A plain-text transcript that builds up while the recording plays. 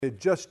It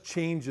just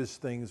changes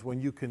things when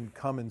you can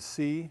come and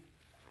see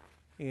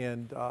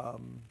and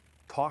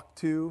talk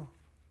to.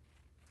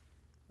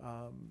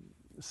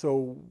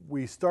 So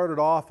we started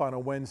off on a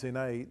Wednesday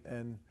night,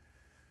 and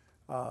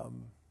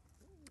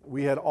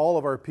we had all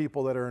of our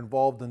people that are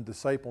involved in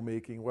disciple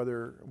making,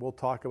 whether we'll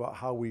talk about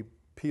how we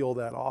peel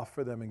that off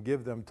for them and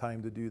give them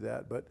time to do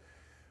that. But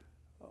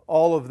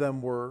all of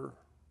them were,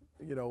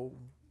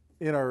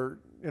 in our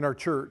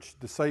church,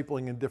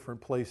 discipling in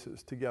different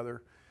places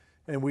together.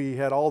 And we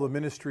had all the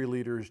ministry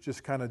leaders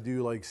just kind of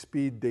do like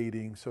speed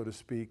dating, so to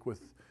speak,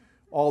 with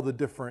all the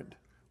different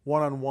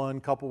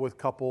one-on-one, couple with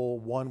couple,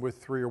 one with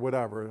three or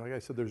whatever. Like I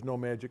said, there's no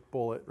magic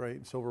bullet,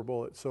 right? Silver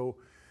bullet. So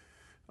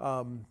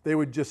they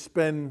would just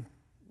spend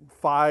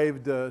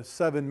 5 to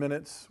 7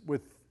 minutes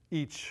with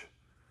each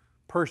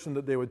person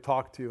that they would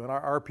talk to. And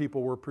our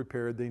people were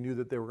prepared. They knew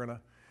that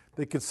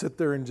they could sit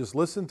there and just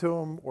listen to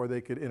them, or they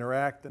could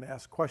interact and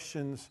ask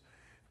questions.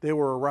 They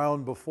were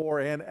around before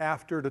and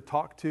after to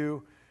talk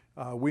to.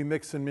 We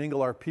mix and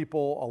mingle our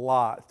people a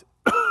lot.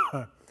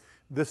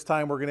 This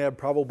time we're going to have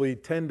probably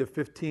 10 to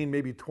 15,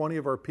 maybe 20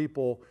 of our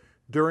people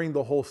during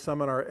the whole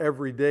seminar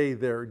every day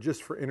there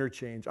just for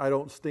interchange. I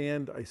don't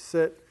stand, I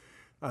sit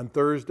on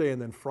Thursday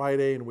and then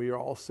Friday, and we are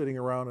all sitting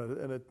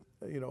around at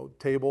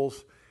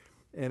tables.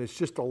 And it's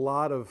just a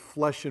lot of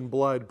flesh and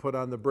blood put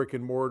on the brick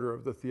and mortar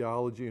of the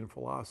theology and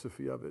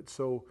philosophy of it.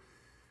 So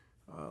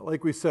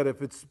like we said,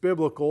 if it's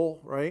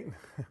biblical, right,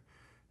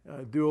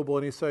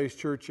 doable any size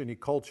church, any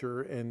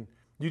culture, and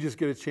you just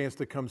get a chance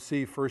to come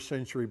see first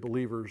century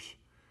believers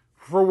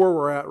for where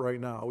we're at right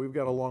now. We've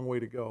got a long way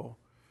to go.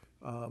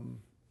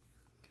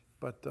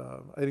 But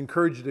I'd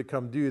encourage you to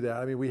come do that.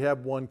 I mean, we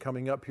have one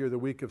coming up here the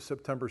week of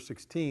September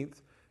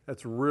 16th.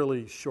 That's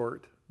really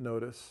short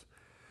notice.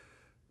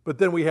 But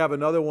then we have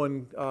another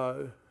one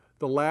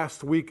the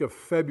last week of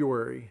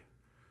February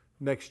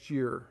next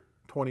year,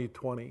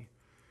 2020.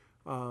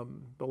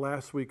 The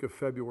last week of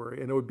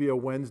February. And it would be a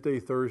Wednesday,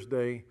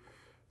 Thursday.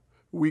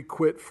 We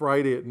quit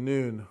Friday at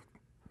noon,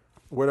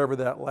 whatever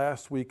that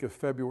last week of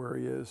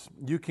February is.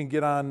 You can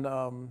get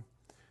on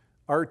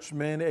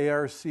archmin,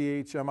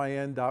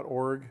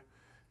 archmin.org,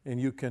 and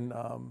you can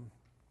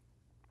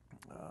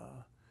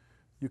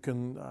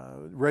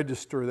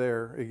register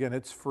there. Again,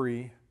 it's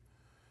free.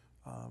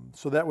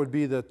 So that would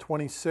be the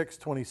 26th,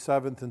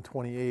 27th, and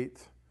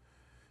 28th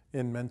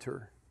in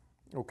Mentor.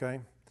 Okay?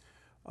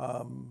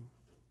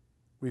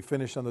 We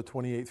finish on the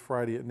 28th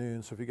Friday at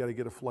noon, so if you got to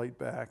get a flight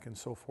back and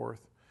so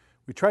forth.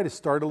 We try to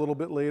start a little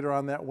bit later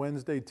on that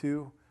Wednesday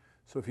too.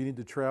 So if you need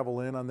to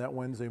travel in on that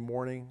Wednesday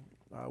morning,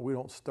 we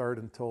don't start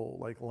until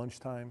like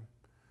lunchtime.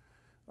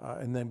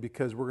 And then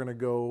because we're going to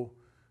go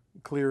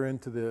clear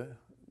into the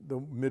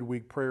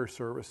midweek prayer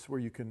service where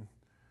you can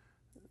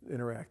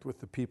interact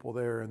with the people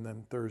there, and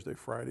then Thursday,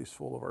 Friday's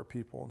full of our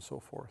people and so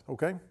forth.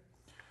 Okay?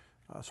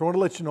 So I want to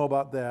let you know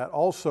about that.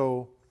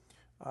 Also,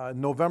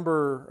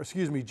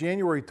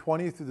 January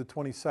 20th through the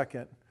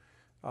 22nd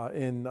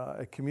in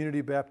a Community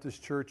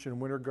Baptist Church in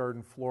Winter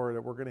Garden,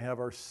 Florida, we're going to have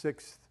our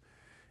 6th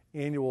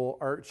annual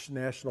Arch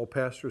National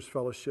Pastors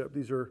Fellowship.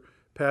 These are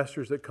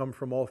pastors that come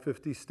from all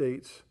 50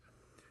 states.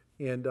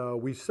 And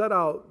we set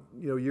out,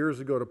 years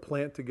ago to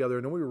plant together,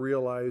 and then we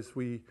realized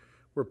we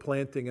were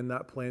planting and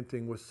not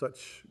planting with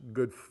such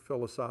good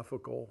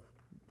philosophical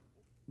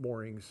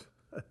moorings,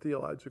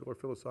 theological or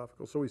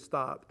philosophical. So we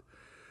stopped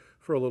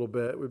for a little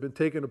bit. We've been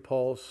taking a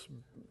pulse,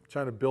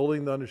 trying to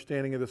building the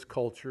understanding of this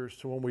culture.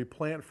 So when we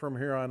plant from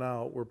here on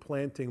out, we're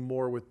planting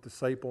more with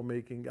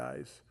disciple-making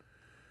guys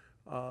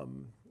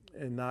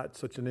and not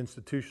such an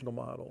institutional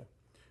model.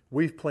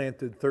 We've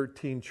planted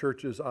 13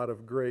 churches out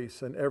of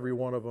grace, and every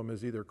one of them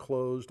is either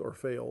closed or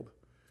failed,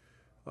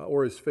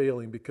 or is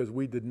failing because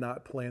we did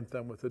not plant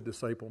them with a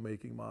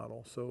disciple-making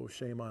model. So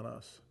shame on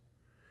us.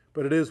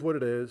 But it is what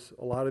it is.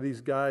 A lot of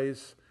these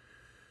guys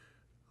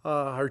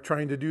are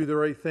trying to do the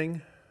right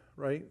thing,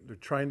 right? They're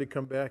trying to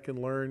come back and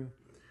learn.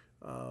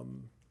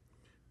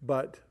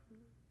 But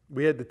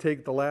we had to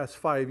take the last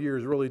 5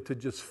 years really to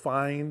just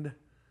find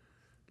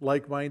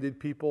like-minded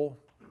people,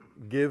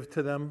 give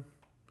to them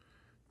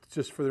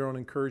just for their own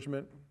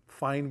encouragement,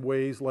 find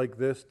ways like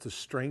this to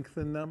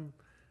strengthen them,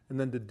 and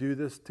then to do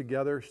this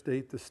together,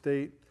 state to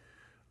state,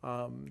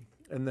 and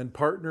then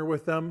partner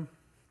with them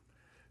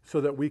so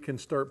that we can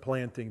start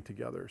planting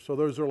together. So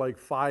those are like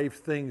 5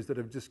 things that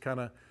have just kind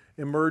of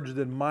emerged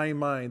in my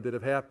mind that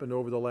have happened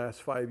over the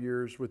last 5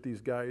 years with these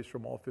guys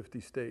from all 50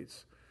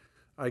 states.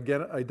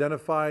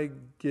 Identify,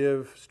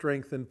 give,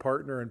 strengthen,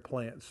 partner, and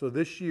plant. So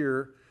this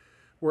year,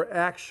 we're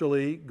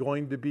actually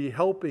going to be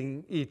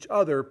helping each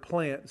other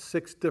plant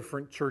 6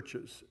 different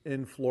churches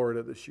in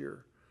Florida this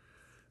year.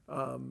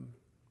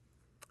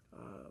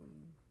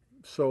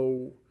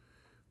 So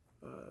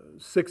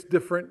 6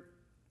 different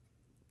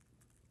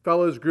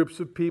fellows, groups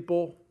of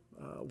people,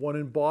 one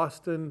in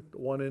Boston,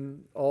 one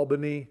in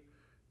Albany,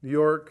 New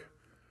York,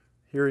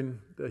 here in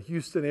the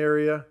Houston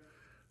area,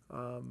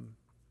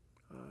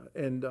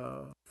 and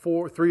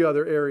 3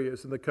 other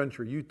areas in the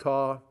country: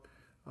 Utah,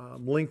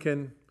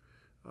 Lincoln,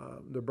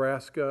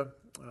 Nebraska,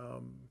 I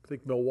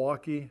think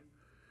Milwaukee,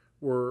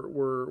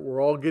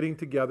 we're all getting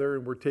together,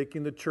 and we're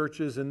taking the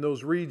churches in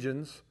those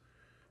regions,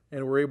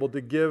 and we're able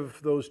to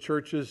give those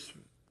churches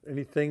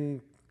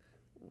anything,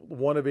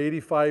 one of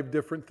 85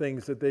 different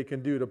things that they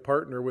can do to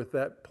partner with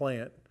that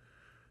plant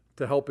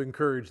to help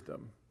encourage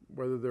them,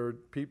 whether they're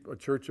a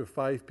church of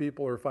 5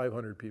 people or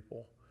 500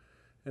 people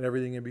and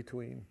everything in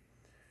between.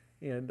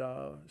 And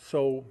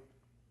so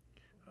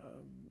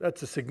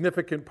that's a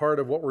significant part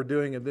of what we're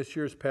doing in this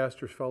year's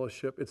Pastors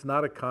Fellowship. It's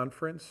not a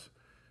conference.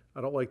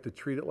 I don't like to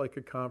treat it like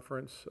a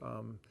conference.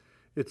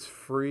 It's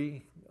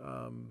free.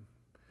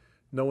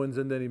 No one's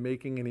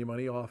making any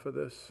money off of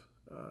this.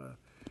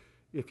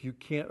 If you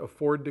can't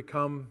afford to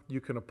come, you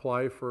can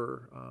apply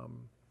for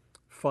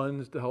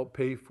funds to help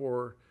pay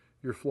for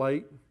your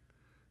flight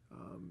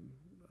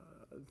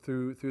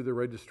through the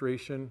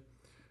registration.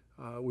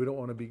 We don't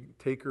want to be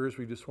takers.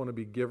 We just want to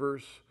be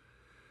givers.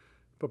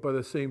 But by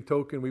the same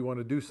token, we want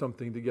to do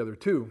something together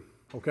too,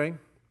 okay?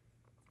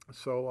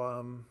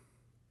 So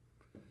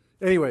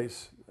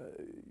anyways,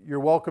 you're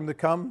welcome to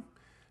come.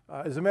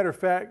 As a matter of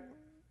fact,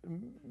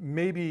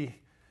 maybe,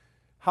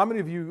 how many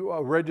of you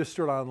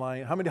registered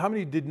online? How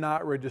many did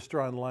not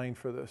register online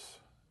for this?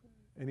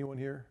 Anyone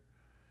here?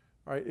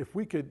 All right, if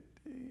we could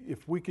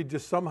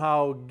just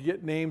somehow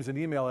get names and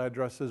email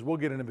addresses, we'll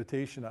get an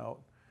invitation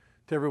out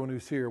to everyone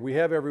who's here. We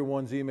have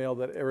everyone's email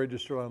that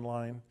registered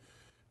online.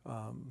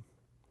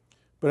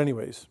 But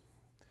anyways,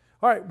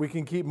 all right, we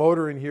can keep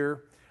motoring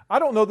here. I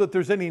don't know that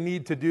there's any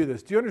need to do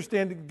this. Do you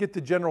understand, get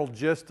the general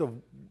gist of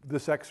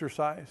this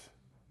exercise?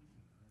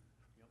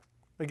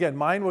 Again,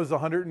 mine was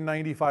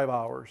 195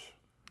 hours.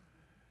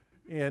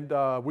 And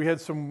we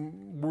had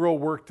some real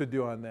work to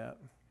do on that.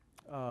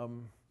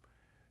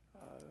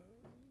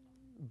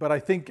 But I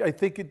think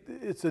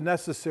it's a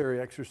necessary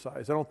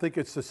exercise. I don't think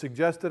it's a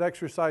suggested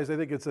exercise. I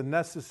think it's a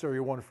necessary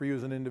one for you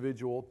as an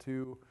individual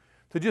to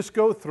just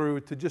go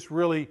through, to just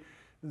really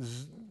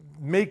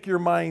make your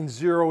mind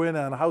zero in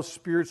on how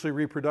spiritually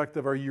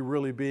reproductive are you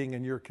really being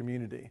in your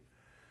community.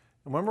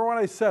 Remember what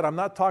I said, I'm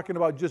not talking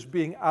about just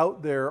being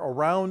out there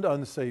around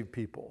unsaved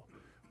people.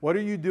 What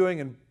are you doing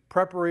in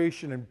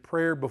preparation and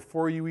prayer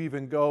before you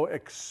even go,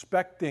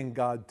 expecting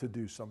God to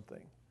do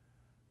something?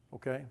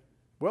 Okay?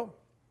 Well,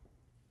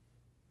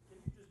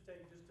 can you just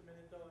take just a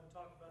minute though and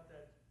talk about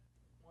that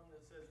one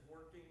that says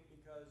working?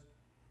 Because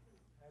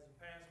as a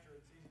pastor,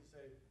 it's easy to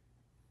say,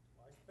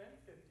 well, I spend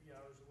 50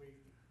 hours a week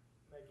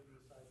making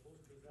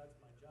disciples because that's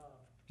my job.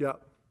 yeah.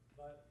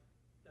 But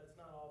that's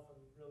not often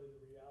really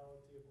the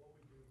reality of what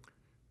we do.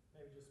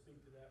 Maybe just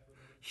speak to that for a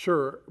minute.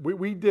 Sure.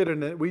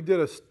 We did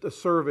a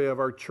survey of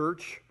our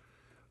church,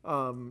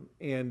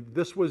 and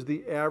this was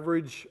the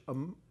average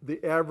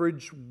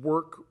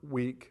work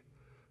week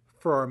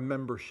for our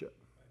membership.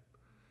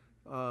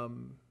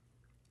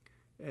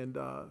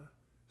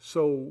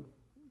 So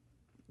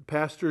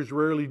pastors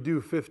rarely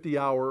do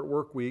 50-hour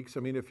work weeks.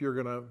 I mean, if you're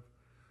going to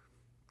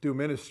do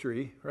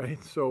ministry,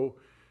 right? So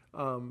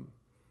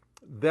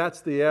that's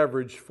the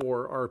average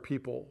for our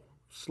people: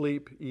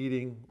 sleep,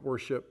 eating,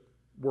 worship,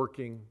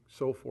 working,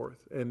 so forth.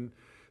 And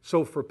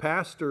so for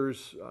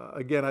pastors,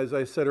 again, as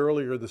I said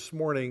earlier this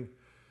morning,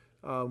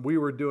 we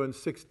were doing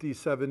 60,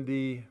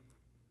 70,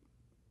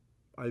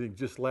 I think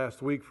just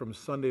last week from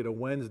Sunday to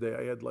Wednesday,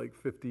 I had like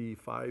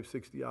 55,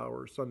 60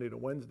 hours Sunday to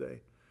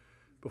Wednesday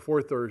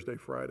before Thursday,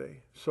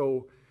 Friday.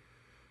 So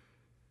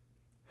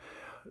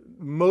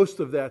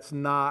most of that's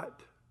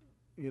not,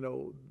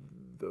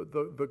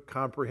 the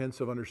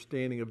comprehensive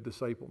understanding of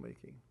disciple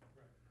making.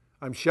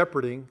 I'm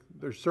shepherding.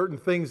 There's certain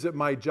things that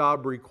my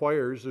job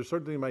requires. There's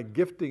certainly my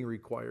gifting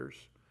requires.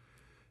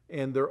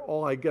 And they're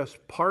all, I guess,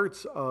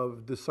 parts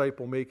of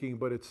disciple making,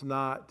 but it's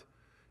not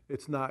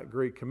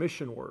Great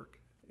Commission work.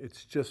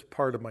 It's just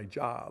part of my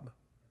job.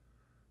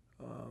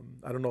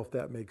 I don't know if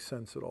that makes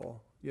sense at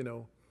all.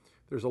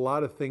 There's a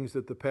lot of things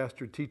that the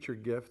pastor-teacher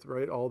gift,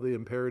 right? All the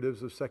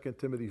imperatives of 2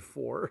 Timothy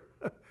 4,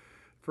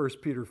 1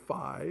 Peter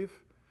 5,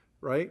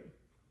 right?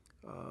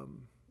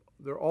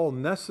 They're all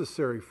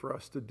necessary for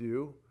us to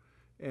do.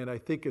 And I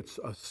think it's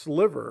a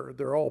sliver.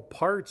 They're all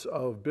parts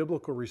of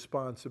biblical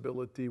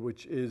responsibility,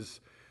 which is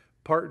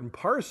part and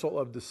parcel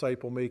of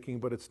disciple making,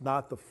 but it's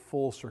not the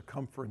full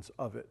circumference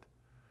of it.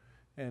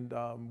 And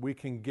we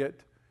can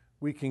get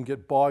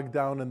bogged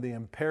down in the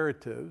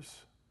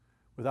imperatives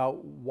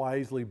without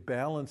wisely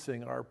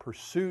balancing our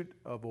pursuit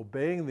of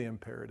obeying the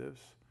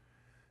imperatives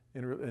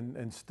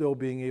and still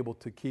being able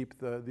to keep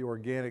the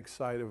organic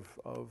side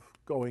of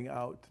going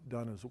out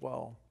done as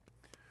well.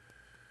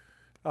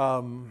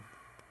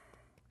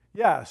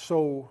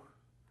 So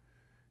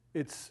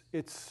it's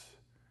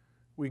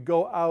we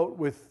go out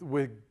with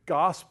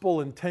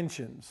gospel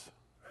intentions.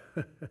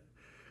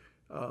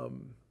 A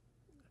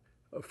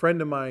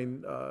friend of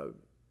mine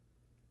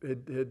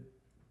had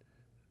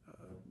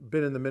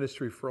been in the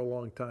ministry for a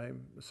long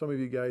time. Some of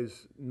you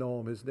guys know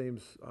him. His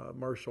name's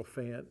Marshall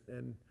Fant,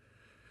 and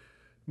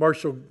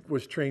Marshall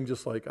was trained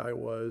just like I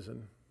was,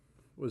 and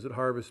was at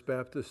Harvest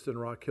Baptist in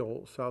Rock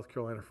Hill, South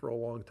Carolina for a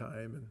long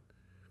time, and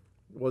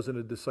wasn't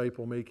a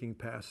disciple-making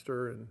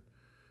pastor,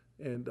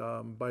 and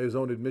by his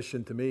own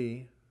admission to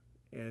me,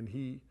 and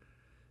he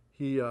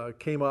he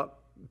came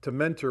up to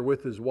mentor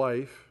with his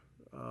wife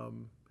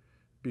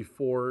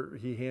before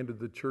he handed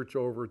the church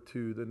over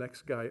to the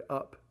next guy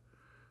up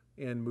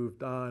and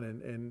moved on,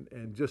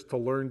 and just to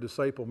learn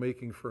disciple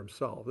making for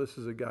himself. This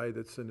is a guy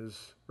that's in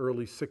his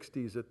early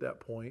 60s at that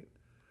point.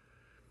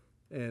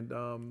 And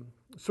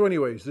so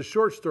anyways, the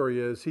short story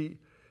is he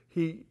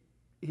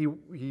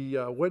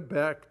went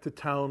back to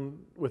town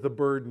with a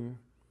burden,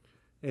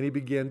 and he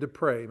began to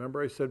pray.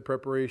 Remember I said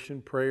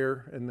preparation,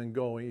 prayer, and then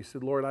going. He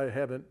said, Lord, I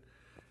haven't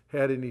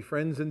had any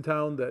friends in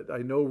town that I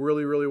know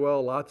really, really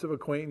well, lots of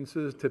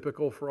acquaintances,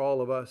 typical for all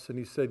of us. And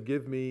he said,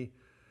 give me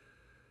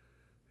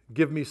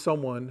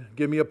someone,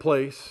 give me a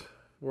place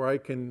where I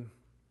can,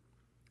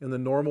 in the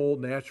normal,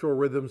 natural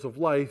rhythms of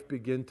life,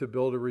 begin to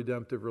build a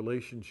redemptive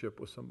relationship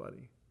with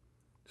somebody.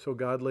 So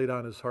God laid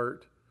on his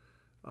heart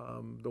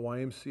the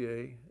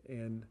YMCA,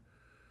 and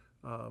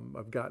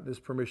I've gotten his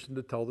permission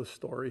to tell this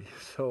story.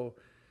 So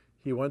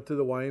he went to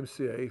the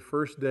YMCA,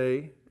 first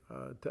day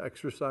to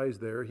exercise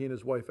there. He and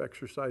his wife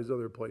exercised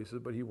other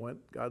places, but he went,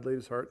 God laid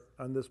his heart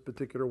on this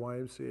particular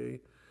YMCA.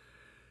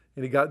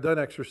 And he got done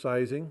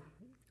exercising,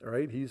 all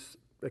right? He's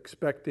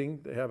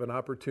expecting to have an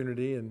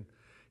opportunity, and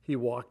he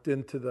walked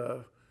into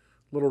the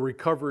little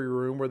recovery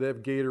room where they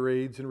have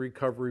Gatorades and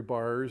recovery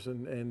bars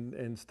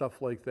and stuff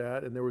like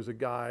that. And there was a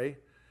guy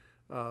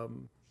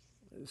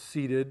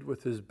seated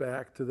with his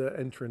back to the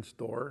entrance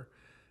door,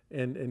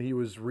 and he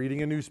was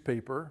reading a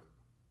newspaper,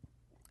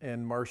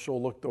 and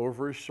Marshall looked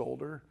over his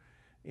shoulder,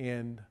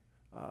 and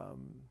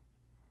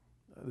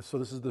so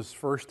this is this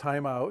first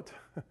time out.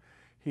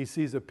 He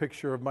sees a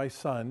picture of my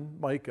son,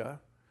 Micah,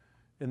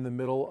 in the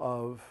middle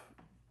of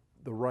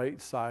the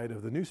right side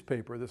of the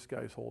newspaper this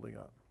guy's holding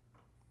up.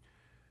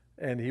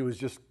 And he was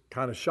just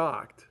kind of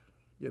shocked,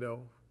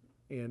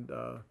 and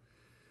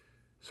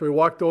so he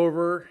walked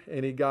over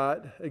and he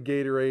got a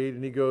Gatorade,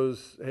 and he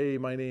goes, hey,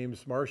 my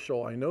name's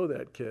Marshall. I know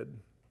that kid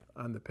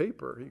on the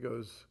paper. He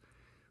goes,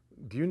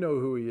 do you know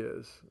who he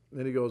is?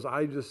 And he goes,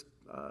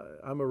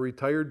 I'm a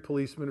retired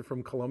policeman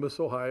from Columbus,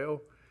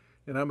 Ohio,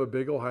 and I'm a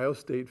big Ohio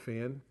State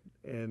fan.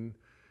 And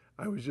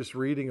I was just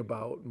reading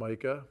about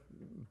Micah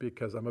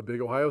because I'm a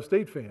big Ohio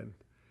State fan.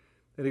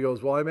 And he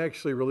goes, well, I'm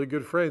actually really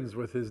good friends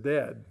with his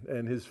dad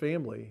and his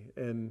family.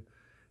 And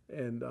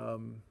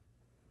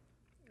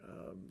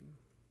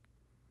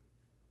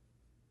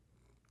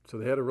so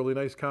they had a really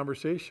nice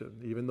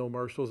conversation, even though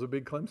Marshall's a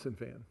big Clemson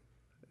fan.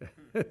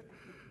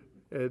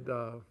 And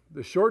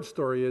the short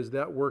story is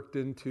that worked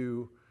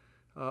into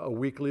a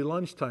weekly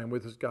lunchtime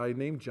with this guy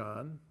named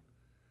John.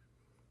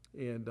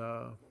 And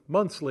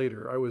months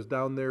later, I was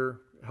down there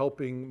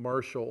helping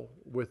Marshall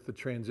with the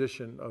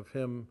transition of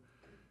him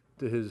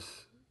to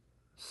his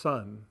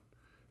son.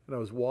 And I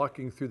was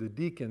walking through the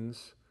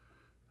deacons,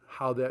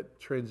 how that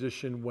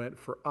transition went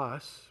for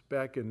us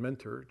back in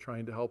Mentor,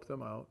 trying to help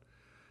them out.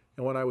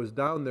 And when I was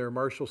down there,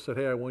 Marshall said,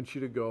 hey, I want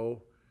you to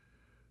go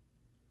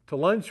to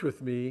lunch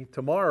with me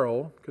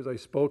tomorrow, because I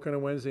spoke on a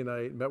Wednesday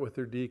night, met with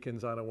their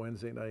deacons on a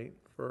Wednesday night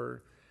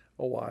for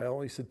a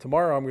while. He said,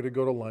 tomorrow I'm going to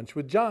go to lunch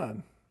with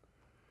John.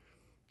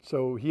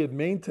 So he had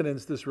maintained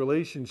this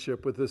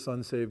relationship with this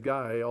unsaved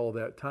guy all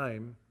that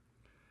time.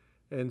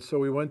 And so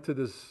we went to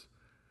this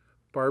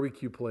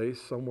barbecue place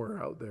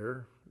somewhere out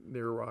there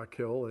near Rock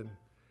Hill,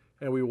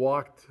 and we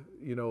walked,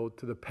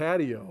 to the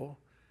patio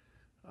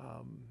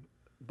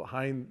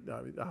behind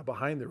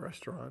the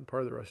restaurant,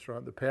 part of the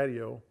restaurant, the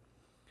patio.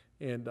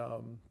 And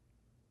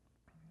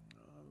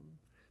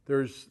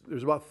there's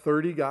about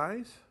 30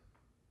 guys,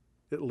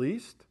 at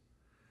least.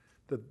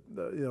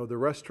 The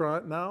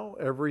restaurant now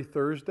every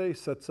Thursday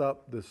sets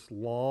up this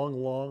long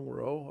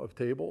row of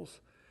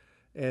tables,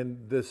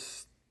 and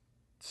this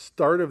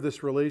start of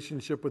this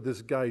relationship with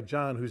this guy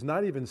John, who's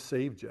not even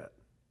saved yet,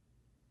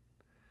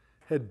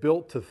 had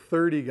built to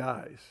 30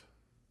 guys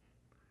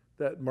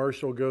that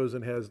Marshall goes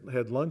and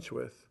had lunch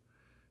with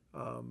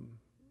a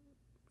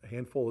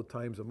handful of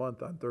times a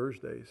month on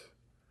Thursdays.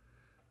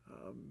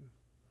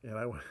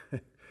 And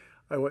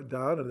I went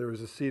down, and there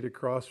was a seat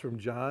across from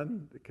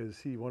John because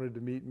he wanted to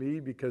meet me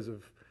because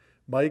of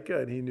Micah,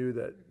 and he knew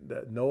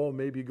that Noah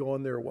may be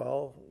going there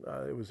well.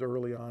 It was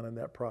early on in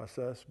that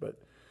process. But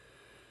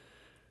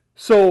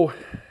so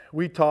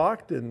we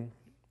talked, and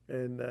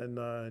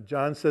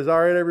John says,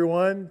 all right,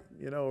 everyone,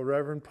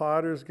 Reverend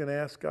Potter's going to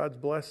ask God's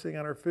blessing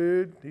on our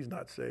food. He's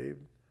not saved.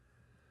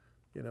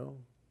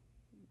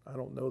 I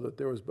don't know that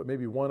there was but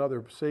maybe one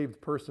other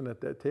saved person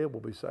at that table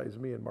besides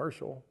me and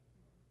Marshall.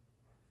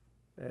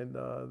 And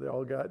they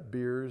all got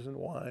beers and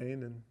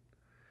wine, and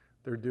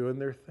they're doing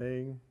their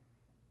thing,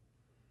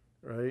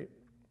 right?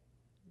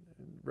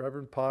 And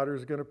Reverend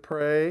Potter's going to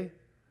pray,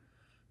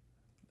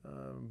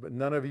 but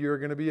none of you are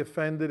going to be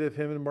offended if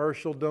him and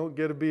Marshall don't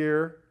get a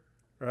beer,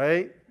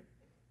 right?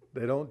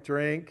 They don't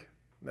drink.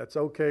 That's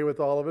okay with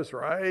all of us,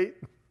 right?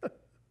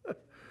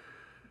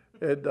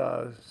 And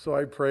so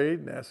I prayed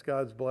and asked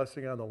God's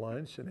blessing on the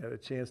lunch, and had a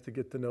chance to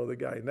get to know the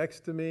guy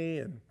next to me,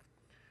 and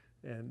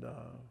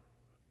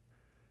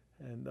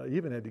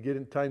even had to get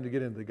in time to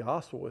get into the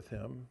gospel with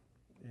him.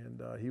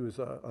 And he was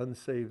an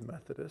unsaved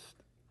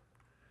Methodist.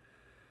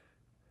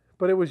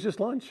 But it was just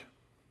lunch.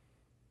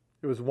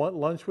 It was one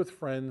lunch with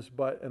friends,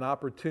 but an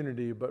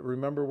opportunity. But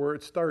remember where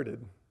it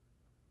started.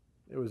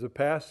 It was a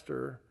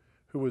pastor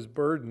who was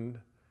burdened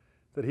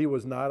that he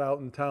was not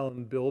out in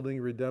town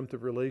building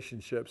redemptive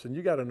relationships. And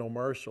you got to know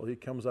Marshall. He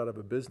comes out of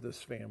a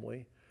business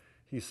family.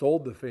 He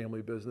sold the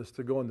family business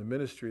to go into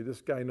ministry.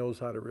 This guy knows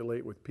how to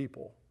relate with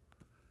people.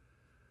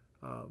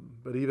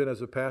 But even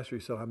as a pastor,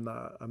 he said, I'm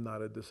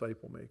not a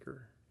disciple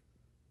maker.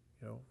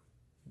 You know,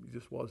 he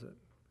just wasn't.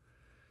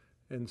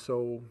 And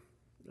so,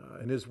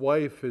 and his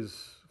wife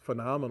is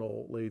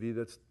phenomenal lady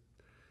that's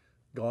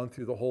gone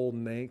through the whole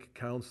NANC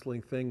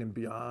counseling thing and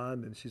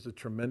beyond, and she's a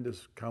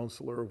tremendous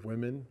counselor of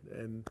women.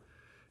 And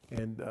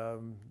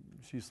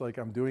she's like,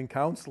 I'm doing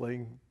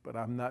counseling, but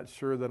I'm not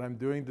sure that I'm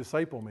doing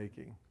disciple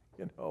making,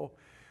 you know.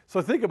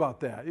 So think about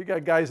that. You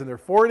got guys in their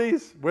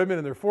 40s, women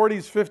in their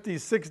 40s,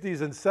 50s,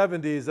 60s, and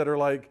 70s that are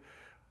like,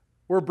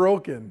 we're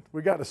broken.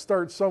 We got to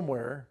start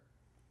somewhere,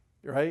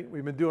 right?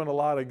 We've been doing a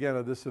lot, again,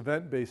 of this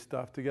event-based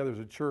stuff together as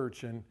a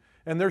church, and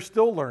they're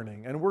still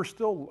learning, and we're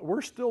still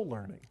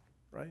learning,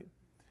 right?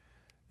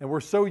 And we're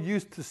so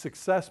used to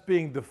success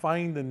being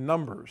defined in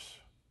numbers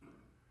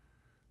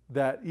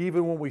that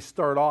even when we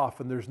start off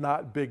and there's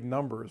not big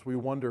numbers, we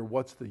wonder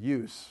what's the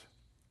use,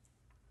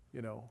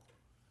 you know.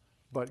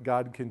 But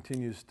God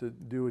continues to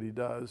do what he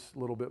does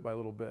little bit by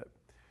little bit.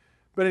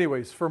 But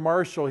anyways, for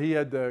Marshall, he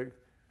had to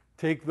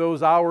take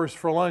those hours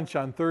for lunch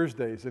on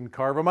Thursdays and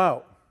carve them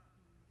out.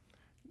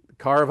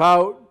 Carve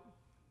out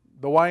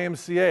the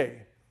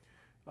YMCA.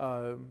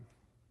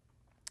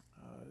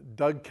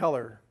 Doug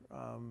Keller,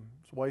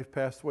 his wife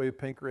passed away of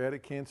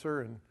pancreatic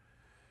cancer,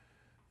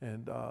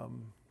 and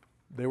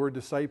they were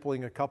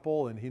discipling a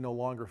couple, and he no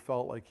longer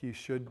felt like he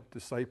should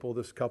disciple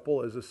this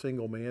couple as a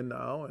single man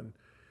now, and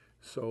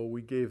so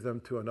we gave them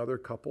to another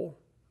couple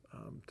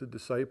to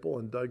disciple.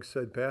 And Doug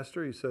said,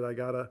 Pastor, he said, I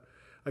gotta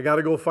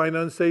go find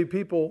unsaved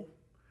people.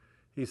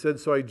 He said,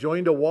 so I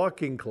joined a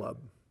walking club.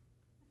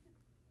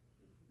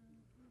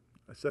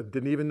 I said,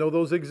 didn't even know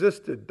those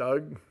existed,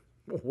 Doug.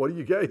 What do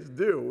you guys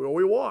do? Well,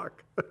 we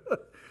walk.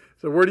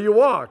 So where do you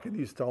walk? And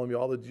he's telling me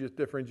all the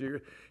different.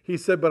 He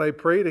said, but I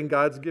prayed and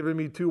God's given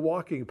me 2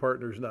 walking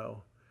partners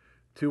now.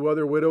 2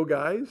 other widow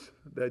guys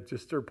that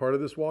just are part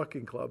of this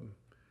walking club.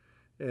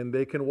 And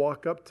they can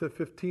walk up to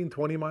 15,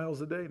 20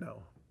 miles a day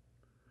now.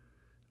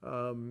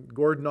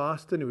 Gordon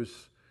Austin,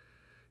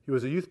 he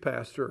was a youth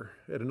pastor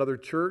at another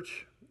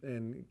church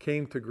and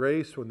came to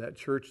grace when that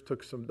church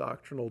took some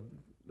doctrinal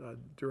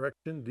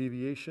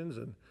deviations,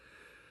 and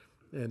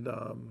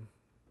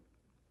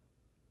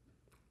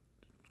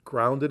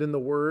grounded in the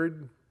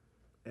Word,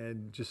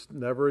 and just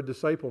never a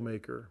disciple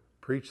maker.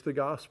 Preached the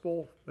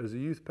gospel as a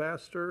youth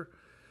pastor,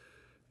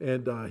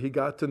 and he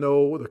got to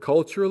know the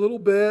culture a little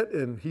bit,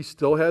 and he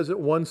still hasn't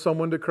won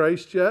someone to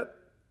Christ yet,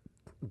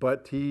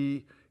 but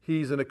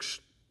he's an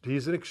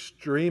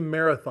extreme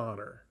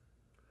marathoner.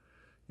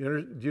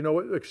 Do you know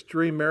what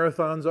extreme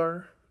marathons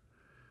are?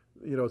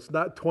 You know, it's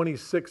not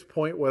 26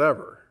 point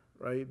whatever,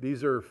 right?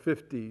 These are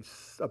 50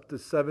 up to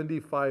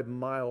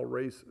 75-mile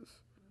races,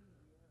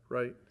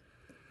 right?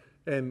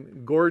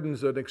 And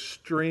Gordon's an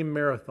extreme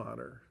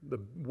marathoner. The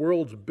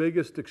world's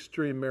biggest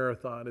extreme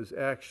marathon is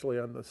actually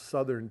on the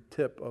southern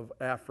tip of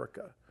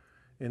Africa,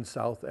 in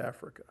South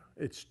Africa.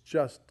 It's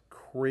just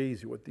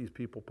crazy what these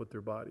people put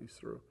their bodies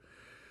through.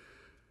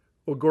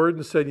 Well,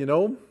 Gordon said, you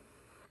know,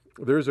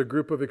 there's a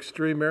group of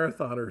extreme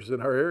marathoners in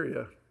our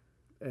area.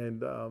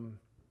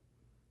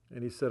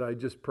 And he said, I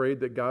just prayed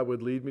that God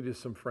would lead me to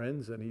some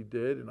friends, and he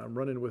did, and I'm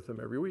running with them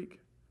every week.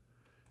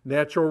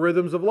 Natural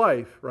rhythms of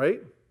life,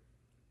 right?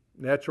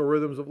 Natural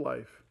rhythms of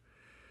life.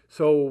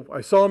 So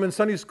I saw him in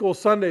Sunday school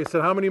Sunday. I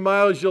said, how many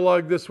miles you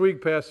logged this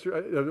week,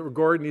 Pastor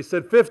Gordon? He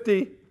said,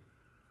 50.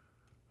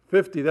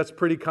 50, that's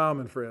pretty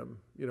common for him,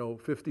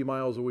 50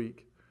 miles a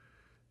week.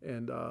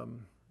 And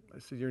I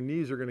said, your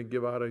knees are going to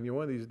give out on you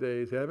one of these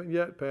days. Haven't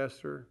yet,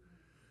 Pastor.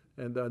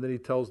 And then he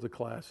tells the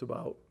class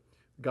about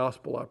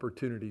gospel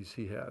opportunities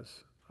he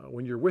has.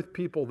 When you're with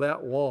people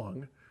that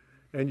long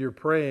and you're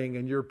praying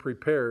and you're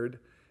prepared,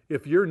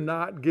 if you're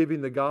not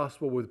giving the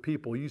gospel with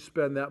people you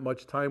spend that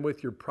much time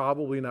with, you're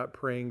probably not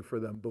praying for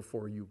them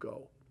before you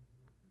go.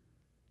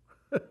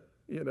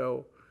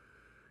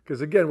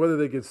 Because again, whether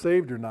they get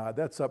saved or not,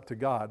 that's up to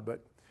God,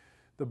 but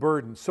the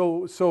burden.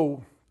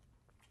 So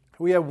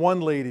we have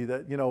one lady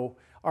that,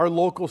 our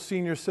local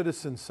senior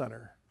citizen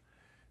center,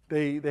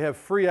 they have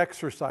free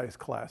exercise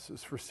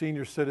classes for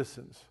senior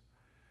citizens.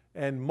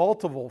 And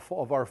multiple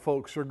of our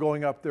folks are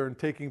going up there and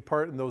taking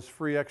part in those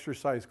free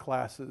exercise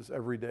classes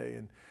every day.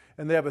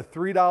 And they have a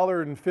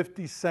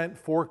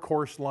 $3.50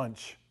 4-course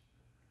lunch.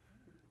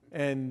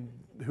 And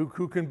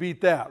who can beat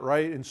that,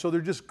 right? And so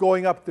they're just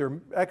going up there,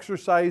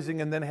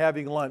 exercising and then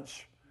having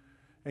lunch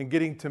and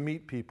getting to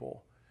meet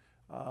people.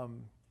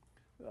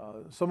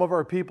 Some of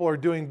our people are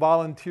doing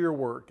volunteer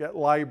work at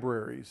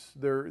libraries.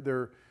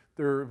 They're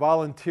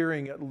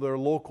volunteering at their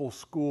local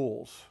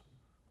schools,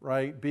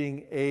 right?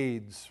 Being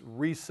aides,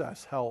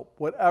 recess help,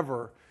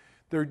 whatever.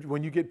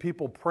 When you get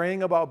people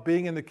praying about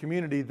being in the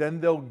community, then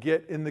they'll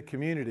get in the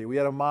community. We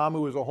had a mom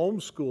who was a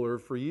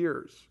homeschooler for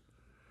years.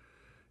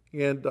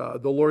 And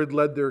the Lord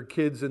led their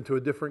kids into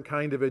a different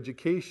kind of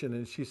education.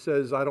 And she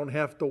says, I don't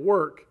have to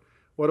work.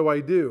 What do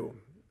I do?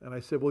 And I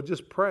said, well,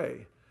 just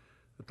pray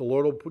that the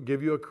Lord will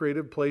give you a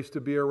creative place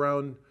to be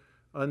around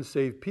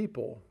unsaved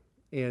people.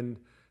 And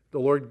the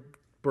Lord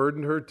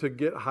burdened her to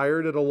get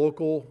hired at a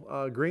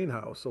local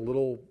greenhouse, a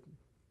little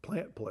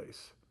plant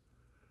place.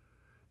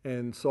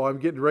 And so I'm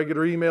getting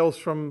regular emails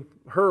from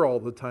her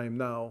all the time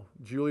now.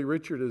 Julie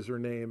Richard is her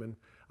name. And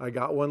I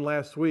got one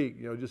last week.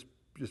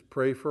 Just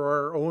pray for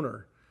our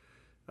owner.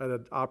 I had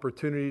an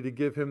opportunity to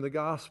give him the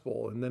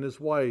gospel, and then his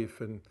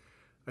wife. And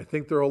I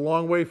think they're a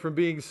long way from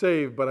being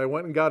saved, but I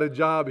went and got a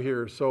job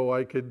here so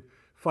I could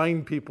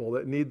find people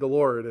that need the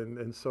Lord.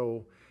 And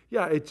so,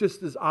 yeah, it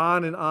just is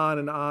on and on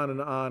and on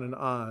and on and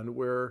on,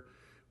 where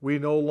we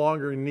no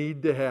longer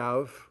need to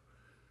have,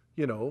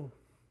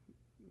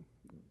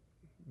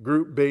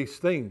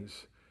 group-based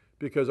things,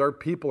 because our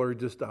people are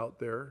just out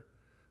there,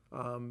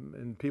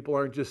 and people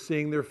aren't just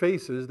seeing their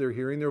faces, they're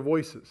hearing their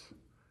voices.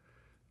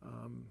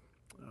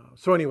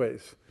 So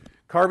anyways,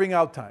 carving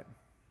out time.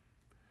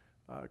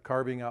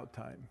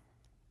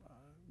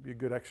 Be a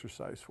good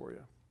exercise for you.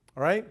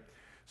 All right?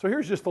 So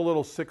here's just a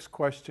little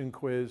 6-question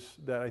quiz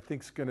that I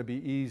think is going to be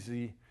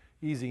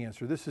easy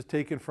answer. This is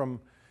taken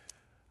from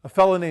a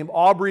fellow named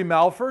Aubrey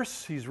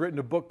Malphurs. He's written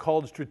a book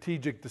called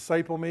Strategic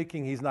Disciple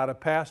Making. He's not a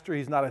pastor.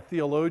 He's not a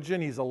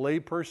theologian. He's a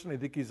layperson. I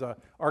think he's an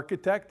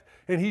architect.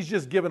 And he's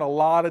just given a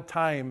lot of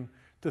time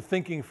to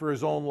thinking for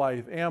his own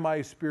life. Am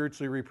I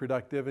spiritually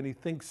reproductive? And he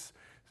thinks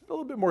a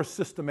little bit more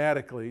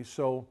systematically.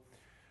 So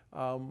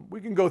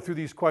we can go through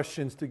these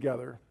questions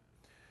together.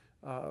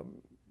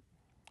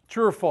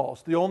 True or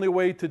false? The only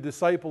way to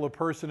disciple a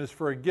person is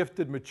for a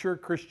gifted, mature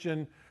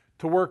Christian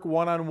to work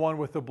one-on-one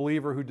with a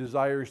believer who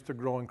desires to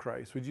grow in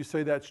Christ. Would you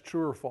say that's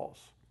true or false?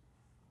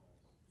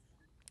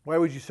 Why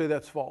would you say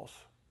that's false?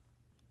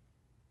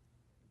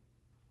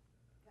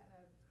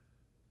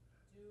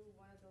 Do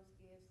one of those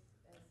gifts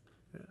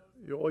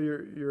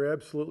as You're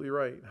absolutely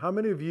right. How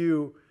many of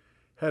you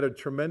had a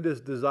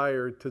tremendous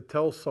desire to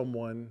tell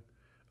someone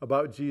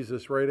about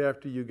Jesus right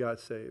after you got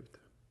saved?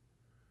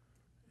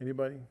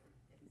 Anybody?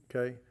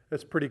 Okay,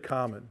 that's pretty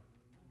common,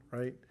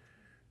 right?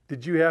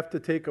 Did you have to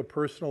take a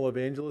personal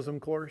evangelism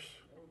course?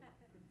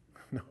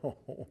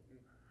 No,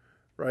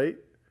 right?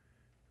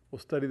 We'll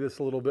study this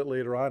a little bit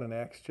later on in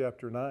Acts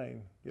chapter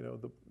 9.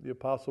 The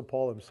Apostle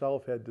Paul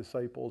himself had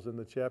disciples in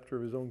the chapter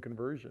of his own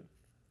conversion,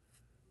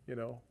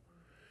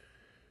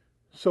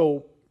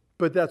 So,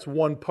 but that's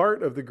one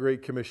part of the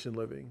Great Commission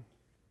living.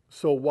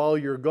 So while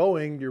you're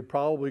going, you're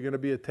probably going to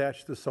be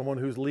attached to someone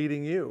who's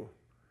leading you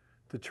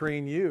to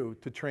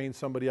train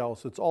somebody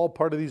else. It's all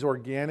part of these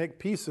organic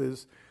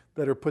pieces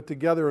that are put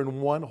together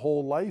in one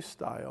whole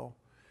lifestyle.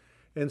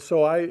 And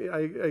so I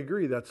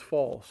agree, that's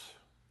false.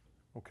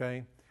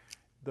 Okay?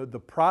 The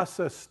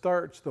process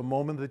starts the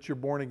moment that you're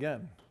born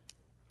again,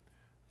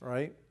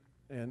 right?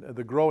 And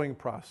the growing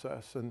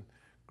process, and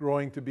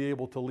growing to be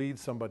able to lead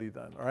somebody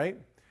then, all right?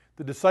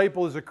 The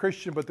disciple is a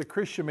Christian, but the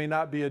Christian may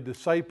not be a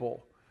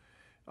disciple.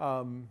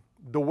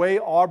 The way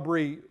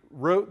Aubrey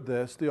wrote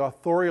this, the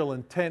authorial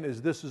intent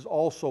is this is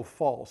also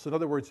false. In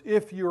other words,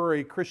 if you're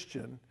a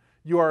Christian,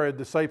 you are a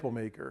disciple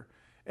maker.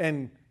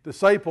 And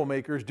disciple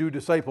makers do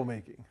disciple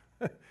making.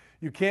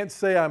 You can't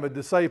say I'm a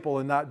disciple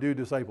and not do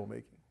disciple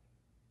making.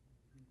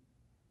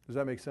 Does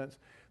that make sense?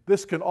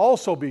 This can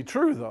also be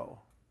true, though,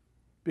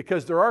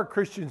 because there are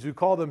Christians who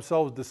call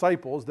themselves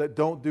disciples that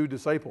don't do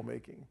disciple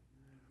making.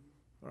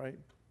 All right?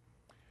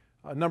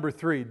 Number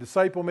 3,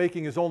 disciple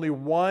making is only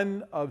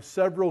one of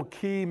several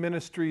key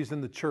ministries in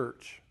the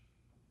church.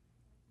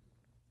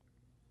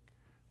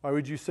 Why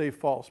would you say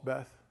false,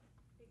 Beth?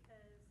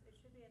 because it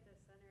should be at the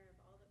center of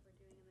all that we're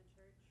doing in the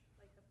church.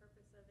 Like the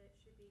purpose of it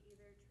should be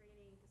either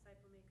training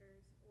disciple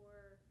makers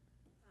or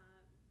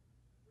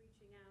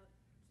reaching out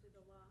to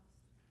the lost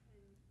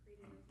and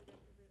creating those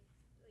redemptive.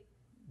 Like it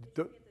should be at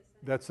the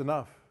center. That's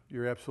enough.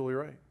 You're absolutely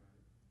right.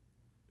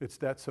 It's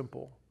that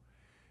simple.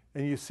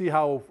 And you see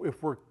how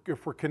if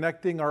we're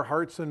connecting our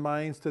hearts and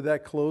minds to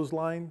that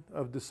clothesline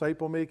of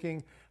disciple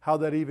making, how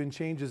that even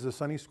changes a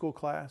Sunday school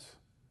class,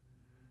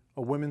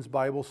 a women's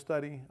Bible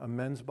study, a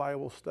men's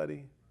Bible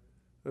study,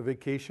 a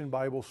vacation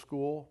Bible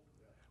school.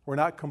 We're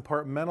not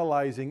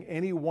compartmentalizing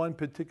any one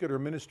particular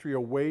ministry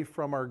away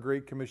from our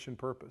Great Commission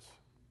purpose.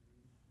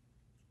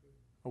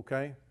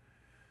 Okay?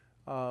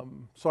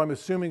 So I'm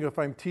assuming if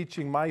I'm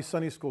teaching my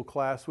Sunday school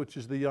class, which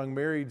is the young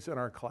marrieds in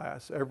our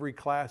class, every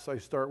class I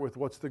start with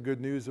what's the good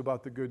news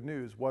about the good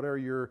news? What are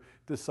your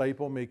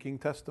disciple-making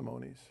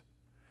testimonies?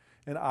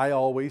 And I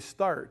always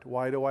start.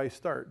 Why do I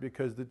start?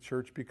 Because the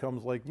church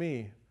becomes like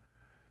me.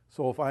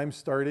 So if I'm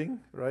starting,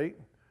 right,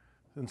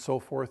 and so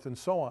forth and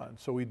so on.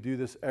 So we do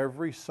this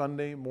every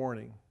Sunday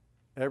morning,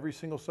 every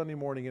single Sunday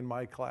morning in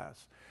my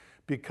class.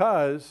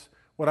 Because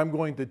what I'm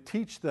going to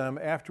teach them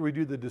after we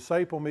do the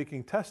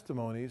disciple-making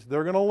testimonies,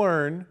 they're going to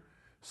learn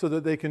so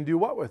that they can do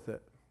what with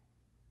it?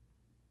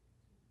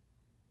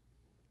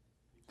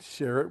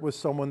 share it with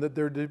someone that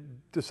they're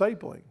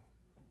discipling.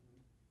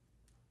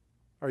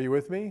 Are you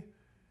with me?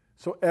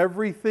 So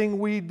everything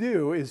we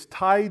do is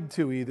tied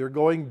to either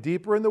going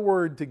deeper in the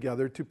Word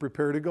together to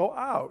prepare to go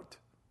out,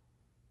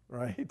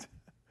 right?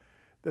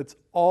 That's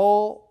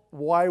all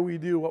why we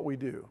do what we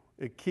do.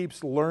 It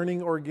keeps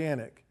learning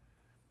organic,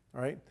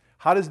 right?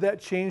 How does that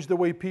change the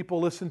way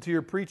people listen to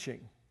your preaching?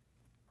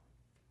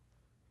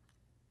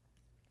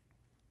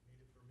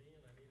 Need it for me,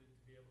 and I need it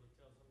to be able to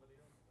tell somebody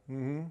else.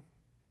 Mm-hmm.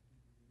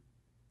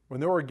 When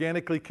they're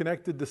organically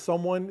connected to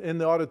someone in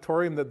the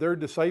auditorium that they're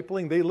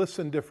discipling, they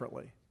listen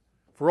differently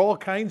for all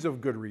kinds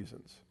of good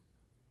reasons.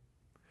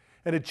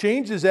 And it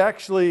changes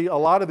actually a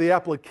lot of the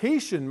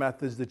application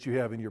methods that you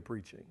have in your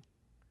preaching,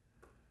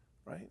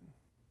 right?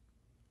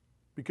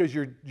 Because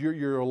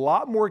you're a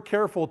lot more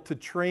careful to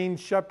train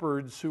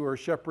shepherds who are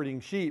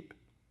shepherding sheep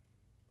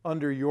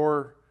under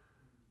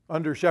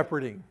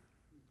shepherding.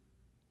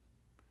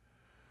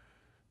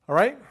 All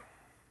right?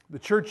 The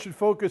church should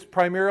focus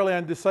primarily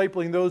on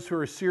discipling those who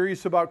are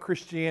serious about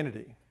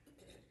Christianity.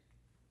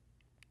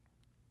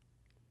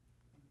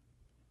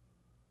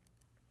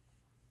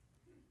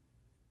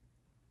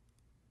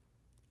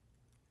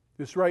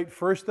 Just write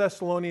 1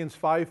 Thessalonians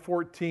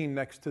 5:14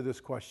 next to this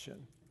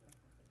question.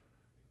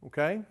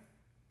 Okay?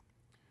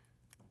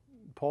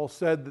 Paul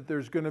said that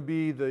there's going to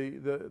be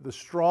the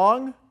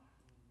strong,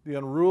 the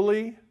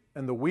unruly,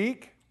 and the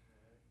weak.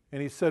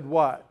 And he said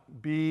what?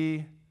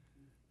 Be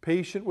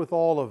patient with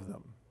all of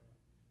them.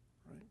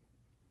 Right?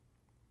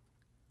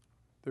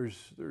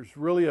 There's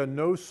really a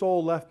no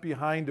soul left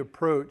behind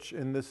approach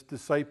in this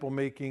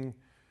disciple-making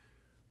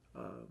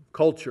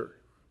culture.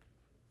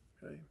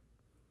 Okay?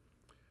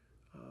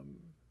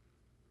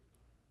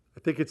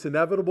 I think it's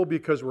inevitable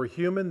because we're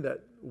human that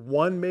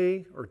one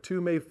may or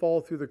two may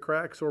fall through the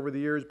cracks over the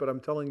years, but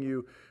I'm telling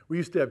you, we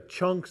used to have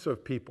chunks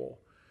of people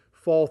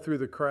fall through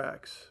the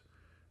cracks.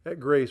 At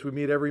Grace, we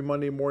meet every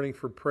Monday morning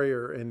for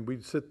prayer, and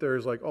we'd sit there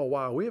as like, oh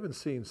wow, we haven't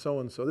seen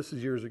so-and-so. This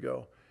is years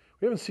ago.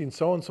 We haven't seen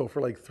so-and-so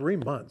for like 3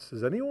 months.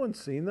 Has anyone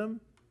seen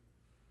them?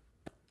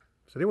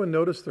 Has anyone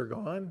noticed they're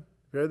gone?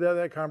 You had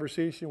that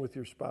conversation with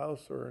your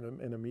spouse or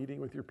in a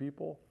meeting with your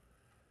people?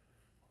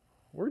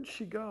 Where'd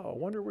she go? I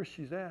wonder where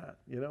she's at.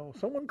 You know,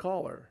 someone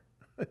call her.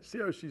 See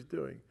how she's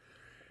doing.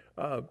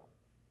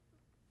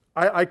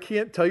 I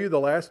can't tell you the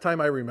last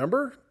time I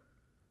remember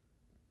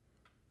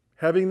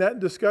having that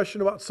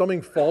discussion about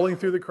something falling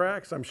through the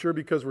cracks. I'm sure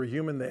because we're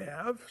human, they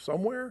have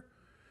somewhere.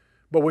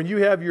 But when you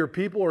have your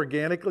people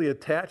organically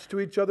attached to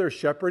each other,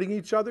 shepherding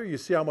each other, you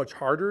see how much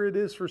harder it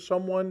is for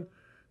someone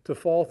to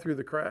fall through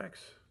the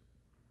cracks.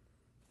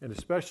 And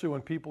especially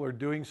when people are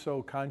doing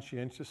so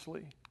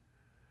conscientiously.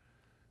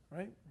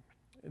 Right?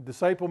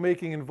 Disciple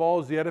making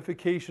involves the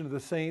edification of the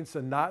saints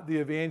and not the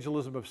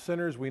evangelism of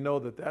sinners. We know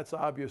that that's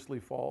obviously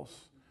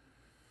false.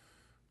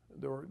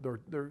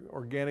 They're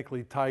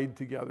organically tied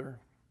together.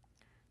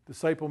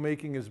 Disciple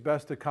making is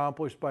best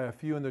accomplished by a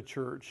few in the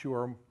church who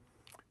are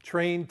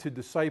trained to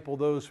disciple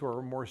those who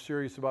are more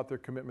serious about their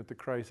commitment to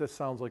Christ. That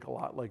sounds like a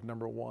lot like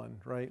number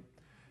one, right?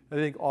 I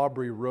think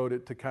Aubrey wrote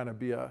it to kind of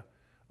be a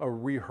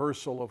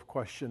rehearsal of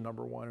question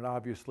number one, and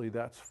obviously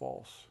that's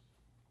false.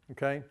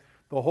 Okay?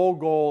 The whole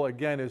goal,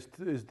 again, is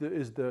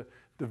the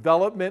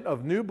development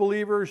of new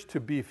believers to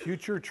be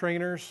future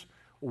trainers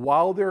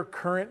while they're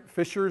current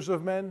fishers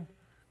of men,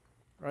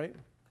 right?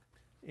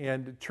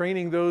 And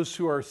training those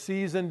who are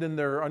seasoned in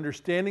their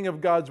understanding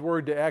of God's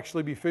Word to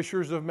actually be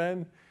fishers of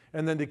men,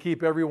 and then to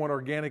keep everyone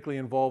organically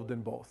involved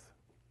in both.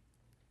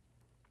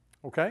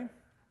 Okay?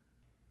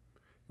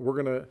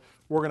 We're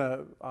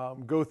gonna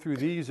go through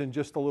these in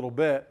just a little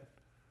bit.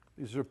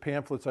 These are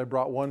pamphlets. I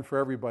brought one for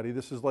everybody.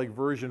 This is like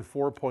version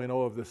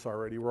 4.0 of this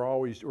already. We're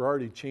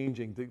already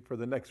changing for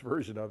the next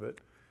version of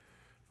it.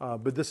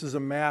 But this is a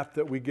map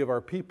that we give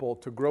our people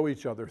to grow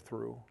each other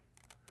through.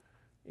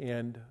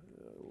 And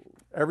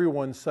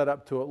everyone's set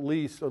up to at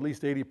least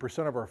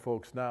 80% of our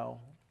folks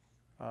now.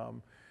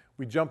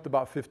 We jumped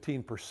about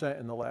 15%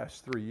 in the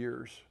last 3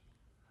 years.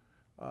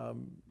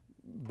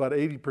 But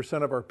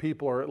 80% of our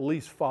people are at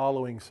least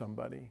following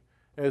somebody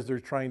as they're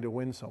trying to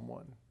win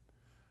someone.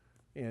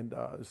 And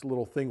this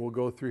little thing we'll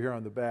go through here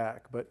on the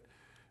back. But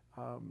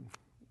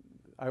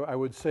I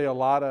would say a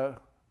lot of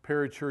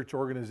parachurch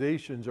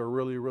organizations are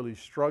really, really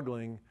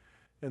struggling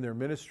in their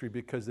ministry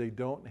because they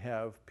don't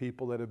have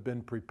people that have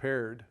been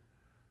prepared,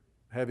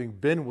 having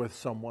been with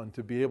someone,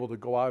 to be able to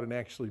go out and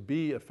actually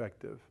be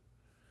effective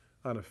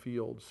on a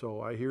field.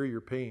 So I hear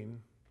your pain.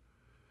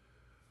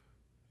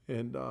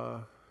 And,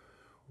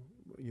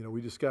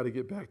 we just got to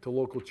get back to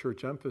local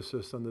church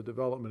emphasis on the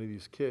development of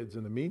these kids.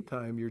 In the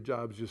meantime, your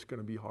job's just going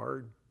to be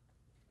hard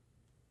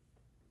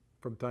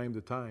from time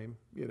to time,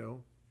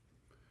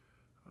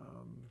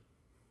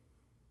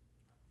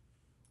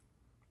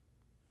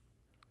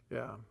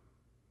 Yeah.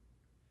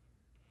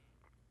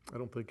 I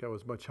don't think I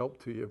was much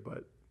help to you,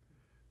 but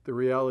the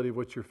reality of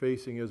what you're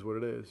facing is what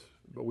it is.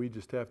 But we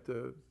just have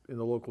to, in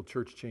the local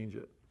church, change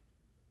it.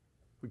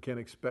 We can't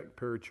expect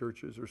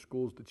parachurches or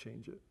schools to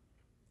change it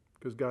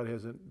because God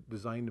hasn't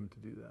designed them to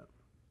do that.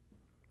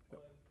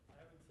 Well,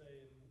 I would say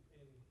in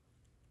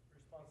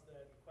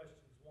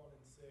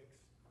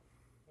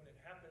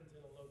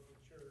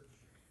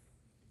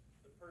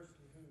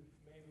person who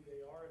maybe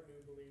they are a new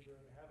believer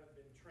and haven't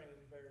been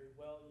trained very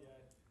well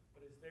yet,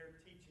 but as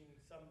they're teaching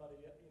somebody,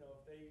 you know,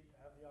 if they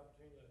have the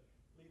opportunity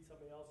to lead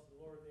somebody else to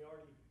the Lord,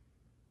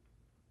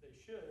 they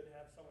should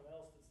have someone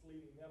else that's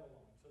leading them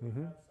along. So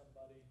they have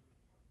somebody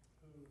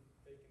who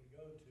they can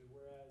go to,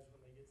 whereas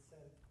when they get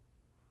sent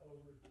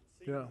overseas,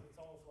 it's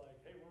almost like,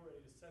 hey, we're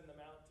ready to send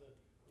them out to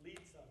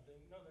lead something.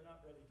 No, they're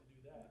not ready to do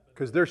that.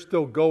 Because they're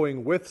still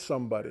going with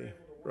somebody,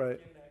 they're able to right?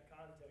 work in that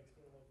context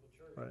in a local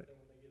church, Right. but then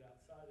when they get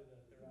outside of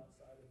that, they're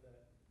outside of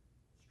that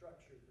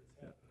structure that's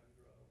helping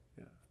them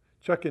grow.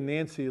 Chuck and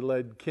Nancy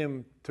led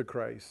Kim to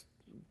Christ.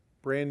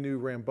 Brand new,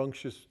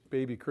 rambunctious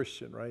baby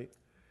Christian, right?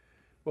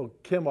 Well,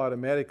 Kim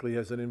automatically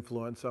has an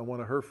influence on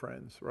one of her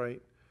friends,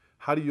 right?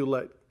 How do you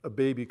let a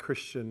baby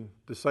Christian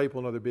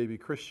disciple another baby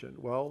Christian?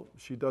 Well,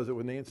 she does it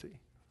with Nancy.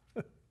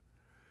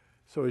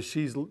 So as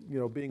she's,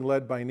 being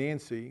led by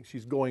Nancy,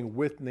 she's going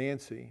with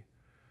Nancy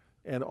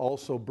and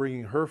also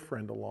bringing her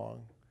friend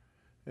along.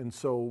 And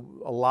so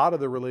a lot of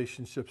the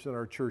relationships in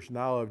our church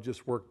now have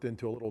just worked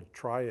into a little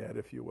triad,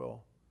 if you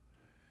will,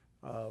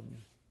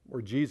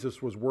 where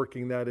Jesus was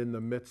working that in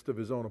the midst of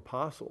his own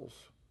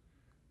apostles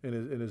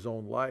in his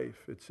own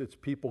life. It's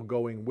people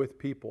going with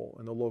people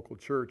in the local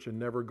church and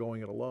never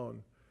going it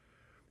alone.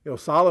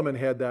 Solomon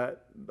had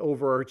that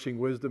overarching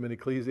wisdom in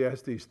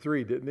Ecclesiastes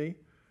 3, didn't he?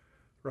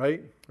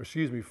 Right? Or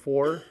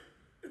 4.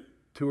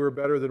 2 are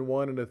better than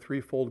 1, and a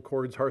threefold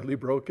cord's hardly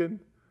broken.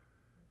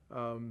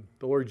 The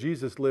Lord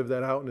Jesus lived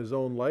that out in his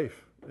own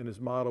life, in his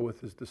model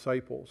with his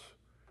disciples.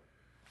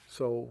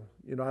 So,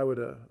 I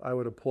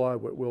would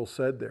applaud what Will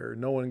said there.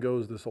 No one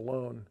goes this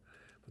alone.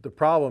 But the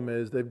problem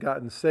is they've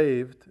gotten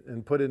saved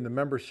and put into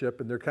membership,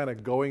 and they're kind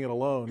of going it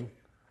alone.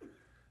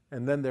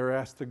 And then they're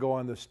asked to go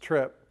on this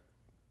trip.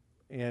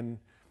 And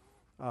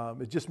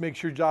it just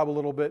makes your job a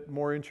little bit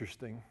more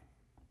interesting,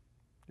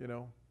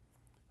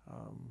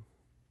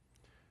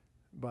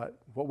 But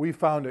what we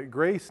found at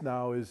Grace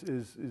now is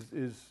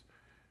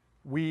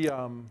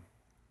we're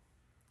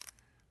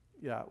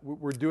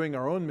doing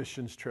our own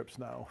missions trips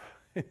now.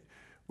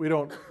 We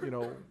don't,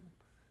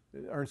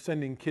 aren't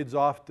sending kids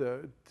off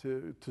to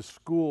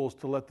schools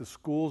to let the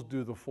schools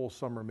do the full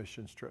summer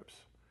missions trips.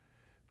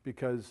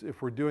 Because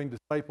if we're doing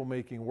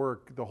disciple-making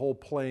work, the whole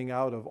playing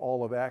out of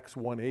all of Acts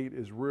 1:8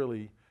 is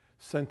really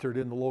centered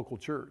in the local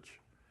church.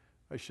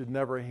 I should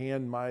never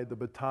hand the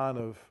baton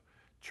of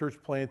church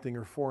planting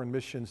or foreign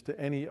missions to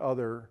any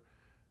other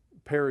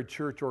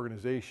parachurch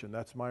organization.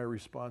 That's my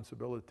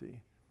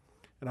responsibility.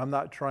 And I'm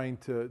not trying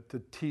to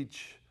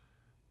teach,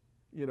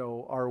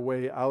 our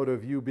way out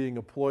of you being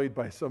employed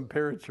by some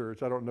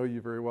parachurch. I don't know you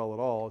very well at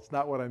all. It's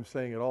not what I'm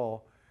saying at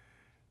all.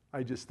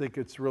 I just think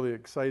it's really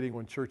exciting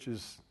when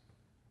churches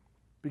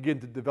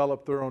begin to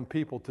develop their own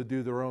people to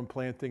do their own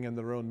planting and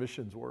their own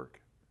missions work.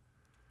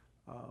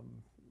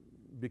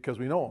 Because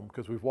we know them,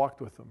 because we've walked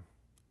with them,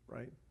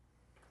 right?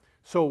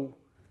 So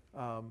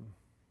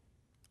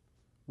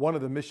one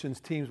of the missions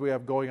teams we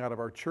have going out of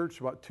our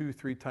church about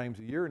 2-3 times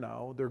a year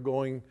now, they're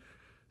going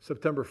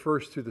September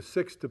 1st through the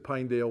 6th to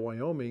Pinedale,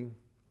 Wyoming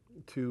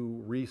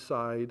to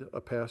reside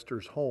a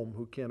pastor's home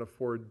who can't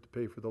afford to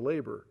pay for the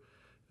labor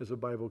as a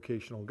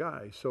bivocational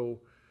guy. So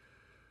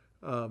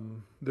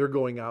they're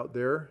going out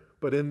there.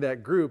 But in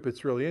that group,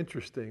 it's really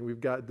interesting.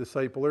 We've got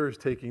disciplers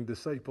taking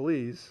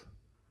disciplees,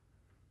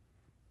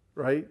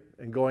 right?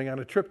 And going on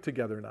a trip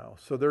together now.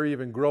 So they're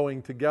even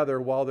growing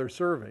together while they're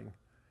serving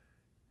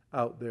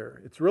out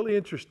there. It's really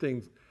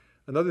interesting.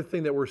 Another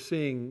thing that we're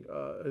seeing,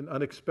 an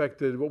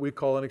unexpected, what we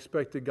call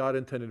unexpected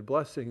God-intended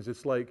blessings.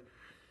 It's like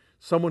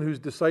someone who's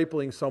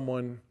discipling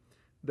someone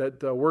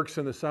that works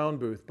in the sound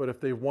booth, but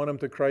if they've won them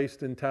to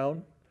Christ in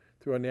town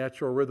through a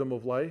natural rhythm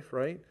of life,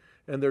 right?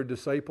 And they're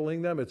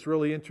discipling them, it's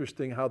really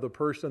interesting how the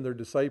person they're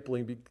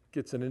discipling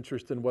gets an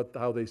interest in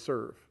how they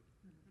serve.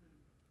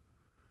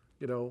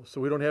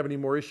 So we don't have any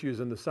more issues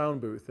in the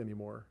sound booth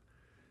anymore.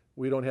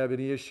 We don't have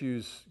any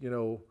issues,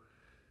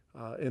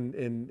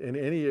 in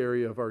any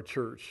area of our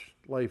church.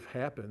 Life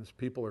happens,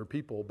 people are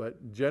people,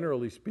 but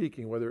generally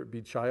speaking, whether it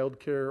be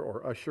childcare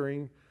or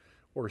ushering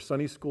or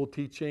Sunday school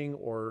teaching,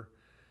 or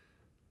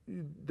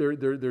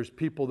there's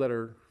people that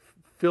are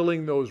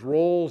filling those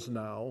roles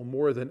now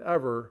more than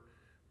ever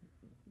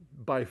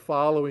by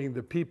following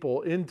the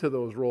people into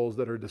those roles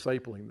that are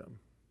discipling them.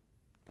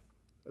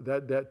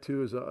 That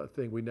too is a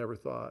thing we never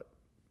thought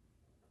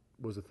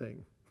was a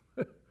thing.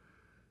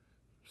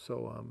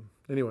 So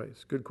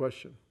anyways, good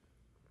question.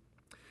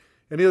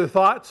 Any other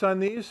thoughts on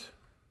these?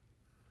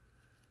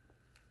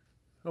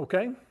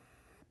 Okay.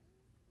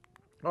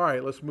 All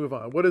right, let's move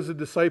on. What is a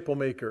disciple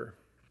maker?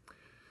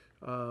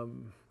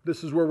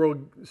 This is where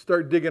we'll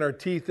start digging our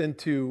teeth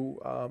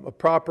into a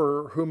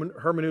proper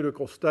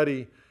hermeneutical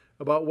study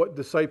about what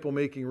disciple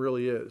making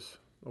really is.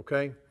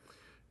 Okay?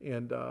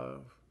 And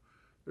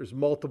there's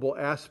multiple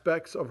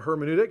aspects of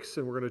hermeneutics,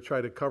 and we're going to try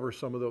to cover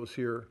some of those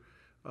here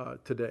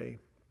today.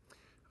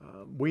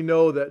 We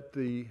know that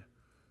the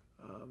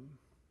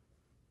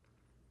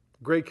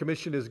Great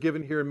Commission is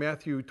given here in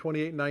Matthew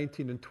 28,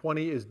 19, and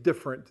 20 is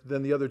different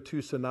than the other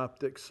two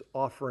synoptics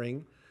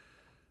offering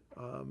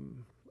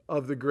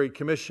of the Great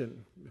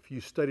Commission. If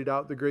you studied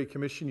out the Great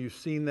Commission, you've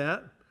seen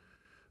that.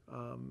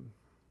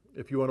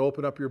 If you want to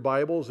open up your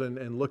Bibles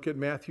and look at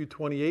Matthew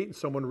 28, and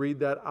someone read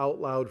that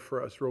out loud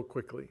for us real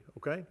quickly,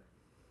 okay?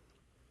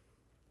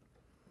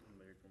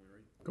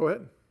 Go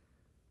ahead.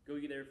 Go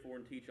ye therefore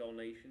and teach all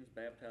nations,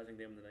 baptizing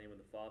them in the name of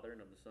the Father,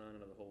 and of the Son,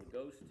 and of the Holy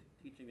Ghost,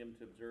 teaching them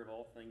to observe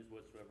all things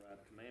whatsoever I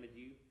have commanded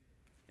you.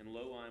 And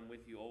lo, I am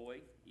with you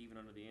always, even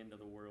unto the end of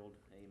the world.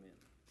 Amen.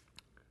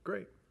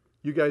 Great.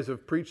 You guys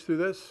have preached through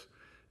this.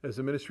 As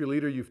a ministry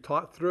leader, you've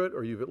taught through it,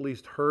 or you've at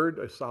least heard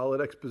a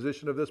solid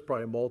exposition of this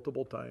probably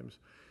multiple times.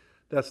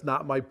 That's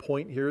not my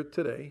point here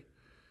today.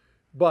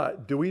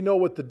 But do we know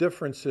what the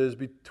difference is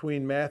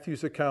between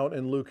Matthew's account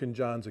and Luke and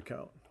John's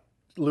account?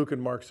 Luke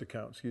and Mark's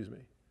account, excuse me.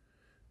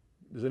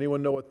 Does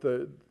anyone know what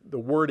the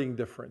wording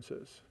difference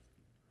is?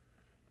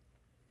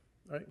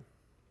 Right? I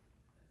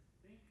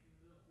think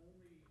the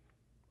only,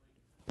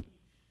 the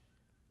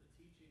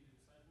teaching, the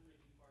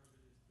disciple-making part of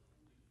it is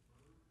the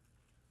only verb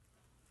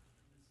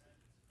in the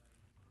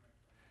sentence, if I'm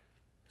correct.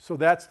 So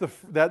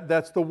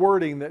that's the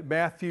wording that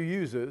Matthew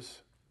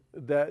uses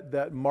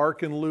that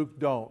Mark and Luke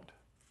don't.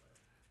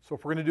 So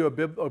if we're going to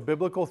do a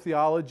biblical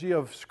theology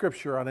of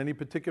Scripture on any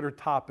particular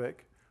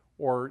topic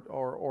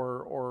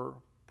or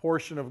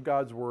portion of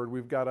God's Word,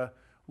 we've got to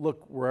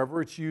look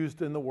wherever it's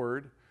used in the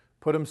Word,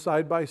 put them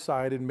side by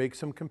side and make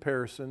some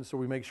comparisons so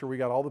we make sure we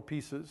got all the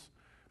pieces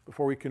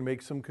before we can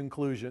make some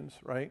conclusions,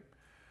 right?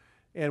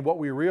 And what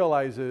we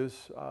realize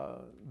is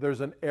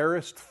there's an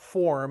aorist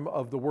form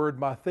of the word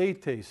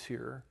mathetes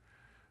here,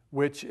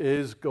 which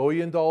is go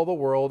ye into all the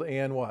world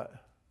and what?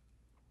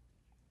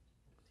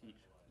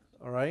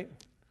 All right?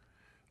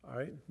 All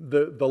right.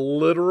 The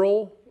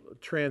literal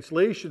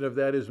translation of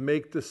that is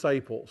make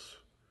disciples.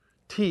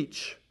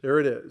 Teach. There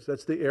it is.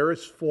 That's the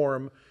aorist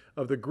form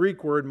of the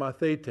Greek word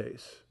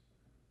mathetes.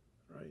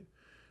 Right?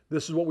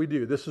 This is what we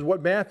do. This is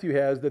what Matthew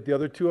has that the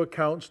other two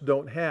accounts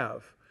don't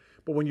have.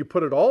 But when you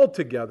put it all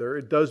together,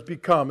 it does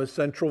become a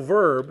central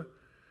verb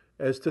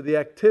as to the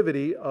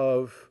activity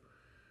of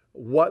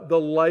what the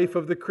life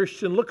of the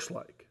Christian looks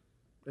like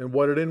and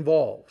what it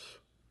involves.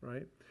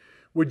 Right?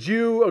 Would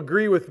you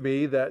agree with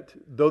me that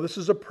though this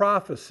is a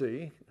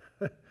prophecy,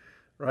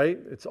 right,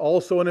 it's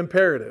also an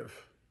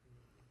imperative?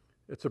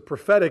 It's a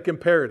prophetic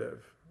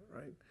imperative,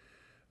 right?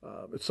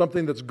 It's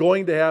something that's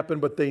going to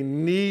happen, but they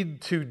need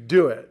to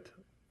do it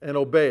and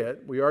obey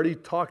it. We already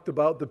talked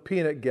about the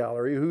peanut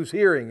gallery, who's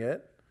hearing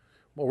it,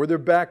 what were their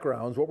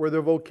backgrounds, what were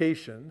their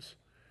vocations.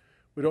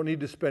 We don't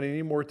need to spend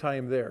any more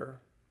time there.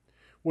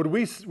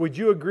 Would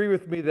you agree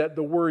with me that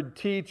the word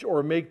teach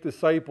or make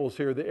disciples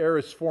here, the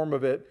aorist form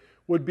of it,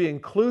 would be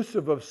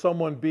inclusive of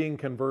someone being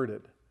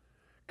converted?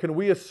 Can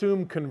we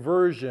assume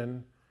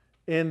conversion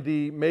in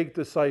the make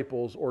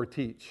disciples or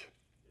teach?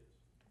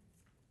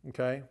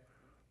 Okay?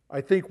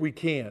 I think we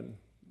can,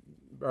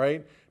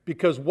 right?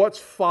 Because what's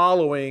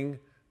following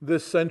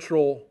this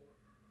central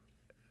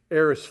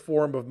aorist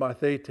form of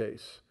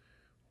mathetes?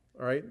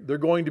 All right? They're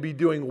going to be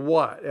doing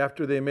what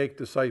after they make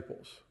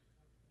disciples?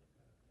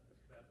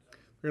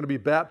 They're going to be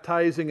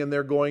baptizing and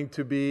they're going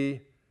to be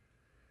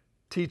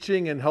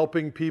teaching and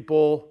helping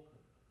people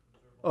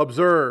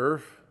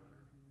observe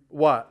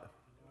what?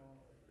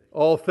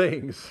 All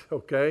things,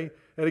 okay?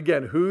 And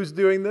again, who's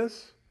doing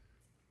this?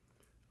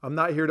 I'm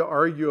not here to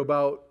argue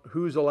about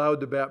who's allowed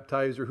to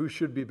baptize or who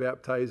should be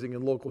baptizing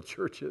in local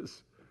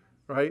churches,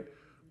 right?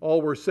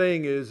 All we're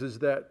saying is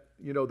that,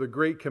 the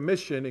Great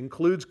Commission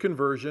includes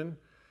conversion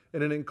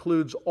and it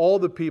includes all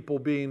the people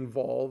being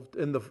involved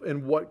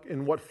in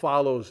what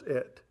follows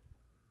it,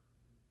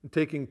 and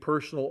taking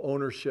personal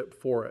ownership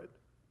for it,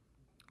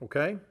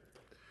 okay?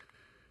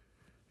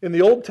 In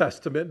the Old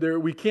Testament,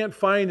 we can't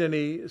find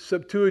any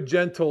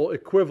Septuagintal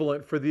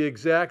equivalent for the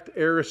exact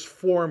aorist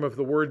form of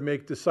the word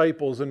make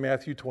disciples in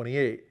Matthew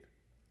 28.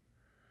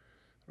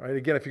 Right?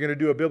 Again, if you're going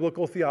to do a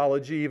biblical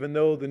theology, even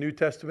though the New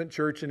Testament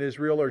church and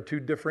Israel are two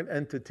different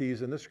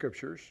entities in the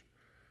Scriptures,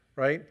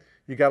 right?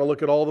 You got to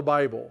look at all the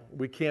Bible.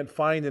 We can't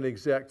find an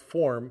exact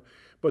form,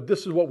 but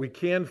this is what we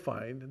can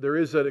find. There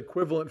is an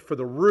equivalent for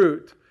the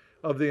root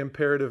of the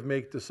imperative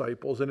make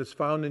disciples, and it's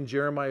found in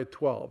Jeremiah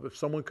 12. If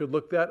someone could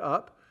look that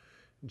up,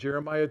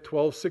 Jeremiah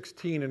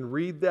 12:16, and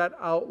read that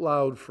out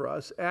loud for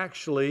us.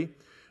 Actually,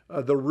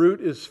 the root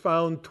is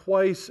found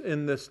twice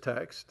in this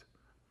text,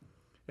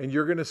 and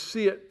you're going to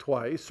see it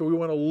twice. So we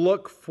want to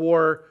look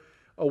for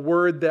a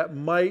word that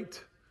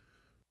might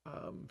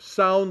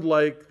sound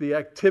like the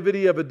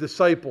activity of a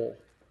disciple,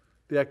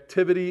 the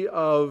activity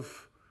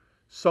of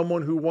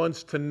someone who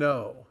wants to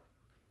know.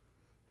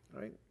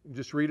 Right?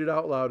 Just read it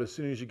out loud as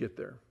soon as you get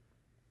there.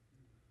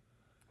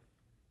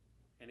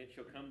 And it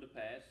shall come to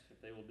pass,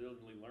 if they will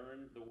diligently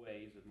learn the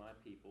ways of my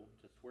people,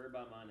 to swear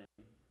by my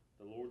name,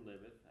 the Lord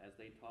liveth, as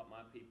they taught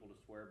my people to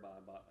swear by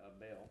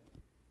Baal,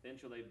 then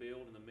shall they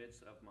build in the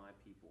midst of my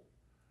people.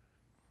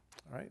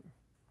 All right.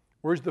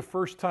 Where's the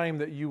first time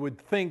that you would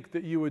think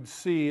that you would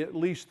see at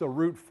least the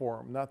root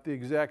form, not the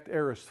exact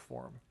aorist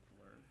form?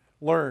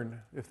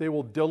 Learn. If they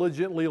will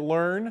diligently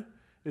learn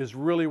is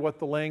really what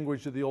the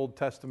language of the Old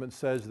Testament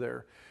says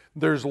there.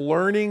 There's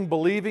learning,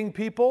 believing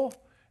people,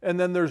 and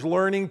then there's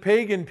learning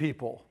pagan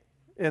people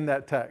in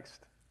that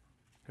text.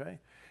 Okay?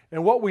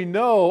 And what we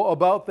know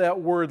about that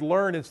word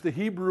learn, it's the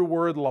Hebrew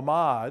word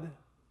lamad,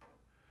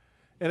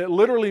 and it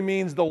literally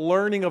means the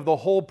learning of the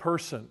whole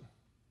person.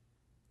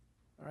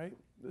 All right?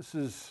 This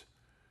is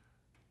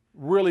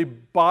really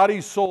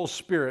body, soul,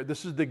 spirit.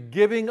 This is the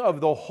giving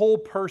of the whole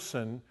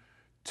person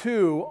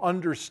to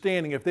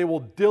understanding. If they will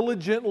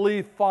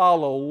diligently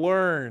follow,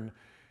 learn,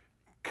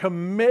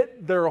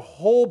 commit their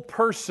whole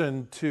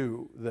person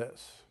to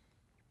this.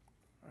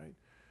 Right?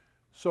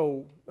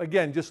 So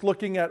again, just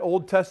looking at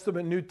Old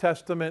Testament, New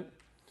Testament,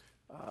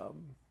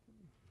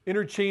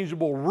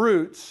 interchangeable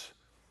roots,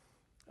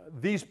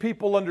 these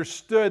people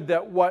understood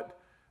that what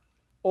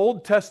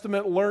Old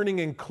Testament learning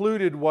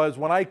included was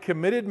when I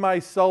committed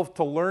myself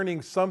to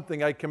learning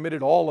something, I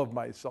committed all of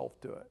myself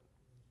to it.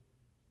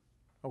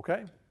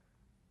 Okay?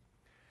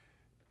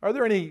 Are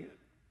there any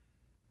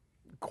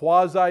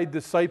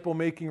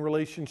quasi-disciple-making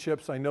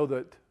relationships? I know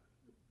that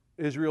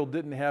Israel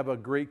didn't have a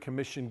great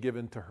commission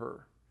given to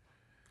her.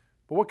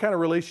 But what kind of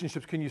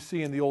relationships can you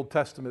see in the Old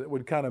Testament that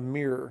would kind of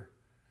mirror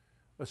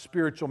a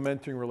spiritual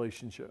mentoring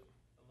relationship?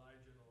 Elijah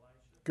and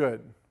Elisha.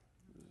 Good.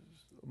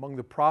 Among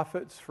the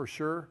prophets, for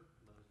sure.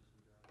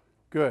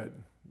 Good.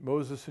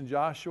 Moses and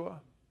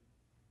Joshua.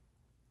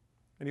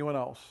 Anyone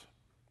else?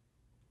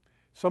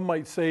 Some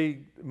might say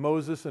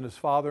Moses and his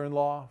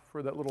father-in-law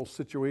for that little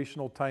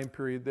situational time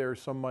period there.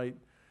 Some might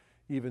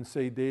even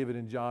say David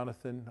and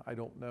Jonathan. I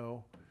don't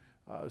know.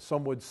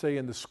 Some would say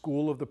in the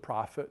school of the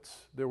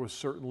prophets, there was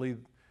certainly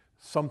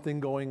something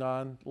going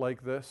on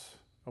like this.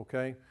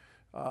 Okay?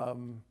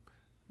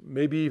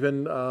 Maybe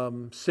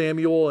even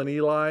Samuel and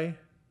Eli.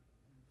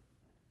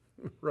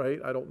 Right?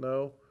 I don't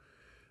know.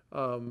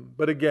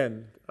 But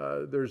again,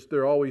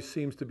 there always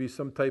seems to be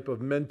some type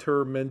of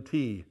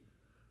mentor-mentee,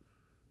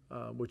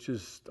 which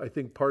is, I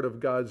think, part of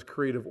God's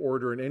creative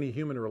order in any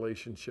human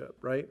relationship,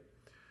 right?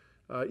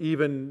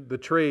 Even the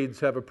trades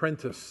have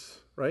apprentice,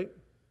 right?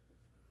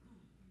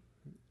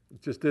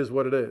 It just is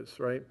what it is,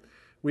 right?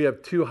 We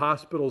have 2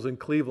 hospitals in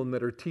Cleveland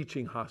that are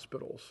teaching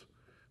hospitals,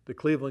 the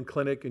Cleveland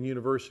Clinic and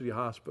University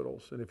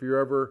Hospitals. And if you're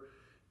ever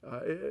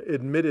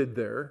admitted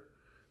there,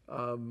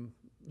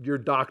 your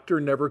doctor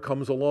never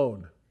comes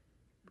alone,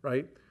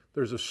 right?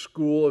 There's a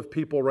school of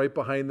people right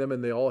behind them,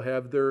 and they all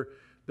have their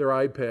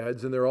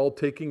iPads, and they're all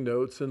taking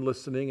notes and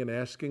listening and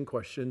asking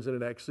questions,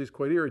 and it actually is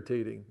quite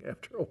irritating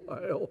after a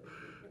while.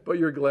 But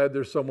you're glad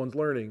there's someone's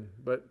learning.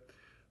 But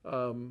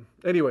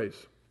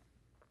anyways,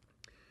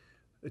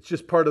 it's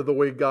just part of the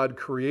way God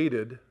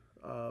created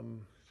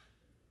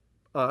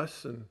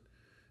us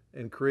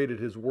and created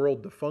His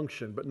world to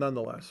function. But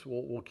nonetheless,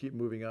 we'll keep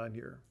moving on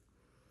here.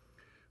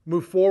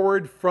 Move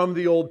forward from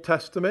the Old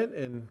Testament,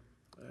 and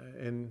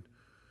in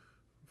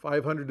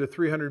 500 to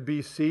 300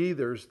 BC,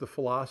 there's the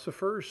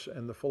philosophers,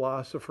 and the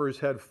philosophers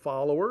had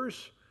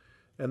followers,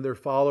 and their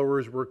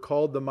followers were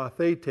called the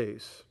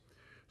Mathetes.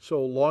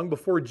 So long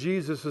before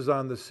Jesus is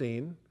on the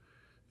scene,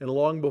 and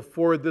long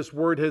before this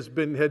word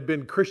had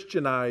been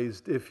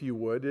Christianized, if you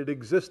would, it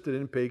existed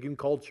in pagan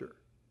culture,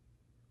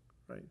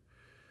 right?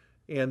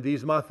 And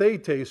these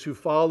Mathetes who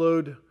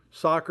followed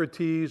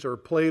Socrates or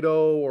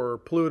Plato or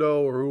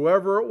Pluto or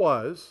whoever it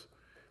was,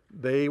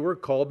 they were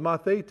called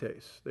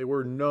Mathetes. They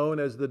were known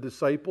as the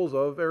disciples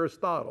of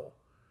Aristotle.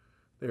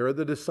 They are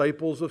the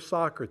disciples of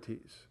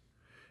Socrates.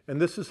 And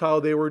this is how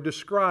they were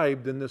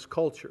described in this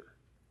culture.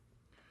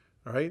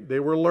 All right? They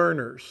were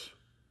learners.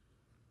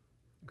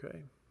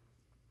 Okay?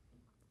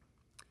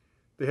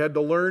 They had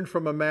to learn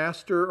from a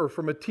master or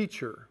from a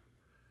teacher.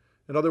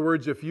 In other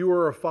words, if you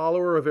were a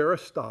follower of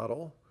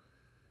Aristotle,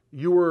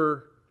 you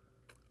were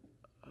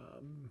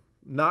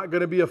not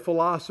going to be a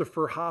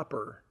philosopher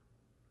hopper,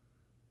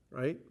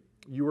 right?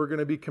 You were going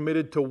to be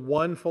committed to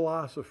one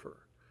philosopher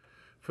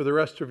for the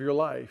rest of your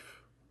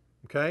life,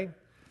 okay?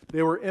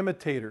 They were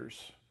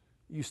imitators.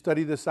 You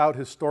study this out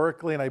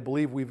historically, and I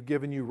believe we've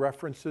given you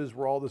references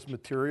where all this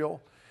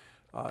material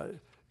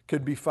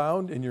could be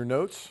found in your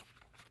notes.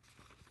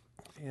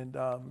 And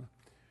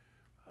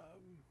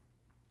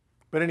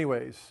but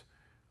anyways,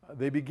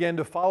 they began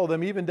to follow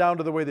them even down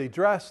to the way they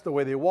dressed, the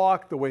way they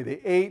walked, the way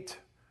they ate,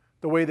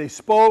 the way they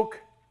spoke.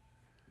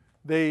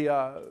 They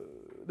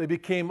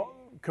became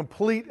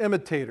complete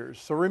imitators.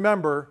 So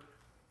remember,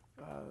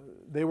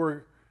 they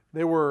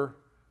were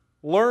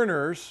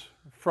learners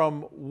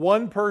from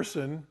one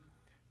person,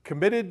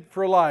 committed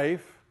for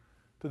life,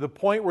 to the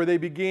point where they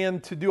began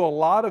to do a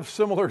lot of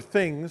similar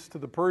things to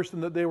the person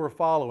that they were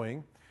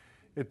following.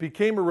 It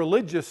became a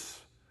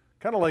religious,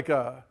 kind of like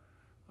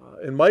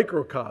in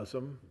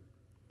microcosm,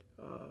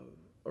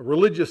 a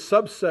religious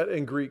subset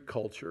in Greek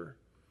culture.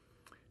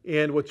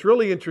 And what's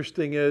really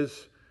interesting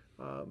is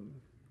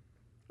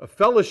a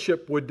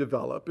fellowship would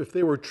develop if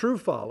they were true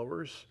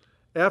followers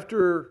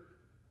after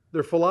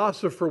their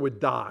philosopher would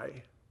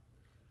die.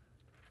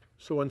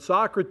 So when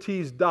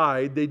Socrates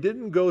died, they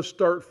didn't go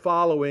start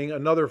following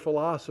another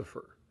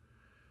philosopher.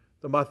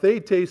 The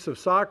Mathetes of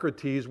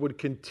Socrates would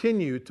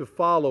continue to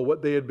follow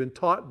what they had been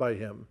taught by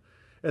him,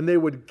 and they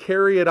would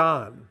carry it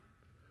on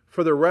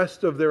for the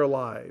rest of their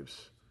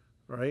lives,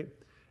 right?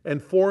 And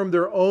form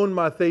their own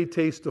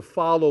mathetes to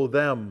follow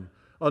them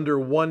under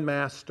one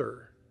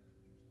master,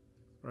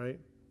 right?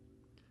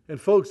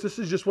 And folks, this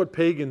is just what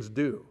pagans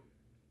do.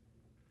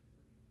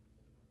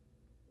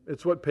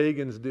 It's what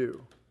pagans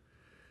do.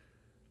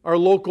 Our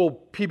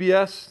local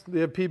PBS, they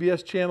have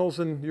PBS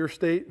channels in your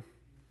state.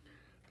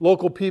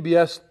 Local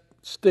PBS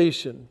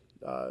station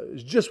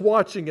is just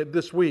watching it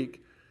this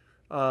week.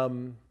 Have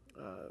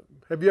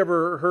you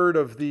ever heard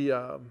of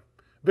the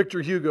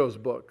Victor Hugo's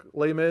book,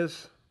 Les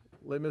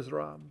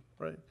Miserables,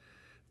 right?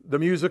 The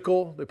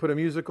musical, they put a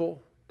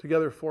musical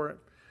together for it.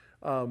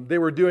 They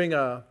were doing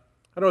it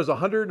was a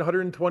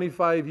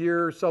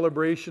 125-year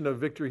celebration of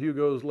Victor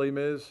Hugo's Les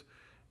Mis,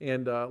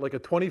 and like a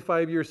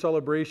 25-year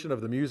celebration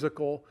of the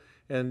musical.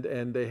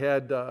 And they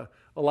had a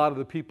lot of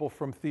the people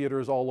from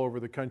theaters all over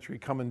the country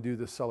come and do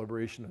this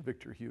celebration of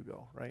Victor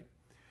Hugo, right?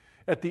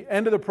 At the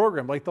end of the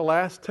program, like the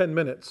last 10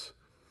 minutes,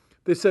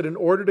 they said in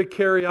order to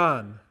carry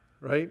on,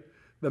 right,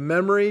 the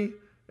memory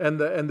and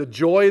the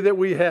joy that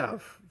we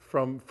have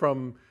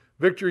from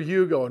Victor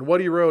Hugo and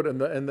what he wrote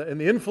and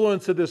the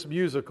influence of this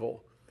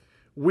musical,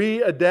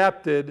 we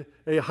adapted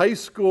a high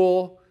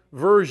school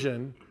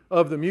version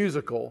of the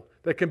musical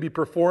that can be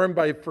performed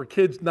for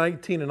kids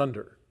 19 and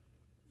under.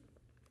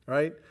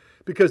 Right?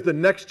 Because the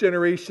next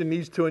generation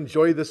needs to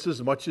enjoy this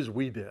as much as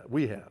we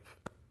have.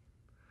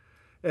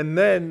 And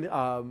then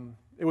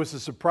it was a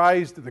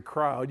surprise to the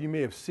crowd. You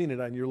may have seen it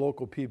on your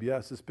local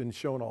PBS. It's been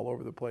shown all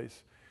over the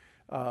place.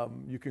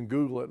 You can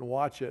Google it and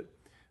watch it.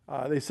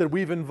 They said,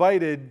 we've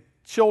invited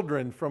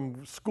children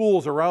from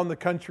schools around the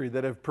country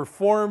that have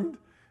performed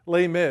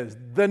Les Mis,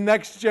 the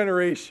next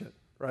generation,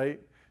 right?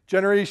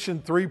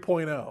 Generation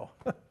 3.0.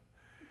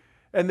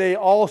 And they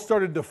all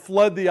started to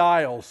flood the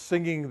aisles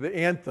singing the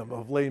anthem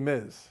of Les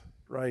Mis,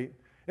 right?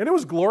 And it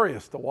was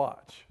glorious to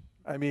watch.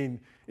 I mean,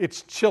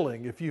 it's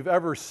chilling. If you've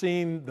ever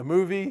seen the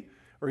movie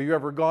or you've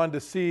ever gone to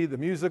see the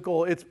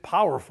musical, it's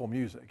powerful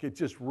music. It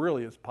just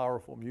really is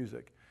powerful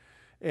music.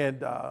 And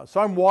so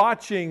I'm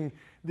watching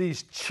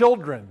these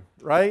children,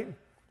 right,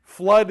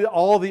 flood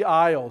all the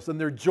aisles, and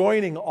they're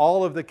joining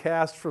all of the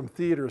cast from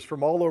theaters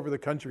from all over the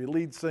country,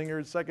 lead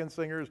singers, second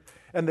singers,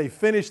 and they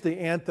finish the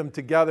anthem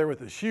together with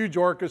this huge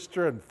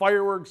orchestra and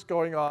fireworks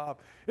going off.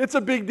 It's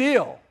a big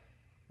deal,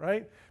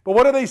 right? But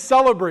what are they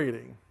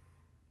celebrating?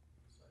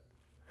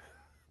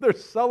 They're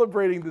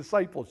celebrating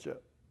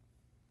discipleship.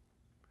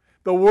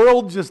 The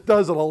world just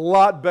does it a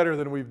lot better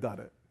than we've done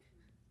it,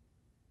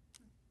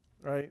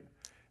 right?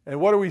 And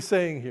what are we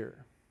saying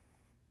here?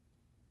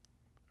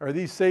 Are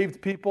these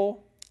saved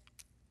people?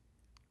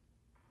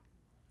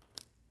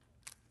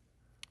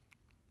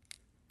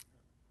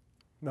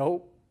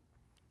 No,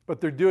 but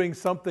they're doing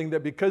something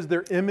that because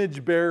they're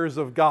image bearers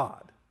of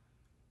God,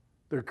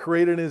 they're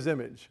created in His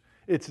image,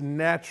 it's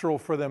natural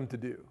for them to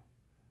do.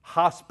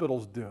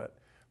 Hospitals do it.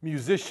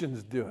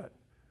 Musicians do it.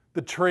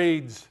 The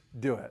trades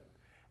do it.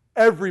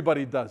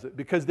 Everybody does it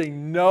because they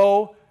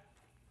know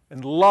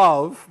and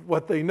love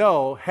what they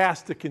know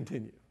has to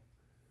continue.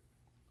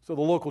 So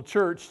the local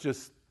church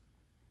just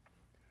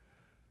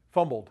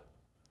fumbled.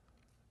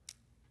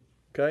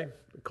 Okay?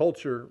 The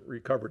culture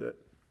recovered it.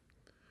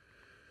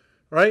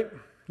 Right?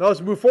 Now let's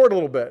move forward a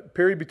little bit.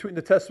 Period between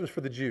the Testaments for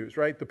the Jews,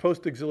 right? The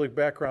post-exilic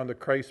background of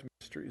Christ's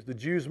mysteries. The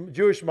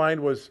Jewish mind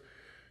was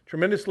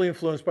tremendously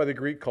influenced by the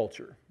Greek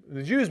culture.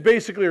 The Jews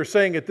basically are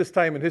saying at this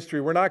time in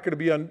history, we're not going to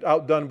be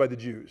outdone by the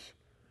Jews.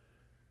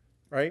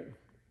 Right?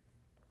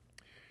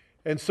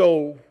 And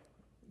so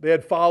they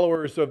had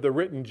followers of the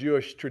written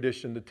Jewish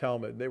tradition, the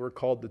Talmud. They were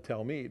called the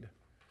Talmud.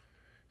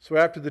 So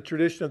after the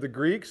tradition of the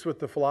Greeks with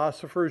the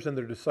philosophers and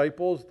their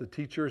disciples, the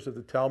teachers of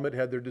the Talmud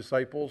had their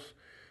disciples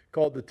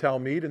called the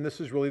Talmud, and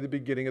this is really the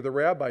beginning of the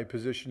rabbi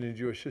position in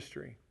Jewish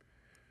history.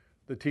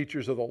 The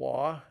teachers of the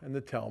law and the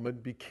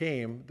Talmud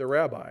became the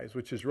rabbis,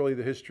 which is really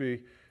the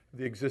history of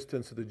the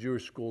existence of the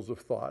Jewish schools of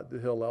thought, the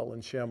Hillel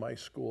and Shammai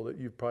school that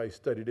you've probably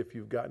studied if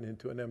you've gotten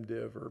into an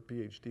MDiv or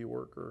PhD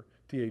work or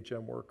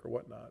THM work or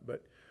whatnot.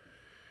 But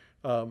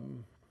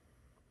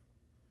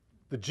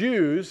the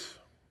Jews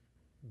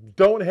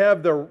don't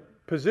have the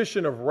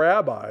position of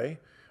rabbi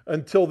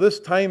until this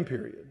time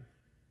period.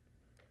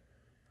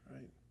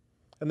 Right?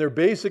 And they're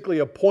basically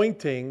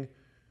appointing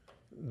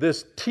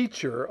this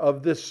teacher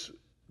of this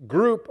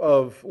group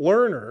of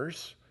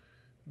learners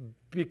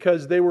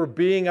because they were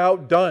being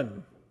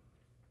outdone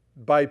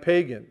by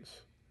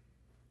pagans.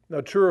 Now,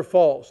 true or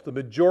false, the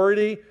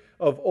majority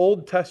of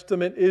Old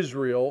Testament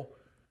Israel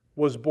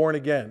was born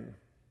again.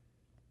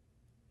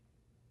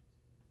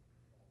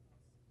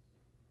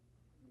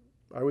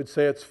 I would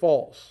say it's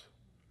false,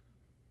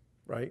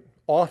 right?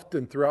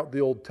 Often throughout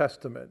the Old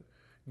Testament,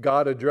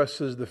 God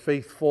addresses the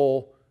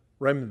faithful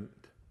remnant.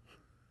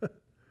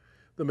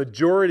 The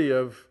majority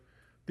of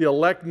the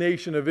elect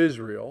nation of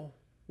Israel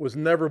was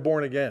never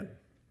born again.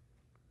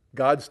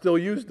 God still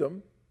used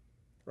them,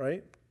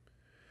 right?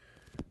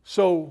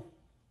 So,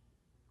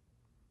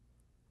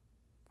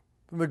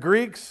 from the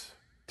Greeks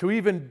to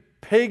even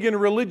pagan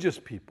religious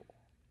people,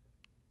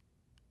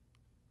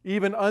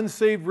 even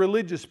unsaved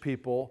religious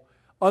people,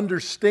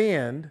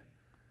 understand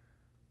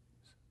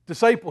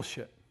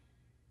discipleship?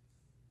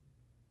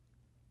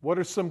 What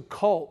are some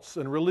cults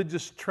and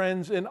religious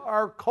trends in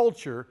our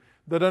culture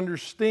that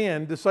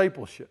understand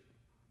discipleship?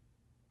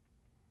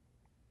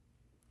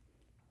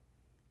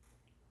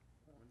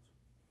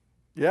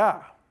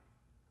 Yeah.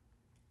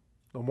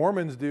 The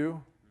Mormons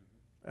do.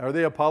 Are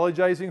they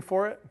apologizing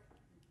for it?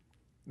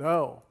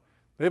 No.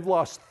 They've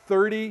lost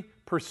 30%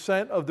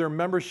 of their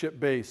membership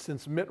base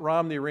since Mitt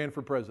Romney ran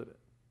for president.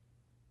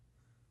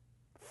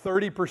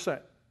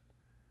 30%.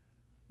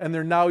 And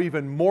they're now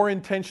even more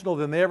intentional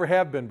than they ever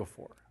have been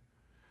before.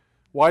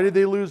 Why did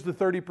they lose the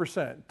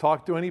 30%?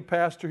 Talk to any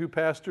pastor who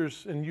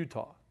pastors in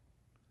Utah.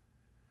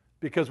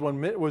 Because when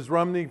Mitt was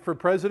running for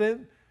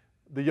president,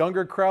 the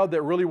younger crowd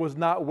that really was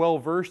not well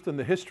versed in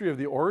the history of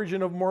the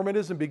origin of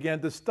Mormonism began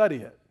to study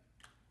it.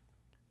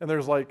 And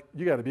there's like,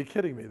 you got to be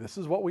kidding me. This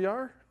is what we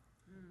are?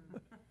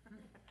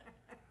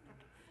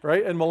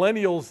 Right? And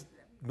millennials,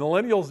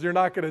 you're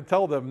not going to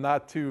tell them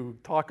not to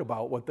talk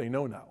about what they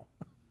know now.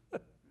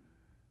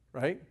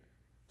 Right?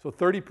 So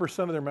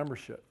 30% of their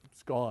membership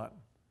is gone.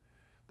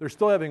 They're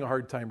still having a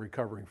hard time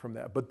recovering from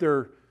that, but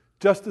they're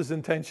just as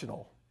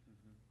intentional.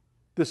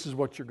 This is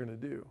what you're going to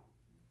do,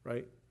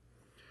 right?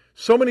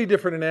 So many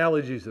different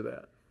analogies of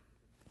that,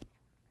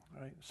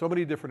 right? So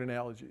many different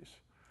analogies.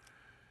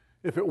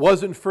 If it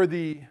wasn't for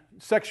the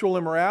sexual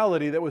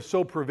immorality that was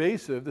so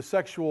pervasive, the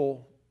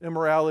sexual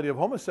immorality of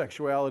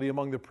homosexuality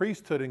among the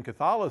priesthood in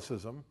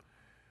Catholicism,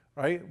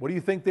 right? What do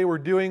you think they were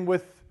doing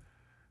with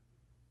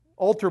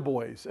altar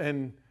boys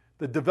and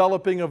the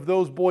developing of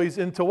those boys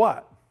into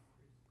what?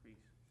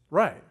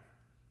 Right.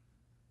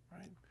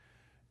 Right.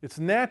 It's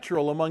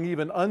natural among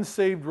even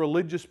unsaved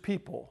religious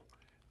people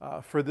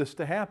for this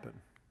to happen.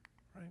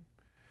 Right?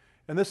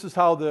 And this is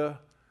how the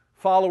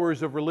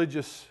followers of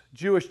religious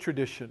Jewish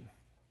tradition,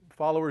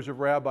 followers of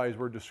rabbis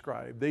were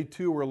described. They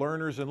too were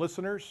learners and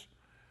listeners.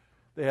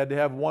 They had to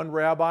have one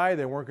rabbi.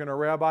 They weren't going to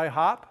rabbi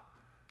hop.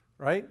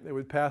 Right? They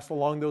would pass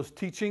along those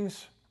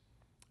teachings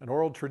and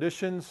oral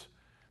traditions.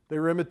 They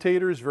were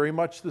imitators very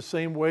much the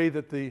same way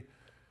that the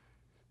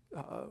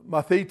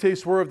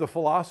Mathetes were of the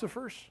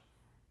philosophers.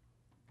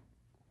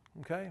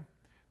 Okay?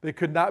 They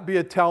could not be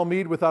a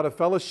Talmud without a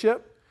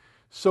fellowship.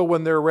 So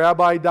when their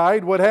rabbi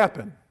died, what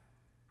happened?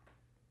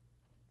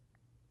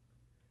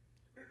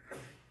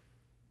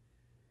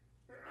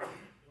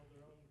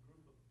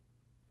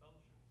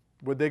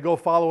 Would they go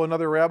follow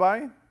another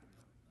rabbi?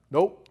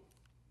 Nope.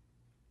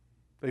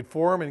 They'd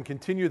form and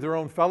continue their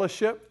own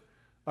fellowship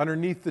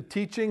underneath the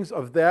teachings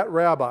of that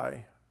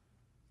rabbi.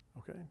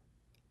 Okay?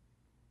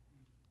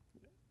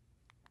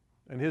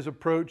 And his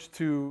approach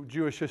to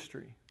Jewish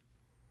history.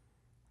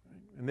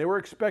 And they were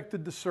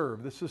expected to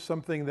serve. This is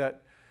something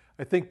that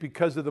I think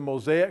because of the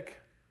Mosaic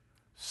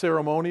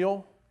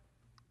ceremonial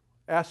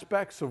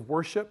aspects of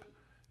worship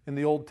in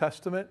the Old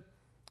Testament,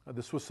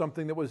 this was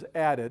something that was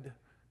added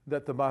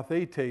that the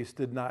Mathetes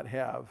did not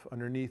have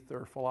underneath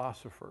their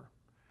philosopher.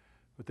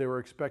 But they were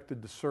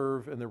expected to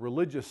serve in the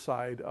religious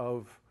side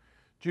of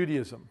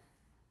Judaism.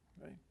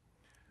 Right?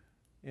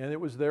 And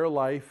it was their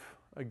life,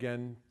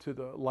 again, to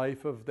the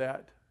life of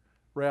that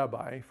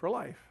rabbi for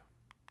life.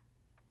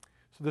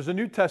 So there's a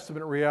New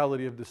Testament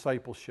reality of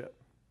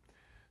discipleship.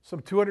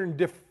 Some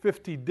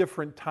 250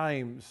 different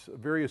times,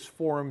 various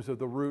forms of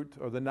the root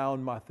or the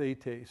noun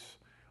mathetes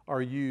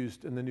are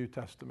used in the New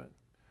Testament.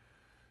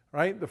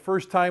 Right? The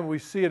first time we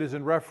see it is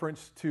in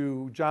reference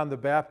to John the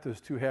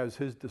Baptist, who has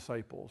his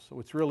disciples. So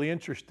what's really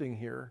interesting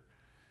here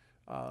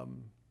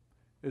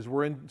is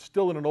we're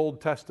still in an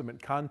Old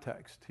Testament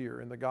context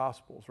here in the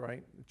Gospels,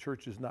 right? The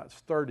church is not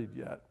started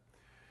yet.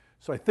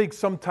 So I think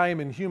sometime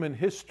in human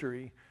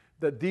history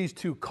that these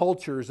two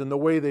cultures and the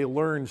way they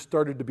learned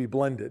started to be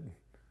blended.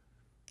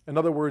 In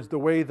other words, the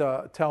way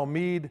the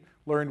Talmud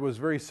learned was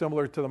very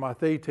similar to the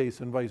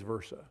Mathetes and vice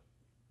versa.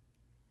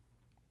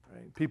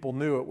 Right? People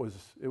knew it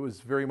was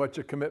very much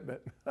a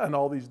commitment on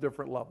all these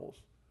different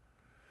levels.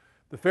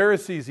 The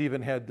Pharisees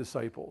even had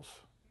disciples.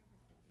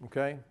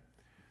 Okay?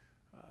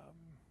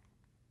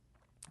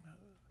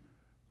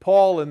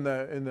 Paul in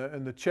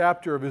the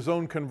chapter of his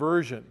own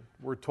conversion,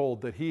 we're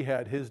told that he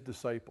had his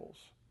disciples.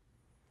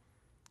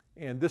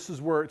 And this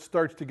is where it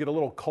starts to get a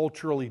little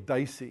culturally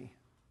dicey,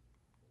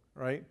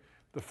 right?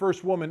 The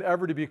first woman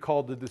ever to be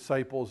called the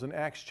disciples in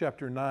Acts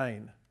chapter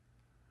 9.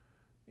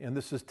 And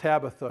this is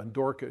Tabitha and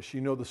Dorcas. You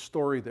know the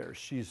story there.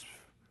 She's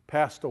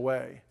passed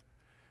away.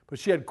 But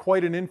she had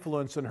quite an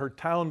influence in her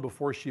town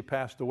before she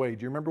passed away.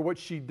 Do you remember what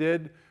she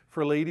did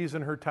for ladies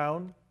in her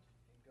town?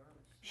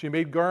 She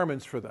made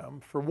garments for them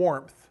for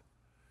warmth,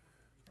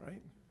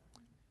 right?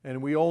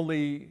 And we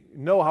only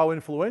know how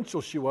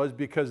influential she was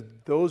because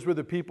those were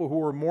the people who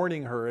were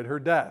mourning her at her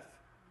death,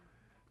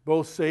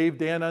 both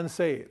saved and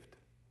unsaved.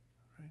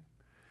 Right?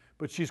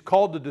 But she's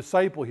called the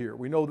disciple here.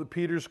 We know that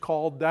Peter's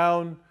called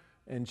down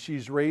and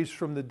she's raised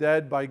from the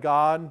dead by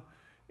God,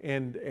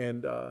 and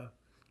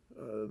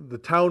the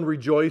town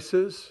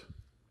rejoices.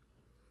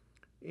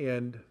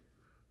 And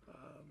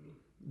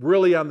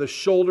really on the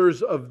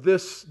shoulders of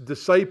this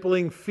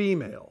discipling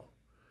female,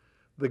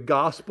 the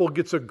gospel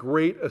gets a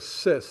great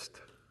assist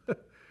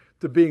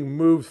to being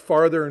moved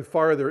farther and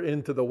farther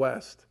into the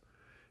West.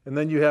 And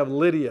then you have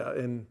Lydia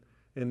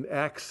in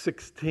Acts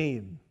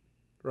 16,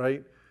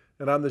 right?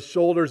 And on the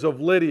shoulders of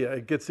Lydia,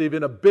 it gets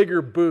even a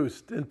bigger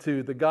boost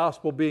into the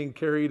gospel being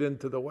carried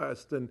into the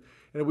West. And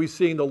we've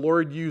seen the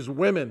Lord use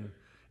women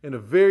in a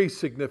very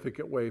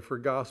significant way for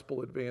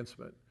gospel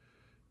advancement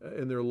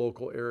in their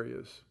local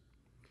areas.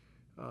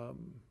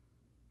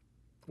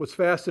 What's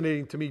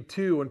fascinating to me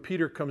too, when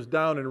Peter comes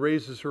down and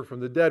raises her from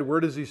the dead,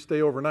 where does he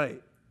stay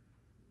overnight?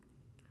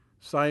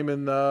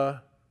 Simon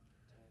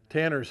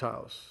Tanner's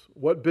house.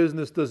 What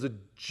business does a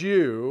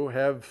Jew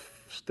have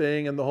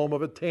staying in the home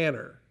of a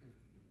tanner?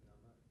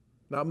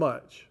 Not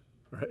much,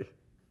 right?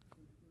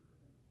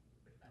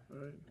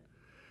 Right.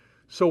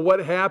 So what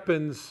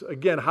happens,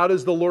 again, how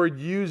does the Lord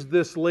use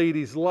this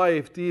lady's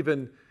life to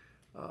even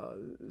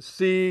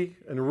see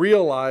and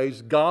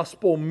realize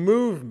gospel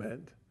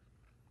movement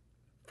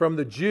from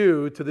the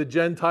Jew to the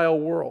Gentile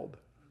world?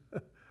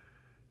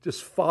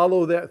 Just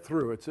follow that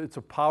through. It's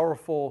a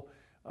powerful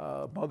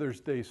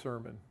Mother's Day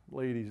sermon,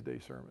 Ladies' Day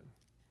sermon.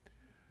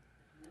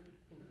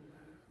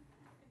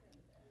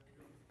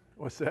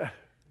 What's that?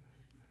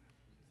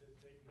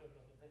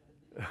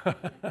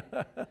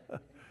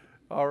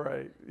 All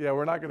right. Yeah,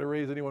 we're not going to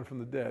raise anyone from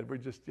the dead. We're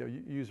just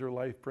use her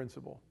life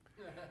principle.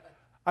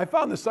 I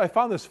found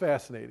this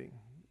fascinating.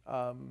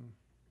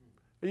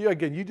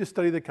 Again, you just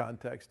study the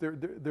context.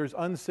 There's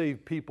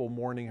unsaved people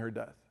mourning her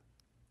death.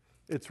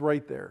 It's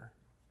right there.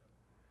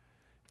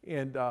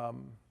 And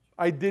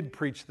I did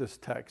preach this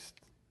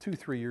text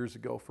 2-3 years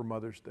ago for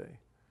Mother's Day.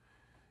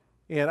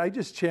 And I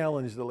just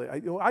challenged the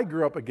lady. I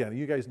grew up, again,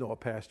 you guys know, a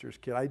pastor's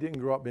kid. I didn't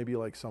grow up maybe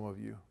like some of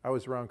you. I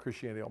was around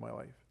Christianity all my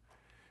life.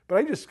 But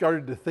I just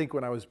started to think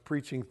when I was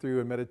preaching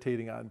through and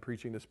meditating on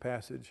preaching this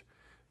passage,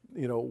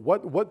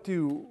 what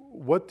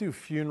do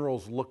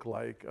funerals look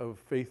like of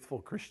faithful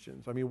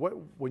Christians? I mean,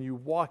 when you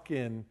walk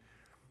in,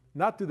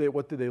 what do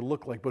they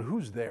look like, but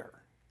who's there?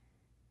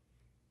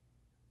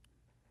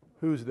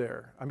 Who's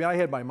there? I mean, I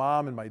had my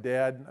mom and my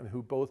dad,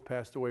 who both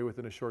passed away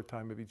within a short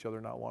time of each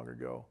other not long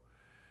ago.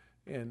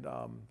 And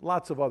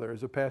lots of others.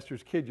 As a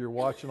pastor's kid, you're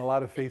watching a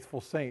lot of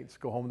faithful saints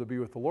go home to be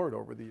with the Lord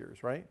over the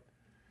years, right?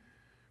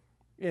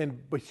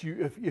 But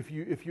if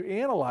you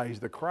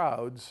analyze the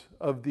crowds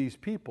of these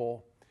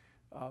people,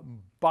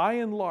 by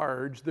and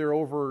large, they're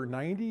over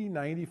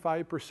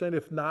 95%,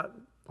 if not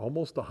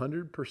almost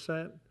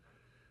 100%,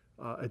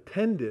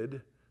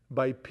 attended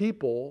by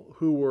people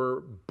who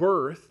were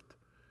birthed,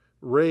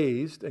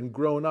 raised, and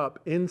grown up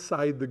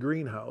inside the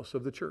greenhouse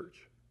of the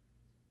church.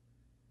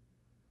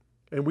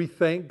 And we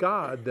thank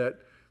God that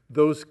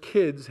those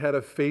kids had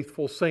a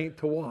faithful saint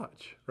to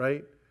watch,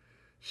 right?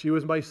 She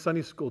was my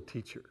Sunday school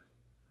teacher,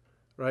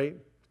 right?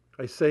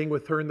 I sang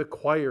with her in the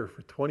choir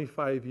for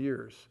 25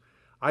 years.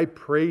 I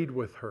prayed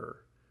with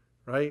her,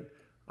 right?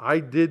 I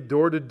did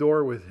door to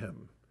door with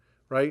him,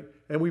 right?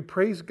 And we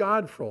praise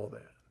God for all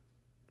that,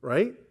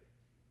 right?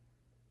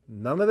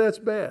 None of that's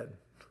bad,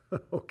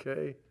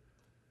 okay?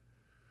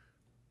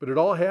 But it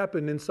all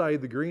happened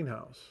inside the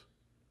greenhouse.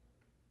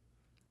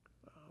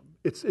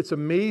 It's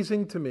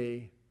amazing to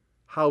me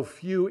how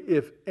few,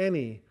 if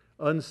any,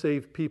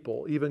 unsaved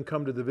people even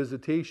come to the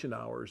visitation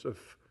hours of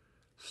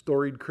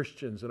storied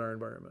Christians in our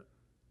environment,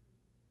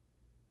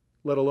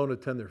 let alone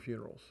attend their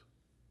funerals.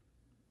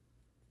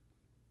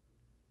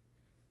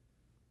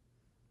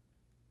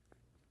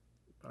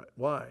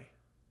 Why?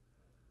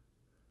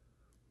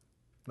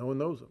 No one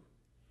knows them,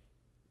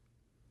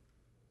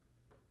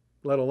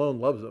 let alone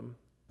loves them.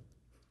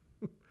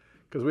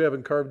 Because we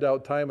haven't carved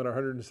out time in our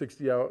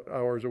 160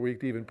 hours a week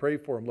to even pray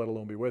for them, let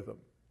alone be with them.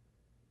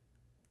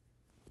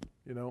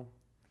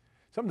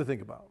 Something to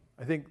think about.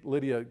 I think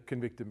Lydia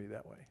convicted me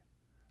that way.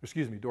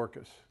 Excuse me,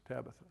 Dorcas,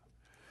 Tabitha.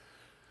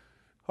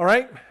 All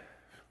right?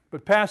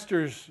 But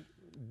pastors,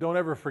 don't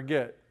ever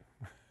forget,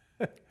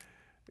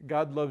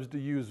 God loves to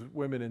use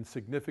women in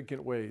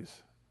significant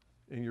ways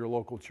in your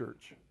local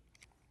church.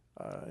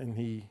 And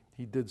he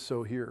did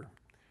so here.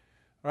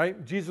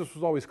 Right? Jesus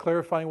was always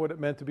clarifying what it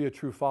meant to be a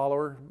true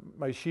follower.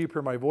 My sheep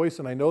hear my voice,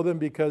 and I know them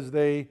because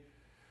they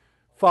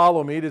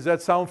follow me. Does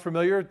that sound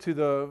familiar to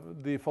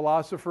the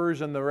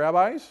philosophers and the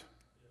rabbis?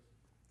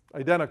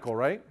 Identical,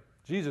 right?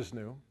 Jesus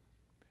knew.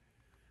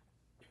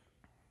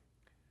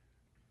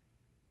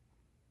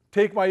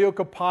 Take my yoke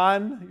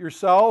upon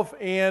yourself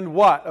and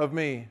what of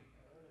me?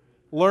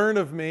 Learn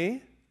of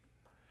me.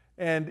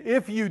 And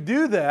if you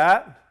do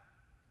that,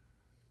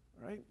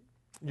 right,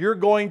 you're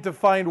going to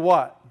find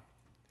what?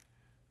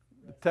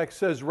 The text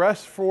says,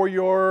 rest for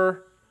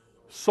your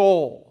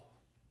soul.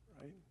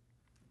 Right?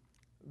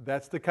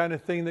 That's the kind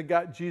of thing that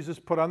got Jesus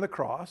put on the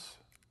cross,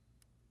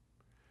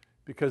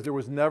 because there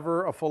was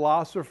never a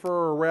philosopher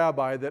or a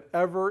rabbi that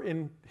ever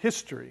in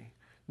history,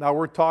 now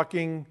we're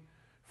talking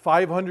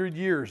 500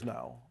 years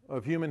now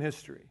of human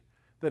history,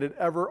 that had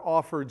ever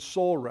offered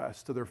soul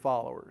rest to their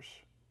followers,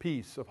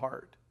 peace of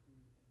heart.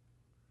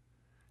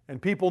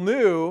 And people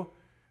knew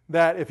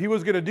that if he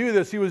was going to do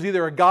this, he was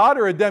either a god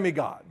or a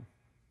demigod.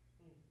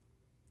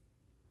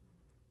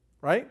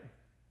 Right?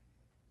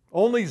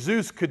 Only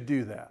Zeus could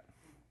do that.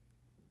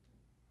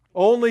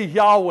 Only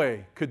Yahweh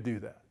could do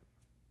that.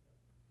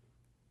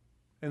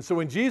 And so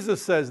when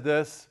Jesus says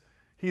this,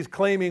 he's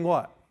claiming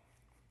what?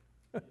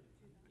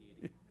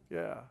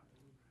 Yeah.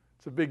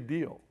 It's a big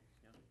deal.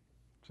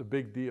 It's a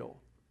big deal.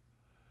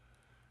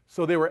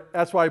 So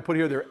that's why I put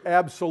here, they're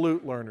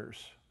absolute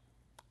learners,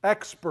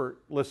 expert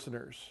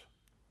listeners.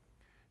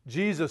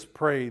 Jesus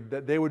prayed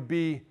that they would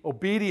be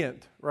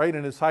obedient, right?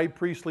 In his high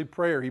priestly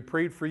prayer, he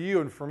prayed for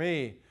you and for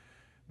me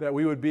that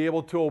we would be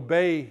able to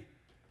obey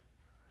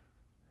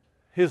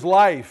his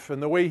life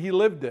and the way he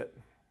lived it.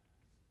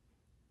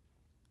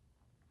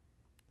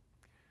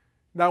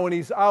 Now, when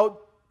he's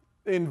out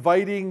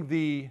inviting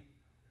the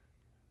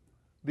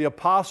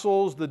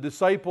apostles, the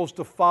disciples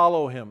to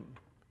follow him,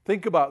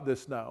 think about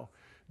this now.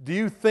 Do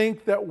you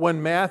think that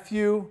when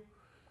Matthew,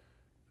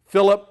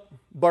 Philip,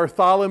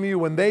 Bartholomew,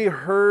 when they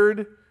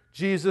heard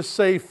Jesus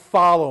say,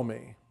 "Follow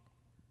me,"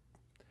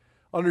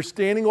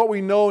 understanding what we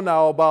know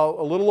now about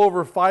a little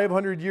over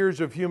 500 years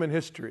of human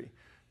history,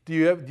 do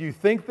you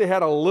think they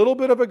had a little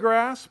bit of a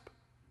grasp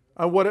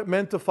on what it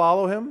meant to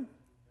follow him?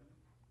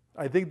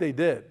 I think they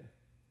did.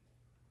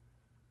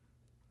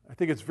 I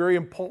think it's very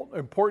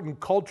important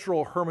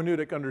cultural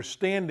hermeneutic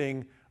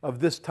understanding of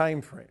this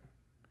time frame.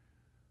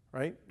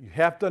 Right? You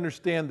have to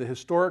understand the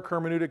historic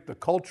hermeneutic, the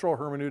cultural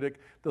hermeneutic,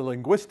 the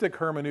linguistic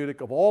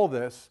hermeneutic of all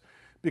this,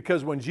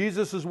 because when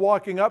Jesus is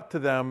walking up to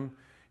them,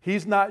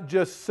 he's not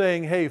just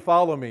saying, "Hey,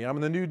 follow me.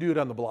 I'm the new dude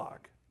on the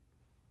block."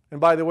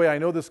 And by the way, I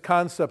know this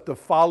concept of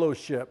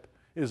fellowship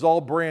is all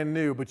brand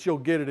new, but you'll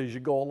get it as you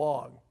go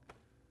along.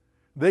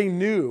 They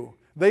knew.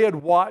 They had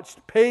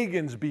watched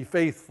pagans be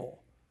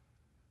faithful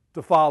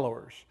to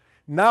followers.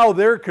 Now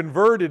they're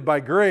converted by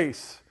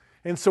grace.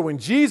 And so when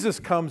Jesus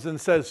comes and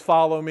says,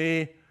 "Follow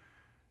me,"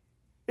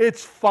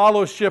 it's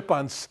fellowship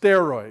on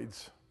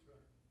steroids.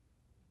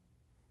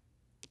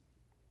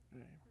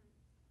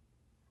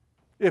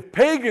 If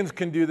pagans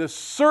can do this,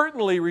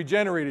 certainly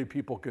regenerated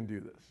people can do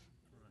this.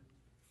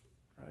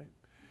 Right?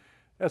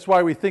 That's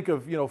why we think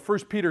of,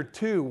 1 Peter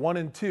 2, 1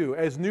 and 2,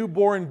 as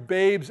newborn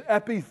babes,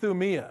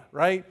 epithumia,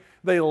 right?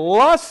 They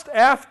lust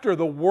after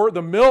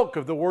the milk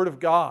of the Word of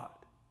God.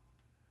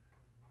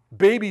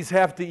 Babies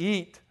have to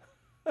eat.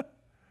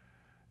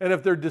 And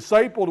if they're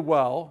discipled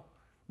well,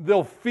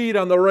 they'll feed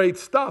on the right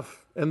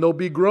stuff and they'll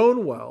be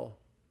grown well.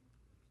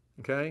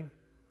 Okay?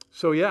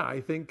 So yeah,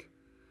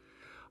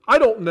 I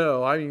don't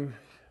know. I mean,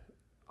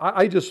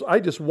 I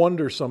just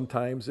wonder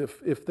sometimes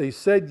if they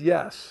said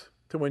yes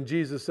to when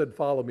Jesus said,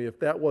 "Follow me," if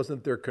that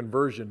wasn't their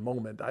conversion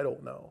moment. I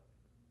don't know.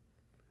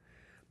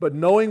 But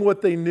knowing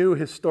what they knew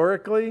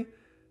historically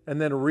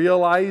and then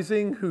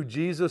realizing who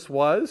Jesus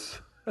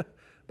was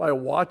by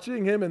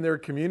watching him in their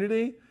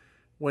community,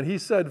 when he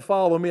said,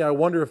 "Follow me," I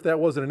wonder if that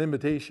wasn't an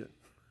invitation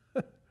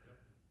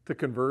to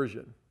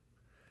conversion.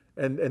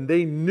 And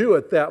they knew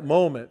at that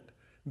moment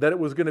that it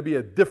was going to be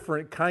a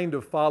different kind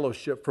of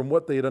fellowship from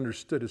what they had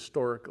understood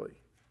historically.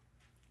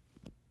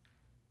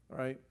 All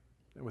right?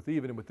 And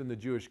even within the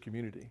Jewish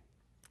community.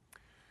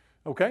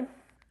 Okay?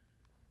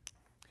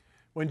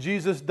 When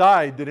Jesus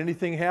died, did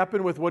anything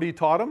happen with what he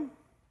taught them?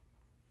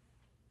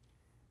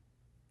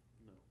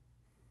 No.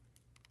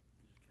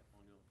 He just kept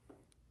on going.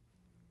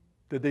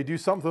 Did they do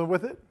something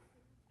with it?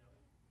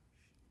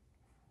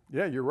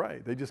 Yeah, you're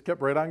right. They just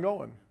kept right on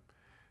going.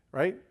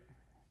 Right?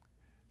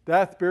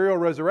 Death, burial,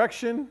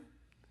 resurrection,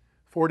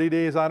 40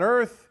 days on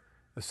earth,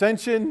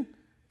 ascension,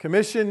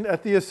 commission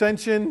at the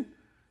ascension,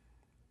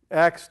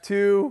 Acts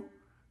 2,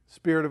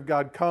 Spirit of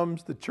God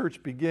comes, the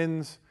church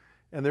begins,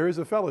 and there is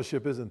a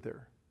fellowship, isn't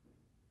there?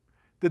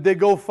 Did they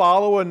go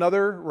follow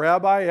another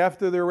rabbi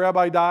after their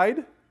rabbi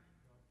died?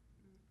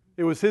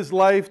 It was his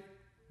life,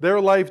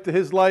 their life to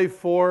his life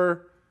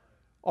for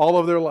all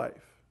of their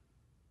life.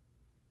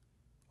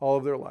 All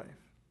of their life.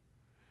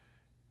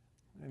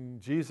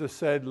 And Jesus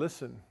said,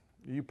 "Listen,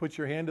 you put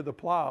your hand to the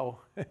plow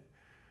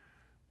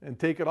and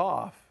take it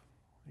off."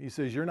 He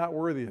says, "You're not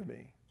worthy of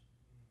me."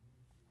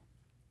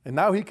 And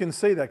now he can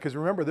say that because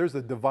remember, there's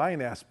a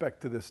divine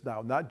aspect to this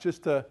now, not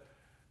just a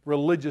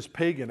religious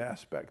pagan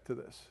aspect to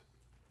this.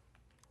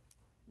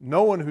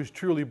 No one who's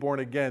truly born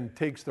again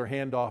takes their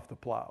hand off the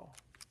plow.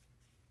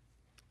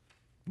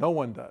 No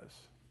one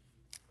does.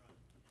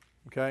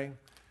 Okay?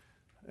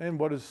 And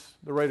what does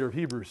the writer of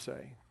Hebrews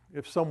say?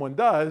 If someone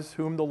does,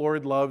 whom the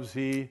Lord loves,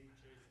 he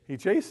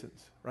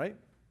chastens, right?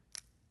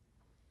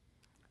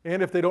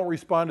 And if they don't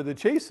respond to the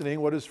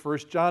chastening, what does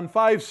 1 John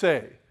 5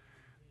 say?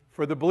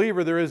 For the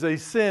believer, there is a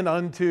sin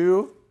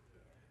unto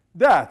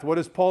death. What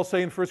does Paul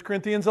say in 1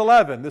 Corinthians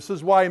 11? This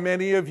is why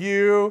many of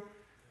you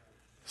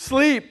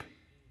sleep.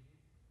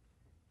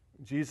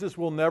 Jesus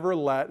will never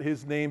let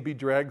his name be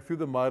dragged through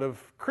the mud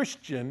of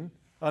Christian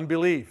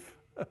unbelief.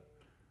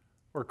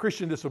 Or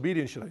Christian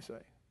disobedience, should I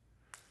say.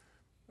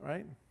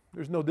 Right?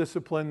 There's no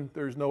discipline.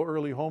 There's no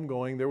early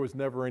homegoing. There was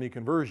never any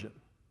conversion.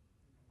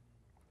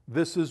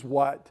 This is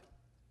what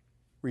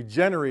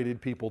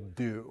regenerated people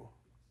do.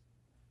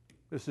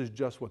 This is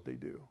just what they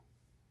do.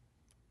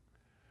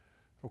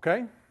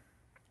 Okay?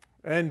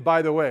 And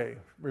by the way,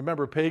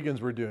 remember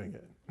pagans were doing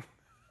it.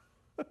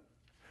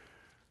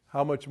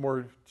 How much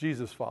more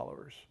Jesus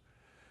followers?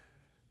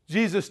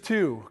 Jesus,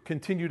 too,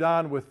 continued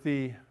on with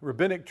the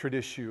rabbinic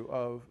tradition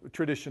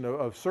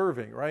of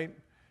serving, right?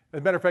 As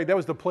a matter of fact, that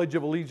was the pledge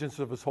of allegiance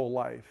of his whole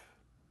life.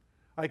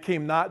 I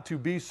came not to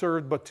be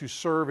served, but to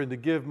serve and to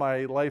give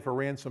my life a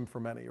ransom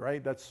for many,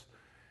 right?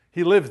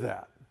 He lived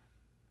that.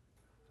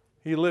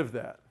 He lived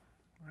that,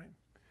 right?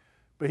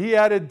 But he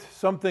added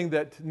something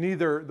that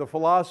neither the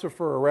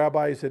philosopher or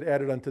rabbis had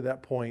added unto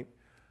that point.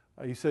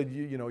 He said,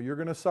 you're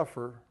going to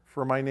suffer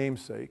for my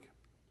name's sake.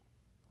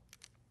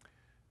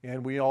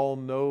 And we all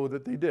know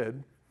that they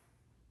did.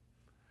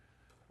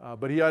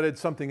 But he added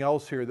something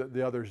else here that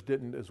the others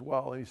didn't as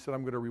well. And he said,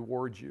 I'm going to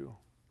reward you.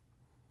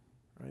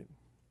 Right?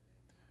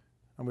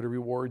 I'm going to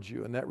reward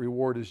you. And that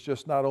reward is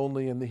just not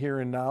only in the here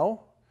and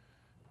now,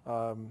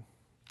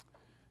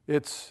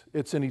 it's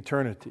in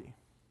eternity.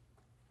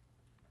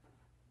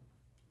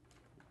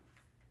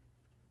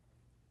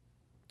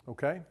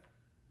 Okay?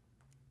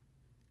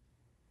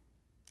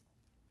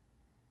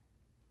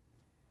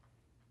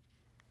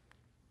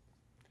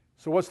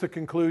 So what's the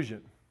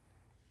conclusion?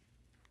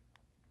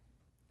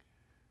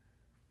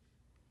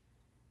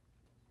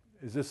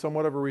 Is this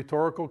somewhat of a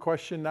rhetorical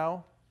question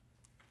now?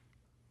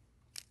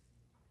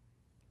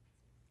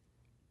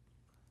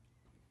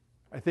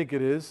 I think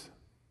it is.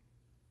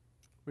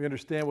 We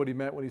understand what he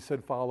meant when he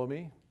said, follow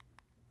me.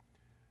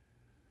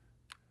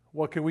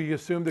 What can we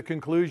assume the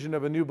conclusion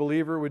of a new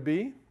believer would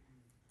be?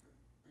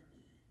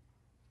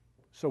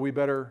 So we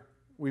better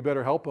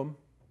help them,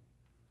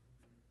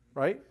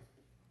 right?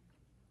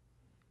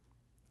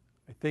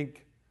 I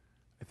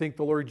think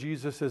the Lord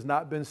Jesus has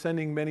not been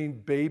sending many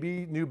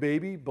new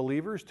baby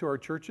believers to our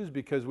churches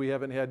because we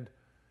haven't had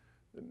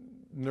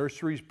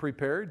nurseries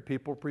prepared,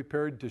 people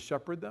prepared to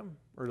shepherd them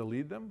or to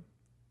lead them.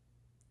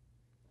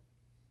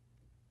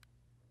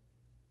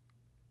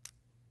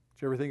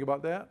 Did you ever think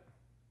about that?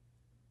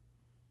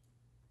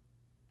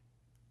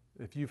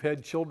 If you've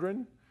had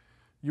children,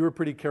 you were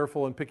pretty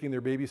careful in picking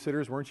their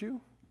babysitters, weren't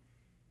you?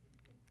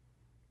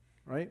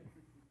 Right?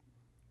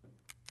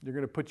 You're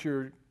going to put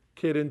your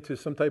kid into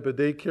some type of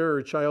daycare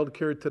or child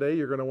care today.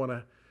 You're going to want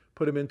to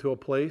put him into a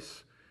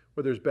place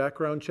where there's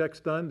background checks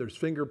done, there's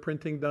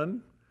fingerprinting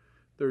done.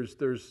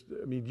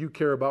 You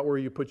care about where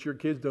you put your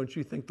kids. Don't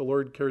you think the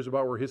Lord cares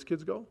about where his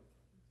kids go?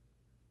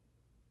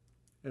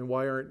 And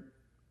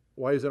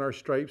why isn't our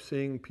stripe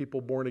seeing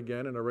people born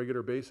again on a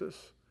regular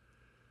basis?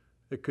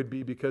 It could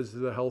be because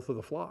of the health of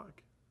the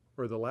flock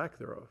or the lack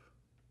thereof.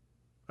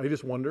 I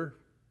just wonder.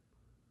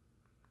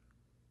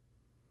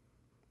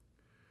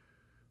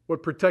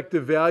 What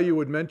protective value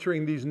would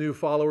mentoring these new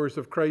followers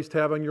of Christ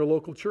have on your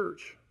local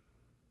church?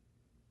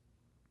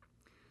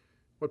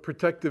 What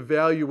protective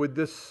value would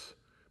this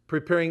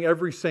preparing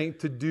every saint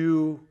to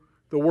do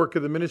the work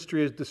of the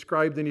ministry as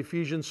described in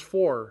Ephesians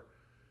 4?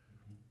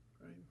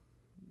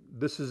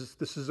 This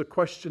is a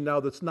question now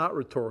that's not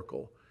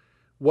rhetorical.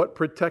 What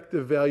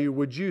protective value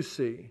would you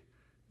see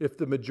if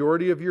the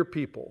majority of your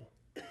people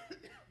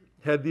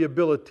had the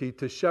ability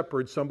to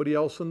shepherd somebody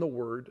else in the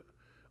Word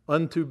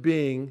unto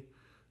being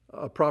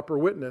a proper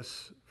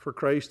witness for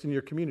Christ in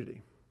your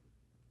community?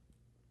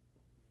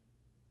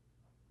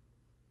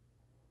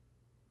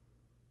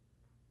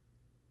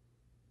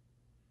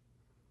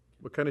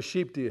 What kind of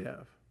sheep do you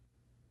have?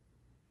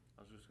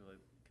 I was just going to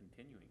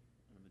continuing,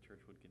 when the church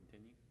would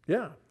continue.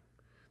 Yeah.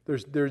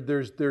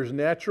 There's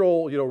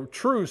natural,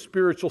 true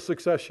spiritual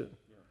succession.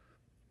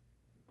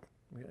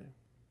 Yeah. Okay.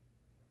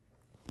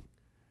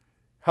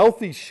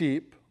 Healthy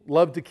sheep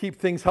love to keep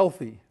things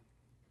healthy.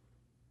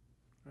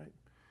 Right?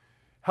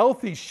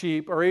 Healthy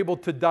sheep are able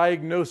to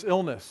diagnose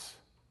illness.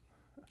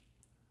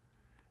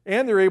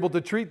 And they're able to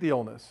treat the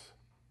illness.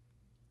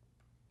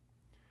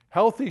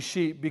 Healthy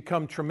sheep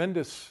become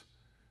tremendous,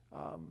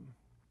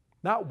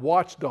 not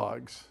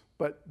watchdogs,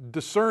 but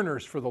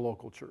discerners for the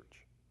local church.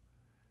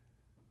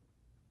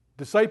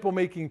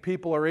 Disciple-making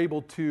people are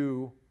able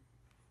to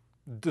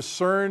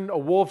discern a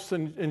wolf's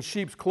and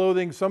sheep's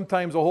clothing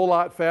sometimes a whole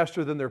lot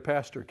faster than their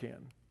pastor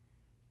can.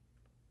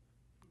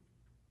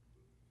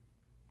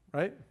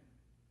 Right?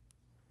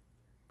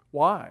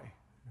 Why?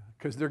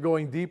 Because they're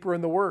going deeper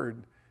in the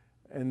Word.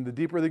 And the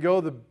deeper they go,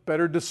 the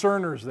better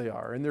discerners they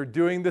are. And they're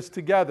doing this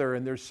together,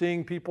 and they're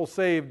seeing people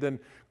saved and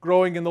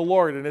growing in the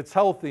Lord. And it's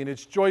healthy, and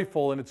it's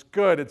joyful, and it's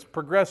good. It's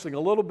progressing a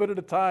little bit at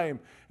a time.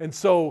 And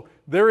so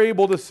they're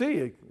able to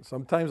see,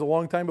 sometimes a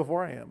long time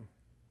before I am.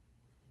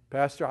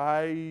 Pastor,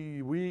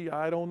 I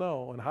don't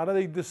know. And how do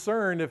they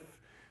discern if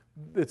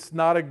it's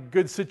not a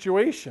good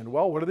situation?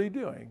 Well, what are they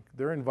doing?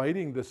 They're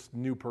inviting this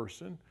new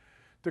person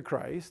to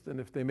Christ. And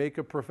if they make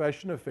a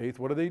profession of faith,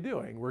 what are they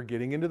doing? We're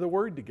getting into the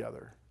Word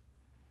together.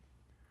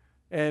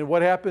 And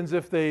what happens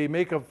if they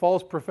make a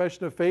false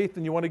profession of faith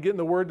and you want to get in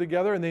the Word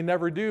together and they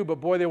never do, but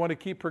boy, they want to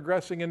keep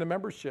progressing into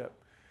membership.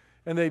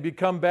 And they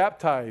become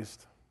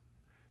baptized,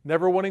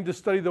 never wanting to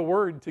study the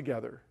Word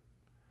together.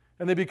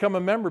 And they become a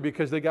member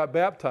because they got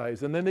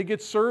baptized. And then they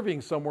get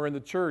serving somewhere in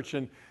the church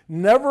and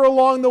never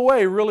along the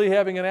way really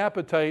having an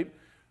appetite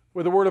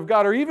with the Word of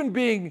God or even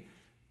being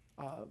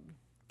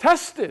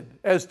tested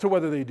as to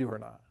whether they do or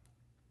not.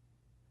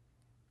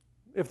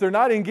 If they're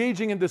not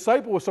engaging in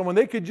disciple with someone,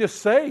 they could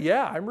just say,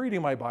 yeah, I'm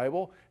reading my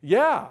Bible.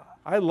 Yeah,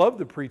 I love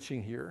the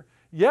preaching here.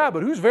 Yeah,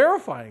 but who's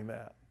verifying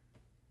that?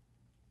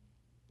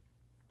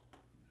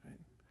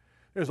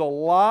 There's a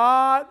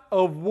lot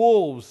of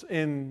wolves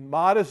in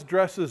modest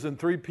dresses and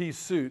three-piece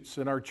suits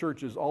in our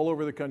churches all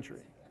over the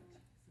country.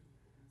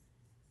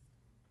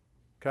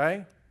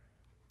 Okay?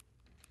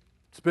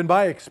 It's been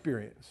my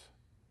experience.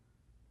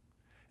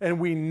 And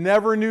we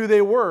never knew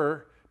they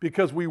were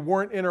because we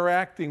weren't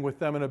interacting with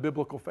them in a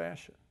biblical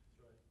fashion.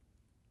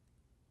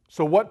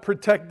 So what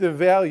protective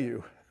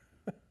value?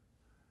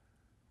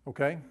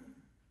 Okay?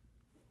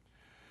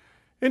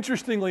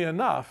 Interestingly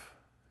enough,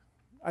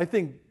 I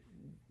think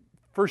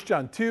 1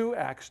 John 2,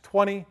 Acts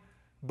 20,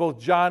 both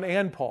John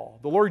and Paul,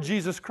 the Lord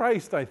Jesus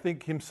Christ, I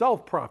think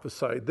himself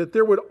prophesied that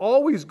there would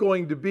always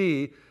going to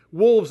be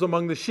wolves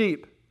among the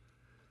sheep.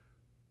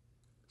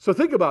 So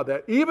think about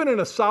that. Even in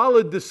a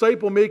solid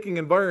disciple-making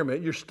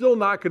environment, you're still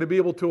not going to be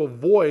able to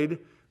avoid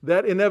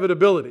that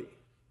inevitability.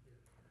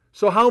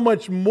 So how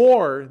much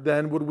more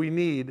then would we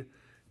need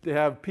to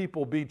have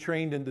people be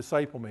trained in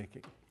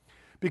disciple-making?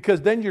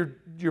 Because then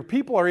your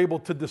people are able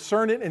to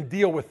discern it and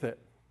deal with it.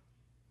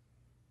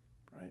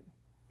 Right?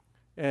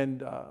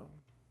 And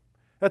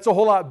that's a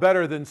whole lot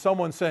better than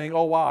someone saying,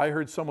 oh, wow, I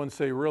heard someone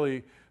say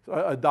really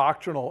a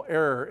doctrinal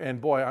error, and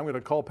boy, I'm going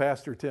to call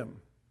Pastor Tim.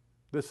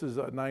 This is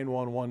a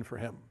 911 for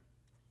him.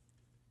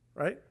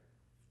 Right?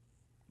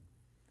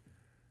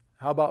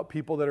 How about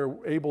people that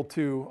are able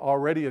to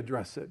already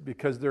address it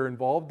because they're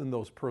involved in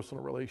those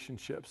personal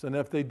relationships? And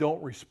if they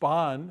don't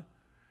respond,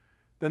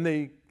 then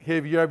you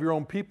have your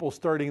own people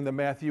starting the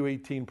Matthew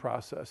 18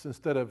 process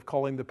instead of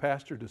calling the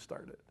pastor to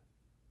start it.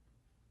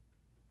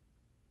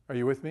 Are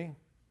you with me?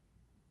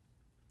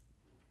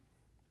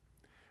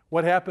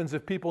 What happens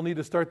if people need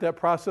to start that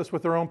process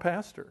with their own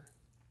pastor?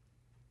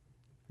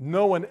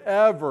 No one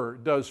ever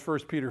does 1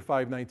 Peter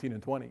 5, 19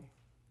 and 20.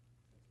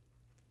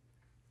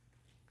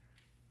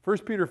 1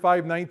 Peter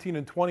 5, 19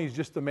 and 20 is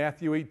just the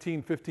Matthew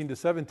 18, 15 to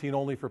 17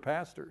 only for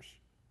pastors.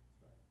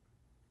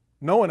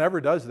 No one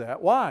ever does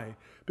that. Why?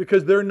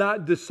 Because they're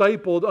not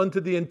discipled unto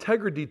the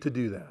integrity to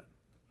do that.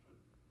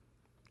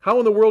 How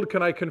in the world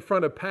can I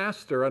confront a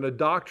pastor on a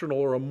doctrinal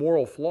or a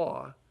moral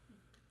flaw?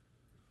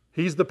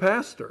 He's the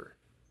pastor.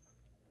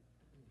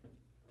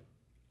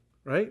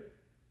 Right?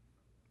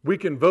 We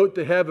can vote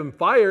to have him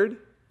fired.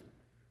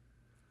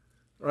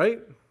 Right?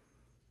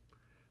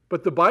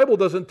 But the Bible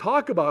doesn't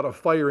talk about a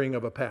firing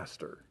of a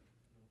pastor.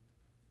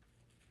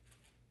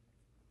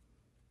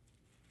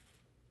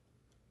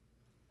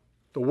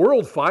 The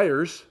world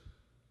fires.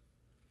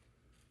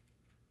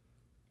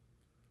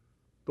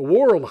 The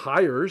world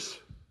hires.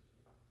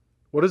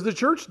 What does the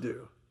church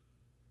do?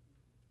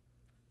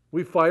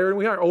 We fire and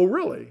we hire. Oh,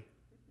 really?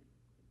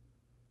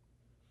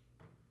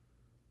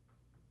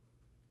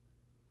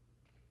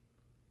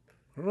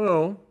 I don't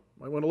know.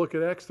 I want to look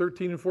at Acts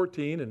 13 and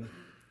 14, and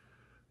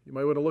you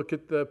might want to look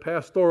at the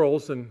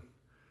pastorals and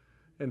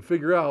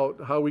figure out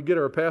how we get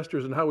our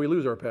pastors and how we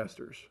lose our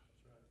pastors.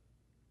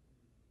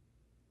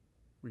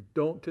 We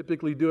don't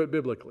typically do it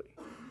biblically.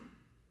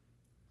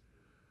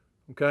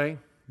 Okay?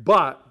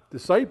 But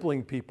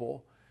discipling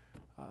people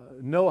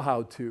know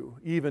how to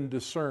even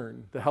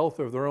discern the health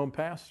of their own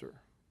pastor.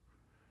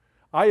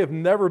 I have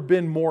never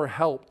been more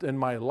helped in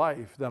my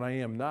life than I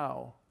am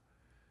now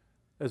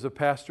as a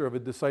pastor of a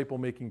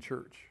disciple-making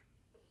church.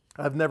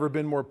 I've never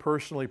been more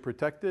personally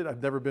protected.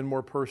 I've never been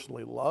more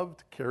personally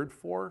loved, cared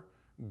for,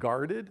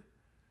 guarded,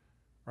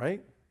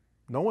 right?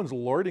 No one's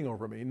lording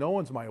over me. No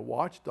one's my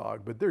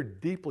watchdog, but they're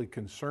deeply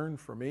concerned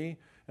for me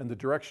and the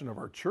direction of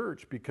our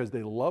church because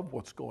they love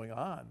what's going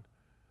on,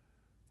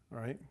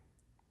 right?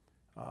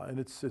 And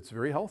it's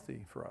very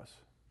healthy for us.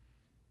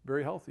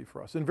 Very healthy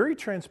for us and very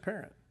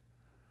transparent,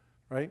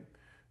 right?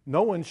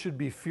 No one should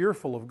be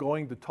fearful of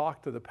going to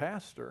talk to the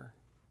pastor,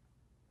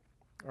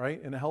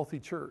 right, in a healthy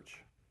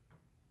church.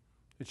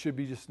 It should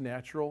be just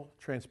natural,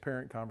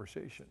 transparent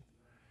conversation.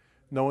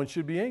 No one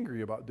should be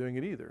angry about doing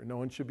it either. No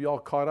one should be all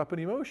caught up in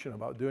emotion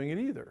about doing it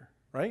either,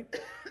 right?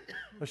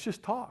 Let's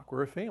just talk.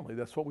 We're a family.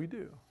 That's what we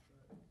do.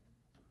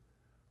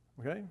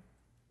 Okay?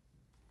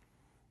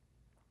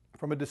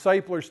 From a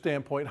discipler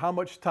standpoint, how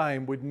much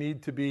time would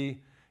need to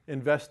be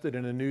invested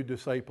in a new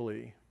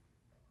disciplee?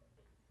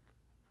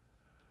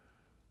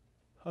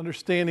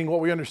 Understanding what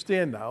we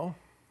understand now.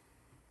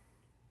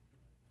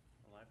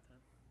 A lifetime?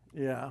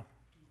 Yeah.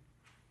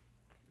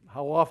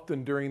 How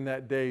often during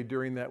that day,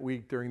 during that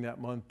week, during that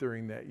month,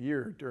 during that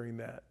year, during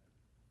that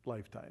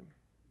lifetime?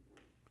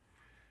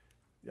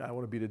 Yeah, I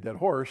want to beat a dead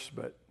horse,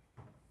 but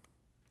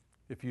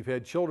if you've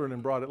had children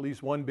and brought at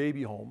least one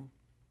baby home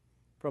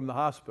from the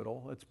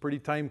hospital, it's pretty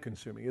time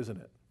consuming, isn't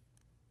it?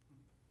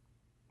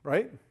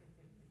 Right?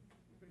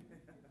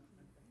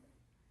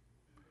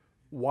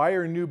 Why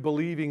are new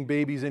believing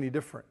babies any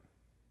different?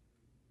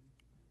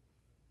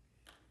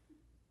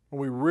 When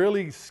we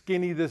really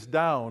skinny this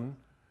down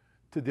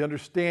to the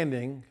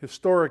understanding,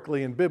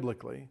 historically and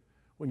biblically,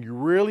 when you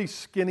really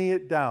skinny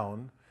it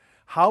down,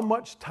 how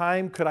much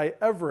time could I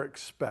ever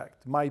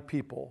expect my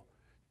people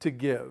to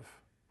give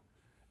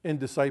in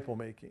disciple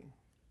making.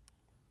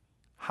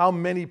 How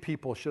many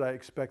people should I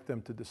expect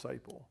them to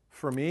disciple?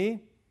 For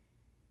me,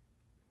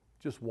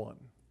 just one.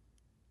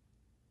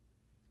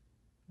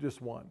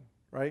 Just one,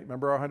 right?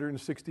 Remember our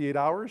 168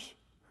 hours?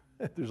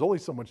 There's only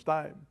so much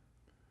time,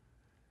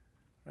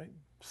 right?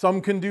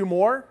 Some can do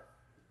more,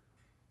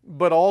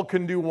 but all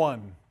can do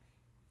one.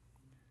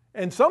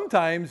 And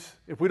sometimes,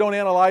 if we don't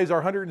analyze our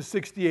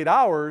 168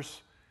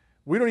 hours,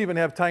 we don't even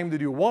have time to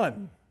do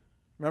one.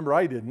 Remember,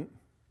 I didn't.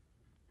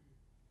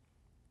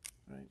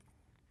 Right?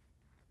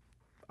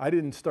 I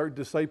didn't start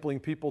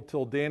discipling people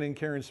till Dan and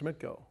Karen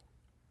Smitko,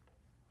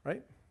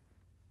 right?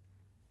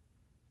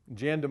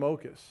 Jan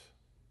Demokus,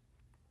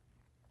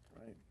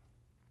 right?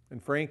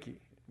 And Frankie,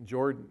 and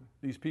Jordan,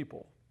 these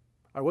people.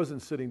 I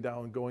wasn't sitting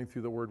down and going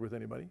through the Word with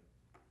anybody.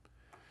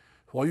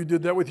 Well, you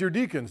did that with your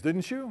deacons,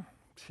 didn't you?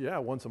 Yeah,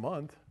 once a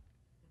month.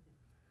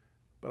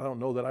 But I don't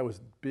know that I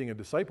was being a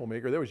disciple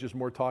maker. There was just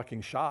more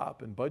talking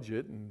shop and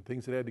budget and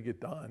things that had to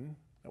get done.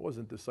 That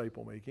wasn't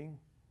disciple making.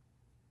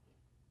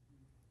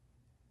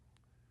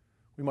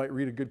 We might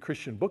read a good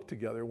Christian book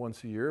together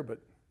once a year, but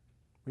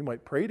we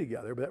might pray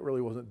together, but that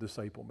really wasn't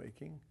disciple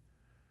making.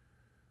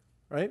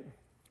 Right?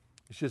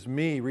 It's just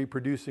me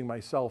reproducing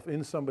myself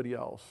in somebody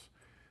else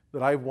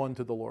that I've won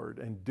to the Lord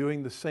and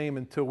doing the same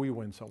until we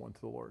win someone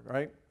to the Lord,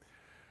 right?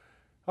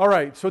 All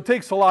right, so it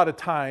takes a lot of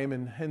time,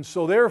 and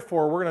so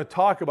therefore we're going to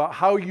talk about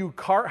how you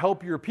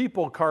help your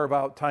people carve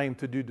out time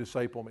to do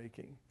disciple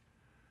making.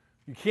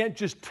 You can't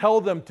just tell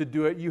them to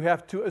do it, you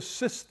have to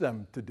assist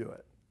them to do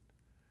it.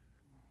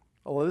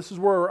 Well, this is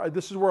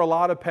where a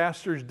lot of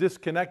pastors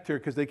disconnect here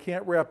because they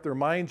can't wrap their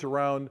minds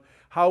around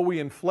how we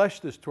enflesh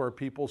this to our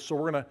people, so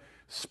we're going to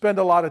spend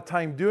a lot of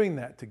time doing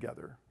that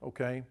together,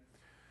 okay?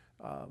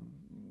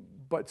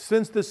 But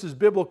since this is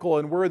biblical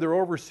and we're their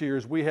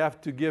overseers, we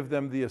have to give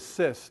them the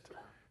assist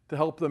to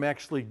help them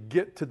actually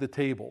get to the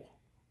table,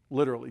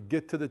 literally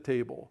get to the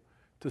table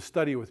to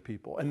study with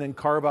people and then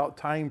carve out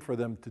time for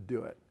them to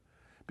do it.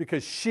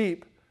 Because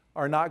sheep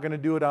are not going to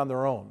do it on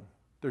their own.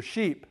 They're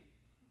sheep.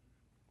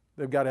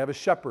 They've got to have a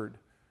shepherd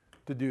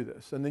to do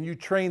this. And then you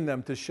train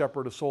them to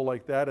shepherd a soul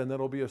like that, and then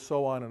it'll be a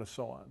so on and a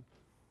so on.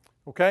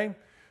 Okay?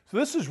 So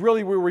this is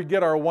really where we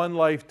get our one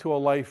life to a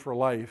life for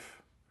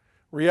life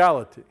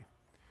reality.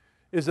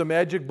 Is a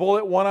magic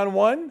bullet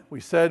one-on-one?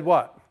 We said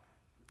what?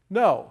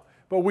 No.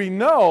 But we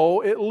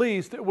know at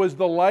least it was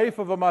the life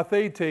of a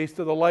mathetes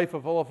to the life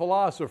of a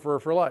philosopher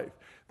for life.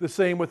 The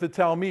same with the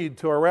Talmud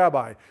to a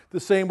rabbi.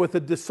 The same with the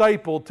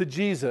disciple to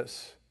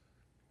Jesus.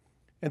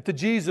 And to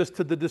Jesus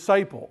to the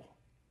disciple.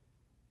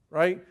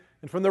 Right?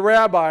 And from the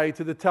rabbi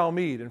to the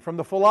Talmud. And from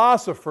the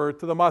philosopher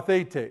to the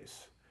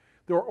mathetes.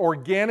 They're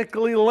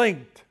organically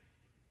linked.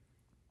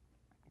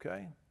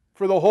 Okay?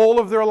 For the whole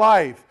of their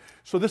life.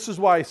 So this is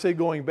why I say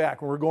going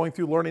back. When we're going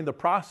through learning the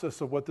process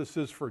of what this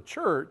is for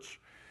church,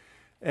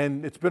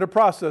 and it's been a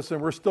process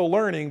and we're still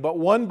learning, but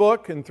one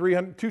book and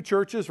 2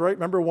 churches, right?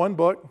 Remember, one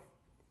book.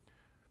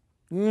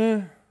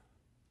 Right.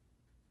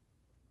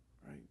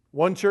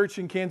 One church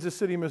in Kansas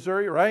City,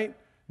 Missouri, right?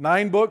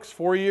 9 books,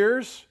 4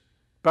 years.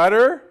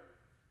 Better?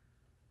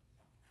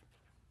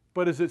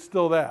 But is it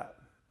still that?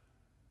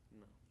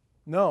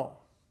 No.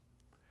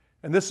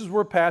 And this is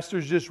where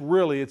pastors just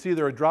really, it's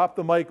either a drop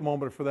the mic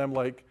moment for them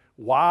like,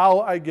 wow,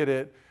 I get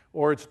it,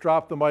 or it's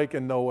drop the mic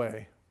and no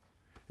way.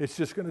 It's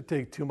just going to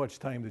take too much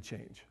time to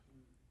change.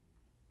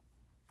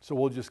 So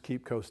we'll just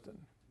keep coasting.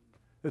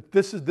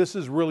 This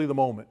is really the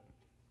moment.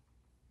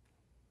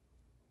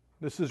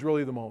 This is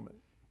really the moment.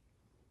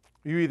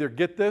 You either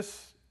get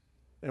this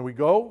and we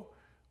go,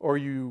 or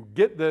you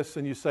get this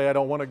and you say, I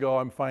don't want to go,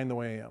 I'm fine the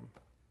way I am.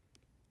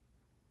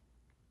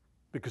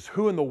 Because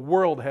who in the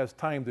world has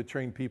time to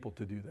train people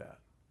to do that?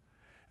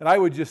 And I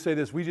would just say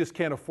this, we just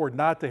can't afford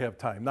not to have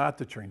time, not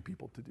to train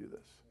people to do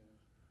this.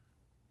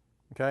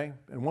 Okay?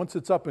 And once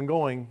it's up and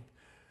going,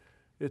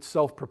 it's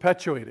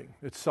self-perpetuating.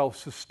 It's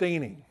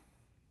self-sustaining.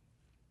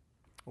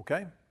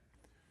 Okay?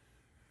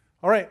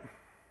 All right.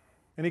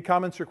 Any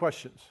comments or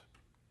questions?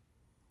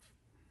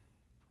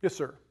 Yes,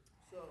 sir.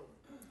 So,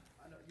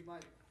 I know you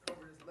might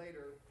cover this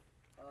later,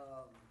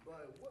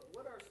 but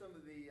what are some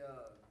of the,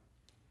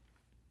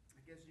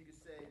 I guess you could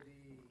say,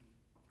 the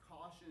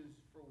cautions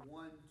for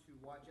one to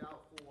watch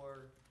out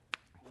for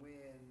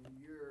when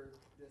you're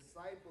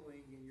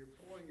discipling and you're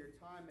pouring your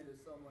time into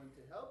someone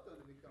to help them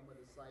to become a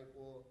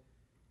disciple?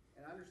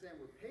 And I understand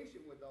we're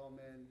patient with all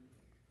men,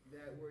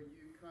 that where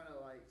you kind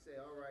of like say,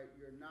 all right,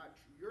 you're not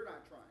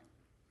trying.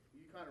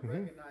 You kind of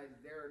recognize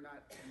they're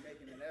not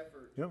making an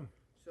effort. Yeah.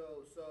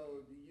 So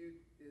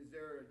is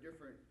there a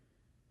different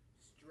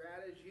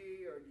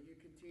strategy, or do you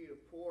continue to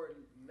pour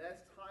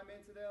less time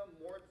into them,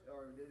 or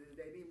do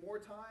they need more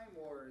time,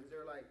 or is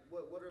there like,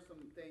 what are some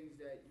things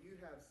that you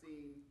have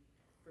seen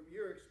from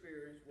your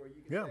experience where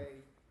you can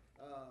say,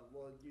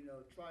 well,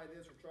 try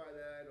this or try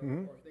that,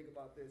 or think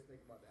about this,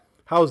 think about that?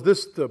 How's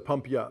this to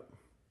pump you up?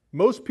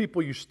 Most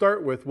people you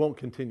start with won't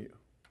continue.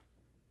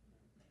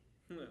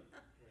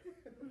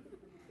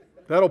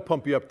 That'll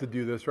pump you up to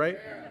do this, right?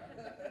 Yeah,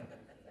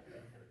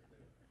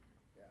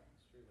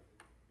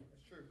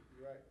 that's true.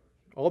 You're right.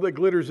 All that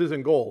glitters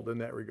isn't gold in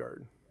that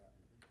regard.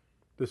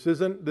 This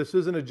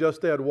isn't a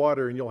just add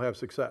water and you'll have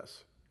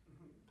success.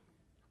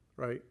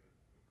 Right?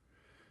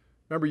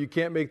 Remember, you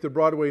can't make the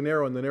broad way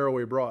narrow and the narrow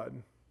way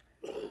broad.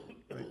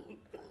 Right?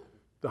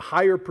 The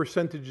higher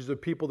percentages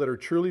of people that are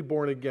truly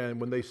born again,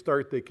 when they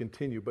start, they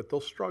continue, but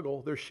they'll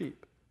struggle. They're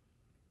sheep.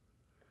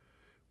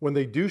 When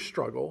they do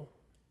struggle,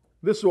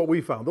 this is what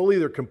we found.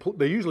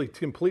 They usually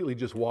completely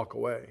just walk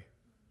away.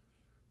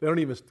 They don't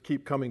even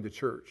keep coming to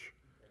church,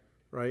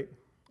 right?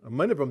 And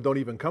many of them don't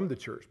even come to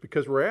church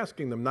because we're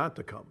asking them not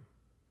to come.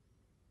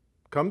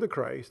 Come to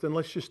Christ and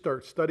let's just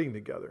start studying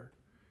together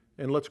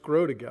and let's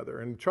grow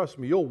together. And trust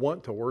me, you'll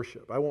want to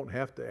worship. I won't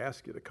have to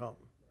ask you to come.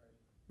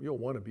 You'll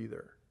want to be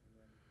there.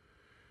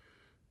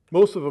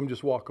 Most of them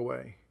just walk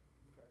away.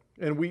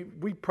 And we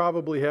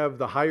probably have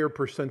the higher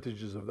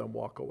percentages of them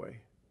walk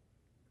away.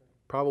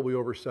 Probably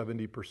over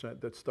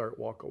 70% that start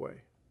walk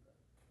away.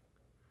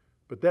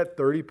 But that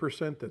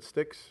 30% that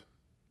sticks,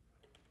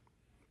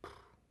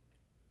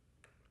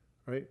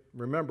 right?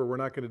 Remember, we're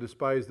not going to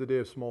despise the day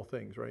of small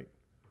things, right?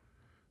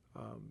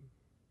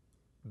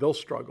 They'll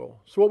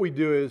struggle. So what we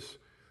do is,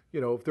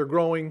 if they're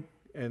growing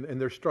and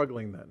they're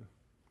struggling then,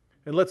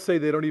 and let's say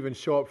they don't even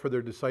show up for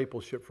their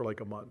discipleship for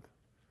like a month.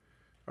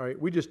 All right,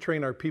 we just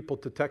train our people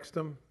to text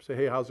them, say,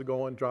 hey, how's it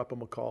going? Drop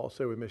them a call,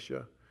 say we miss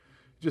you.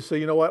 Just say,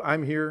 you know what,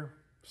 I'm here,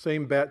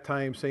 same bat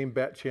time, same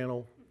bat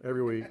channel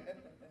every week.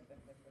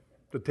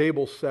 The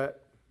table's set.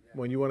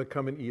 When you want to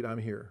come and eat, I'm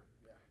here.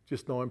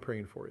 Just know I'm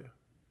praying for you.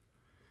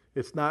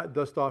 It's not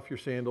dust off your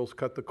sandals,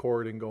 cut the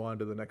cord, and go on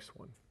to the next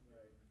one.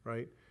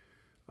 Right?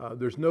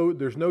 There's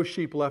no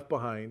sheep left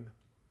behind.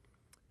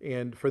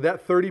 And for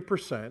that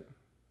 30%,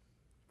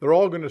 they're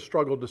all going to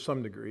struggle to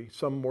some degree,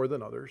 some more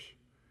than others.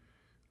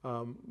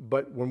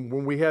 But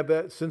when we have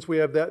that, since we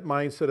have that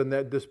mindset and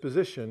that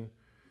disposition,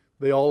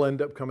 they all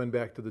end up coming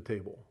back to the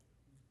table.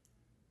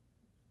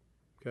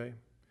 Okay?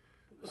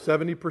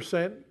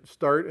 70%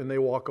 start and they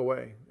walk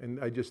away.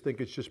 And I just think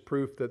it's just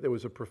proof that it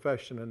was a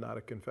profession and not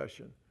a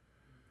confession.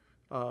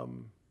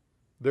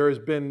 There has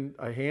been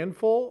a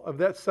handful of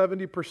that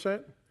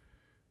 70%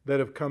 that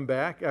have come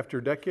back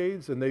after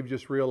decades and they've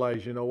just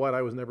realized, you know what,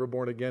 I was never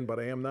born again, but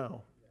I am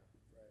now.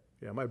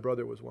 Yeah, my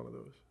brother was one of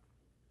those.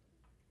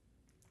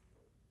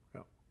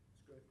 Yeah.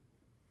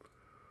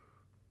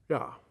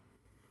 Yeah.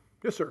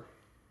 Yes, sir.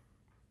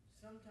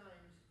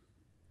 Sometimes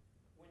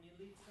when you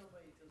lead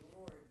somebody to the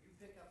Lord, you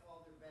pick up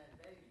all their bad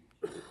baggage.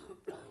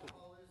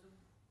 Alcoholism,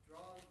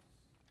 drugs,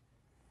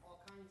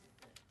 all kinds of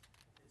things.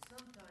 And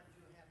sometimes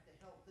you have to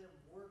help them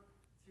work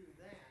through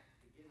that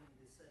to get them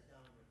to sit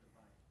down with the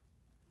Bible.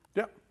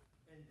 Yeah.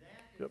 And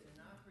that is Yep.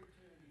 an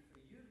opportunity for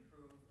you to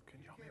prove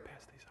Can you help me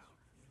pass these out?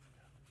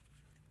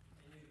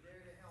 and you're there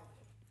to help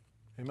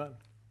them. Amen.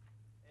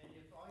 And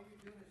if all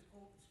you're doing is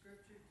quoting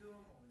scripture to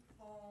them on the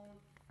phone,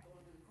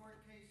 going to court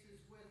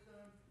cases with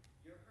them,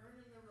 you're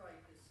earning the right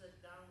to sit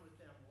down with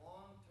them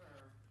long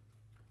term.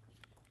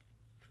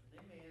 And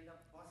they may end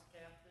up bus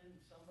captain,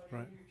 somebody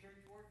Right. in your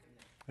church working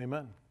there.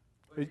 Amen.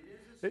 But It-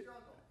 it is it- a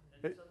struggle,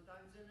 and it-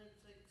 sometimes then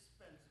it's an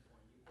expensive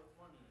one. You put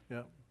money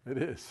in. Yeah, it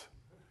is.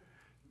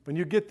 When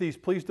you get these,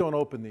 please don't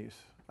open these.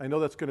 I know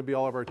that's going to be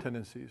all of our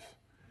tendencies.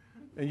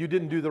 And you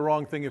didn't do the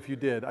wrong thing if you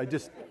did. I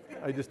just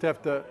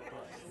have to,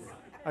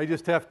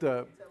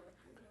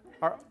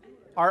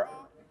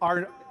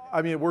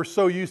 we're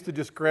so used to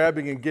just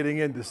grabbing and getting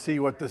in to see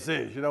what this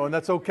is, and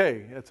that's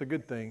okay. That's a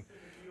good thing.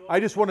 I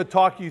just want to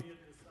talk you,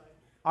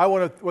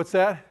 what's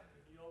that?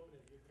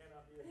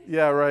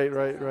 Yeah,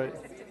 right.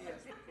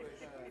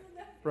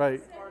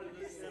 Right.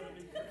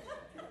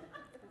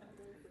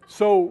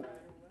 So,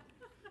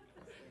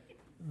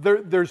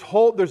 there's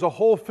a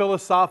whole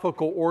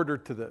philosophical order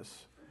to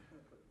this.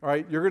 All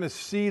right, you're going to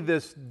see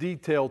this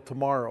detail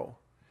tomorrow.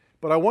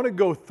 But I want to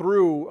go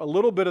through a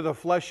little bit of the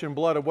flesh and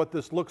blood of what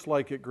this looks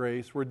like at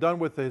Grace. We're done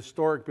with the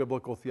historic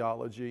biblical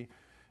theology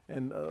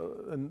and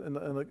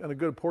a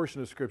good portion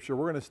of Scripture.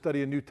 We're going to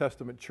study a New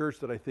Testament church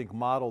that I think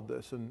modeled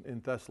this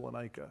in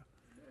Thessalonica.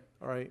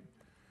 All right?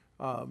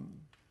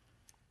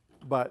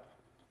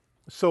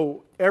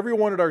 So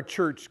everyone at our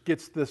church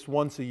gets this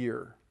once a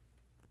year.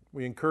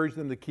 We encourage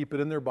them to keep it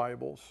in their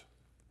Bibles,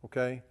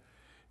 okay?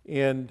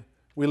 And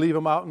we leave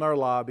them out in our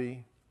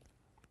lobby.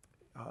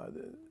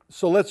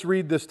 So let's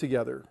read this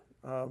together.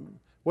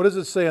 What does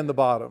it say on the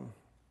bottom?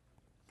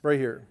 Right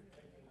here.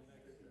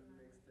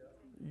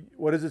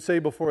 What does it say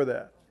before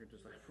that?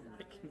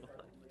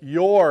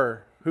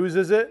 Whose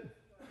is it?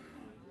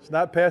 It's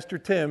not Pastor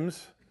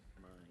Tim's.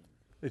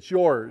 It's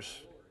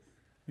yours.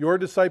 Your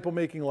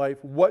disciple-making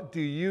life. What do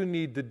you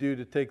need to do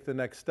to take the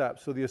next step?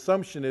 So the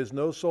assumption is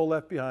no soul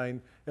left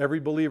behind. Every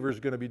believer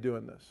is going to be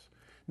doing this.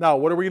 Now,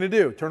 what are we going to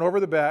do? Turn over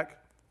the back.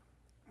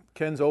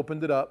 Ken's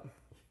opened it up.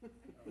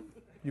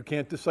 You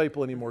can't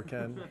disciple anymore,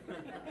 Ken.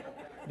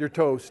 You're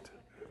toast.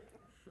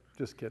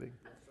 Just kidding.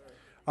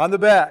 On the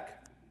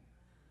back,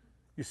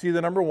 you see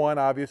the number 1,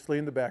 obviously,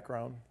 in the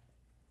background.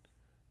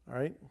 All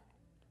right?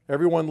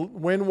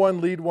 Everyone, win one,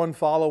 lead one,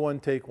 follow one,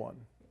 take one.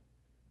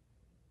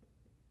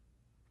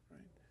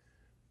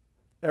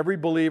 Every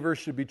believer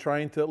should be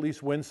trying to at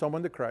least win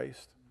someone to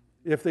Christ.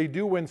 If they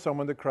do win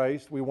someone to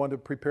Christ, we want to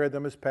prepare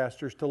them as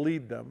pastors to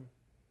lead them.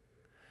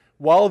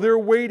 While they're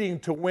waiting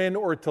to win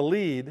or to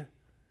lead,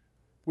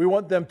 we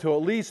want them to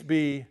at least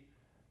be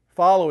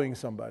following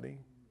somebody.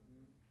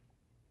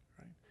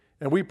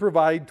 And we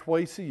provide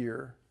twice a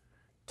year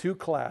 2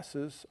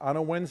 classes on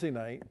a Wednesday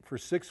night for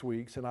 6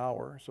 weeks, an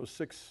hour, so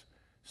six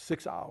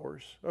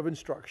hours of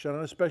instruction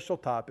on a special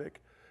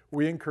topic.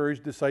 We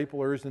encourage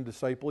disciplers and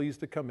disciplees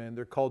to come in.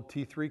 They're called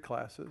T3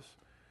 classes.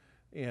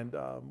 And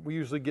we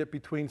usually get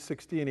between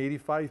 60 and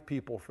 85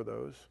 people for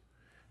those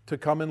to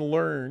come and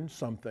learn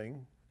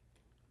something,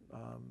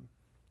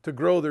 to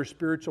grow their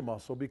spiritual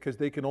muscle, because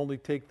they can only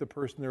take the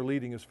person they're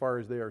leading as far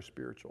as they are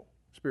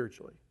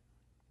spiritually.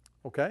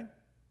 Okay?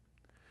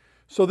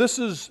 So this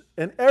is,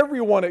 and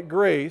everyone at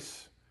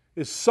Grace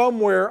is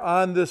somewhere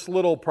on this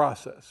little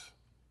process.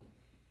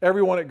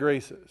 Everyone at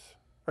Grace is.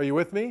 Are you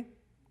with me?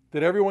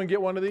 Did everyone get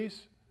one of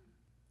these?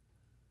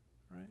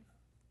 Right?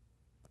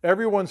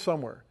 Everyone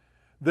somewhere.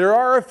 There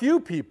are a few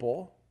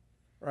people,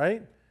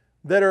 right,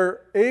 that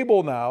are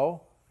able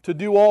now to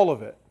do all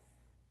of it.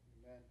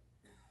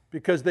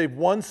 Because they've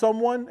won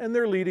someone and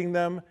they're leading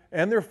them,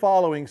 and they're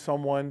following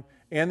someone,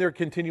 and they're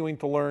continuing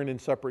to learn in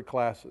separate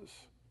classes.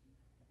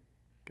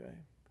 Okay?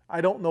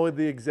 I don't know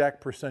the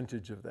exact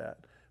percentage of that,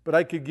 but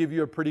I could give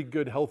you a pretty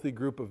good, healthy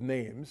group of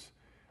names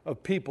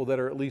of people that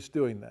are at least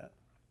doing that.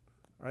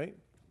 Right?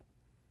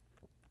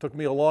 Took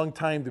me a long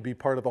time to be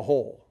part of the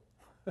whole.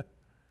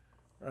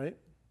 Right?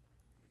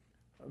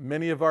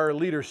 Many of our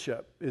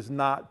leadership is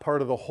not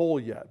part of the whole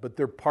yet, but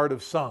they're part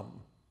of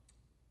some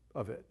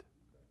of it.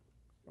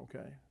 Okay?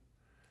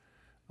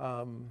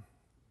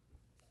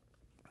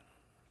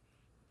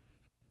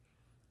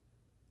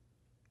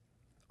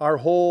 Our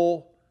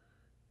whole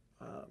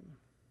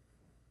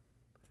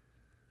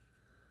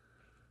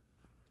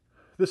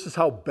this is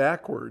how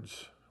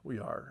backwards we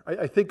are.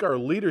 I think our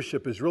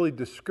leadership is really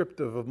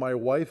descriptive of my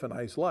wife and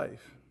I's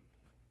life.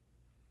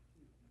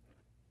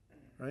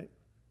 Right?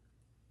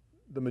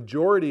 The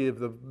majority of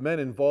the men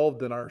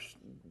involved in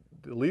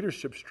the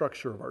leadership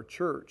structure of our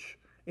church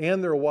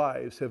and their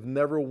wives have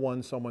never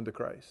won someone to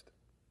Christ.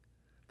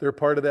 They're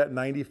part of that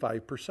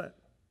 95%.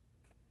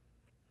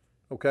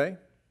 Okay?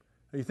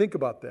 Now you think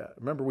about that.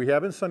 Remember, we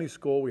have in Sunday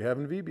school, we have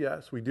in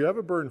VBS, we do have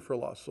a burden for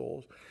lost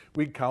souls.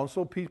 We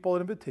counsel people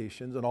at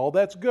invitations, and all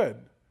that's good.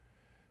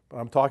 But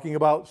I'm talking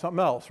about something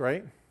else,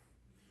 right?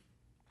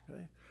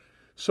 Okay?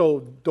 So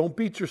don't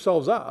beat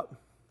yourselves up.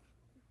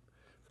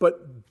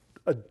 But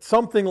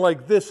something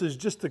like this is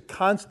just a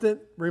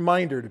constant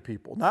reminder to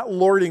people, not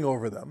lording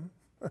over them,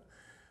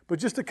 but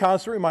just a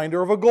constant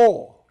reminder of a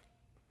goal.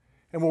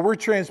 And when we're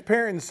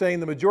transparent in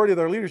saying the majority of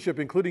our leadership,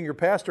 including your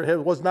pastor,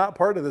 was not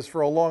part of this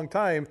for a long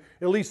time,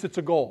 at least it's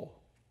a goal.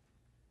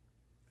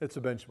 It's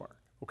a benchmark,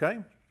 okay?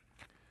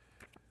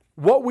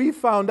 What we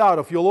found out,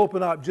 if you'll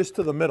open up just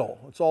to the middle,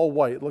 it's all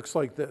white, it looks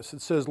like this.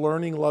 It says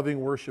learning, loving,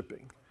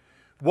 worshiping.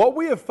 What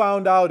we have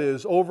found out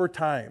is over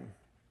time,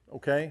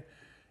 okay,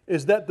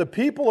 is that the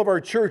people of our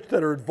church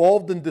that are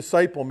involved in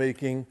disciple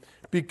making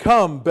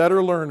become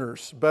better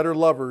learners, better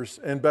lovers,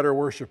 and better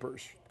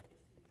worshipers.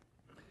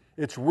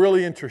 It's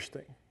really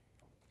interesting.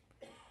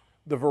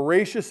 The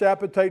voracious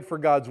appetite for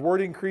God's Word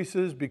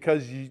increases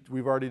because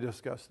we've already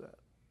discussed that.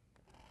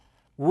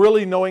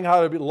 Really knowing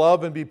how to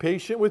love and be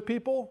patient with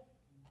people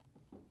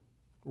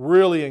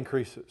really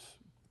increases.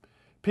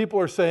 People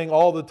are saying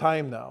all the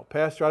time now,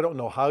 Pastor, I don't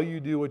know how you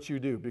do what you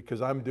do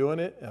because I'm doing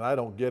it and I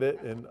don't get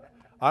it, and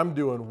I'm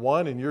doing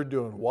one and you're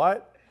doing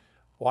what?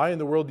 Why in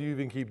the world do you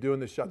even keep doing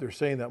this job? They're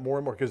saying that more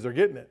and more because they're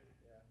getting it.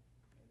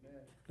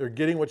 They're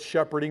getting what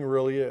shepherding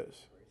really is.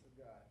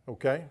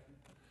 Okay?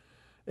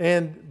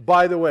 And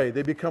by the way,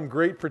 they become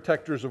great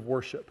protectors of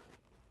worship.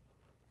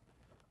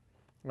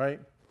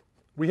 Right?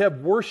 We have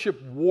worship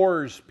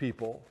wars,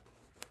 people,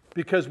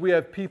 because we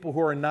have people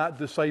who are not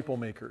disciple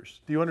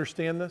makers. Do you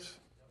understand this?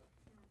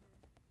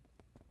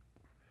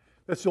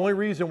 That's the only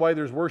reason why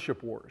there's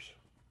worship wars.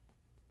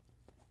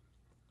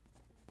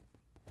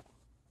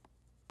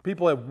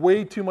 People have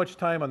way too much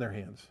time on their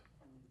hands.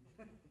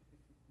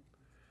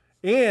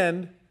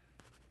 And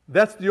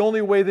that's the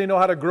only way they know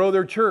how to grow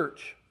their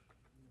church.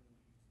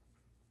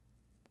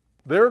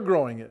 They're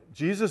growing it.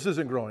 Jesus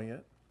isn't growing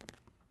it.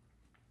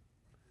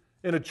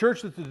 In a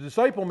church that's a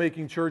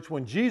disciple-making church,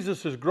 when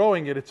Jesus is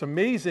growing it, it's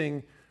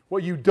amazing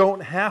what you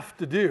don't have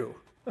to do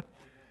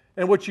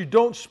and what you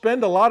don't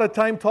spend a lot of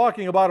time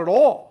talking about at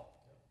all.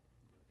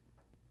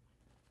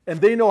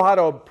 And they know how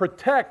to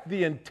protect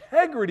the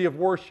integrity of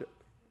worship.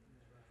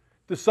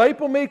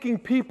 Disciple-making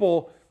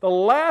people, the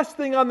last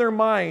thing on their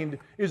mind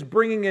is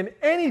bringing in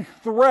any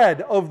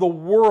thread of the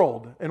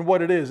world and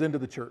what it is into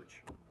the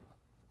church.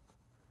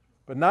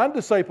 But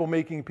non-disciple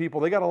making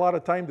people, they got a lot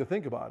of time to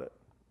think about it.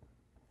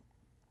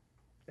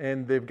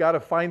 And they've got to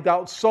find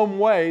out some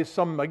way,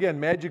 again,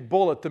 magic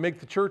bullet to make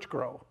the church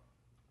grow.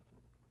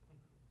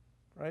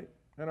 Right?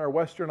 In our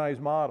westernized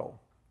model.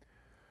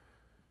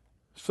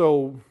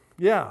 So,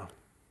 yeah.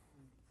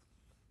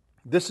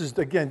 This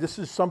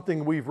is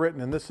something we've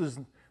written, and this is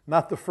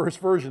Not the first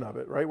version of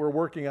it, right? We're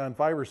working on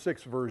 5 or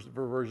 6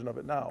 version of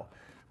it now.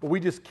 But we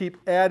just keep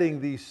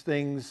adding these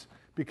things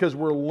because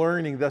we're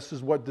learning this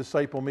is what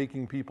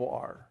disciple-making people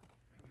are,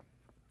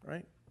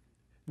 right?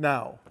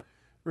 Now,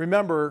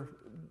 remember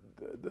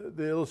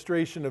the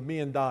illustration of me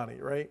and Donnie,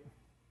 right?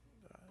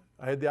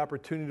 I had the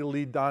opportunity to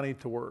lead Donnie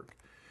to work.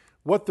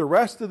 What the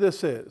rest of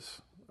this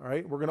is, all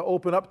right, we're going to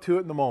open up to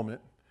it in a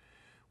moment.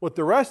 What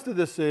the rest of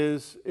this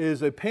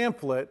is a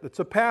pamphlet that's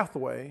a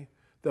pathway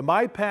that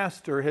my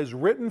pastor has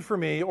written for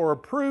me or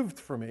approved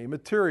for me,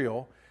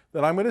 material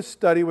that I'm going to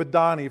study with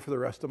Donnie for the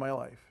rest of my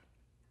life.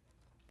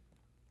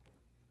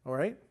 All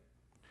right?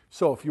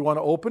 So if you want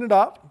to open it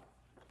up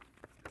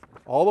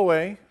all the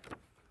way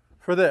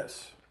for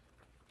this.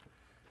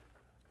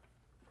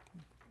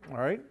 All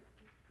right?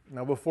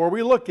 Now before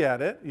we look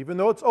at it, even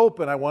though it's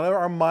open, I want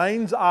our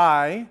mind's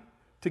eye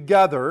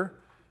together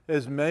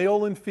as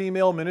male and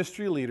female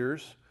ministry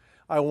leaders.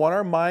 I want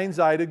our mind's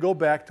eye to go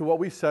back to what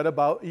we said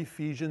about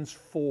Ephesians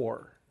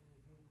 4.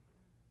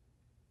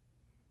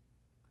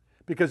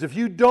 Because if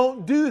you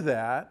don't do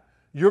that,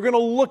 you're going to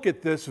look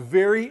at this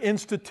very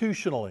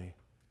institutionally.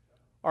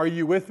 Are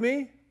you with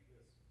me?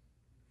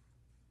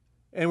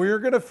 And we're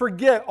going to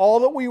forget all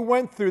that we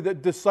went through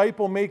that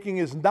disciple making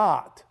is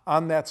not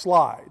on that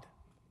slide.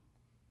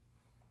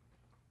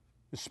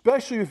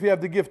 Especially if you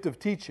have the gift of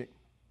teaching.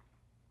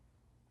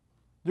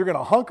 You're going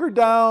to hunker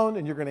down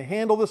and you're going to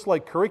handle this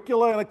like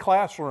curricula in a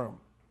classroom.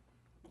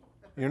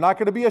 You're not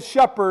going to be a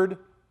shepherd.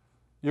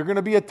 You're going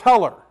to be a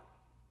teller.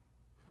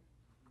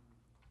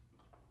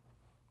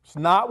 It's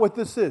not what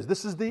this is.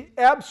 This is the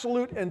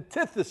absolute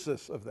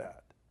antithesis of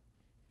that.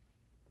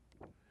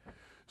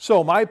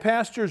 So my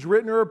pastor's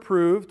written or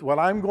approved what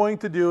I'm going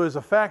to do as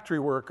a factory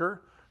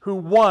worker who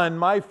won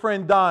my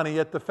friend Donnie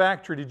at the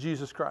factory to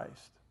Jesus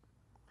Christ.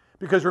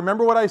 Because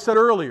remember what I said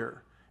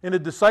earlier, in a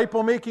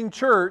disciple-making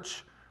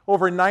church,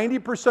 over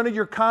 90% of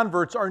your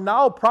converts are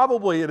now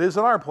probably, it is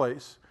in our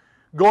place,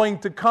 going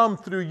to come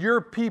through your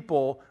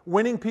people,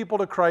 winning people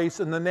to Christ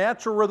in the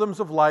natural rhythms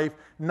of life,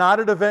 not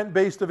at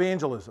event-based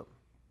evangelism.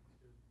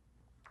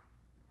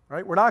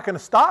 Right? We're not going to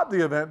stop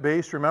the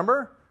event-based,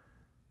 remember?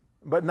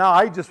 But now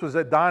I just was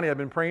at Donnie. I've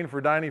been praying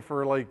for Donnie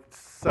for like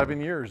 7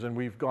 years, and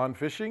we've gone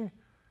fishing.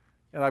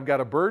 And I've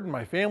got a burden.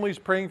 My family's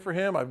praying for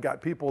him. I've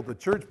got people at the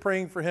church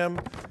praying for him.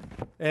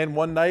 And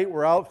one night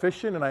we're out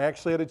fishing, and I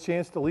actually had a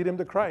chance to lead him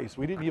to Christ.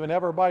 We didn't even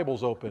have our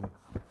Bibles open.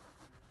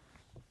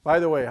 By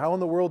the way, how in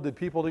the world did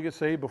people get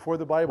saved before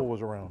the Bible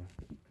was around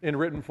in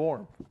written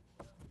form?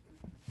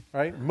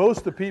 Right? Most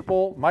of the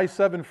people, my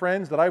 7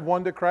 friends that I've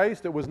won to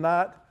Christ, it was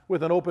not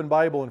with an open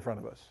Bible in front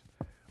of us,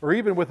 or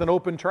even with an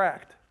open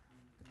tract.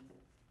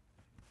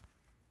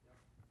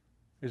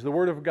 Is the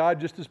Word of God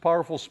just as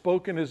powerful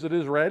spoken as it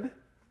is read?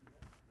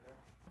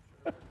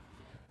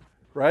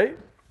 Right?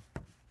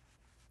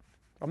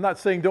 I'm not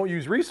saying don't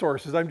use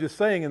resources. I'm just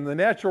saying in the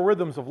natural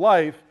rhythms of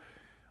life,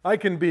 I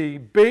can be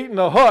baiting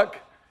a hook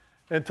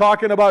and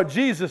talking about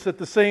Jesus at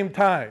the same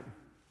time.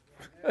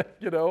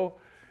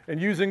 And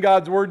using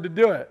God's Word to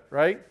do it,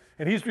 right?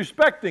 And he's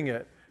respecting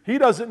it. He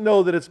doesn't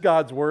know that it's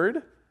God's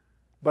Word,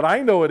 but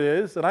I know it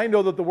is, and I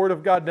know that the Word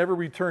of God never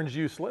returns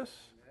useless.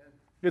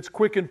 It's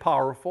quick and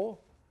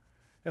powerful,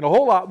 and a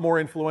whole lot more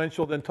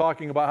influential than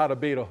talking about how to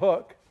bait a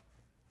hook.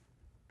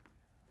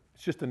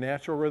 It's just a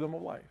natural rhythm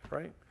of life,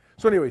 right?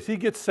 So anyways, he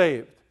gets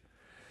saved.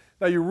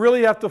 Now you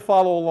really have to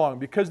follow along.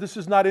 Because this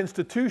is not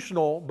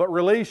institutional, but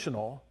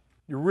relational,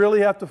 you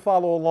really have to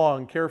follow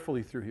along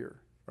carefully through here,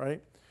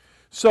 right?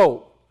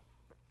 So,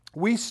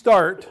 we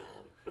start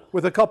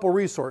with a couple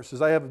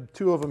resources. I have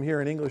 2 of them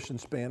here in English and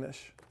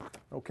Spanish,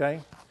 okay?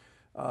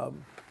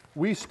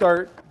 We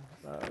start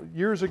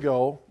years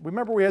ago.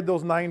 Remember we had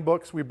those 9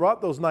 books? We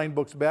brought those 9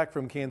 books back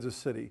from Kansas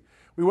City.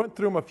 We went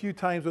through them a few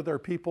times with our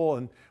people,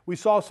 and we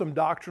saw some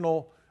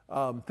doctrinal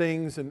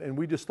things, and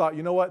we just thought,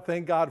 you know what,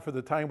 thank God for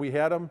the time we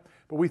had them,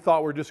 but we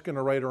thought we're just going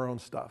to write our own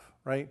stuff,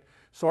 right?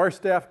 So our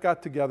staff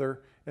got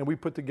together, and we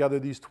put together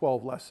these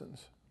 12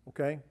 lessons,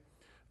 okay?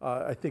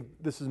 I think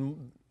this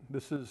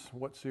is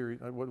what series,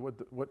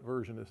 what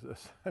version is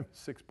this?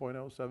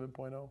 6.0,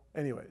 7.0?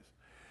 Anyways,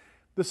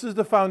 this is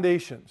the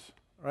foundations,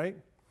 right?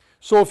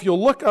 So if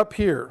you'll look up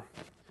here,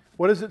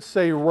 what does it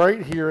say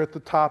right here at the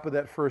top of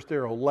that first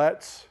arrow?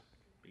 Let's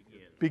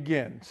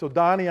begin. So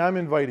Donnie, I'm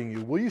inviting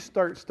you. Will you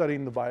start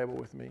studying the Bible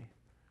with me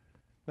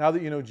now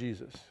that you know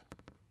Jesus?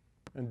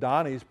 And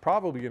Donnie's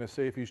probably going to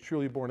say, if he's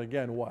truly born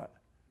again, what?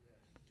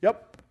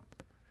 Yep.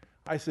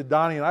 I said,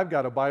 Donnie, and I've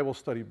got a Bible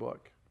study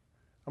book.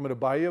 I'm going to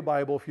buy you a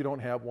Bible if you don't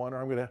have one, or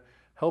I'm going to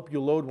help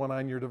you load one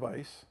on your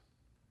device.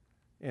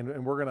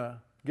 And we're going to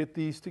get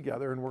these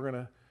together, and we're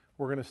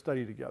going to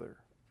study together.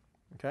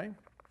 Okay?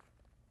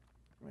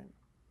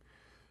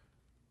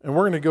 And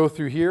we're going to go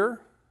through here.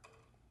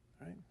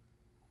 Right?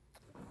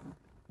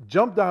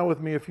 Jump down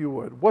with me if you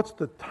would. What's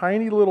the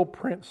tiny little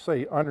print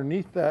say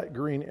underneath that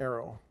green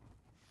arrow?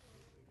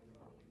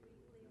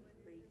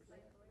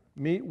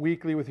 Meet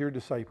weekly with your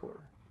discipler.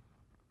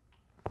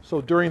 So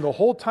during the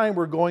whole time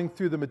we're going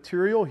through the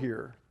material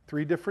here,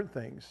 3 different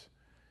things.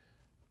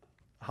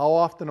 How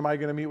often am I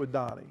going to meet with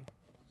Donnie?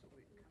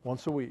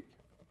 Once a week.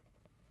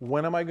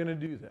 When am I going to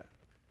do that?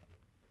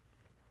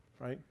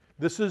 Right?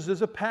 This is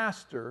as a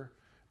pastor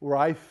where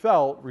I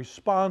felt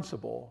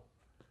responsible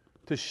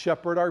to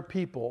shepherd our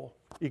people,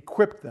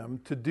 equip them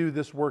to do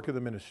this work of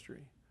the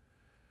ministry.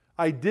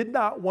 I did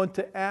not want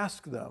to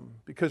ask them,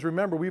 because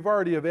remember, we've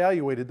already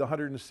evaluated the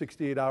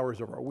 168 hours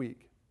of our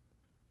week.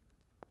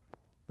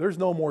 There's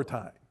no more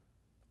time.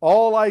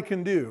 All I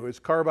can do is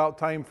carve out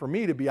time for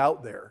me to be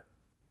out there,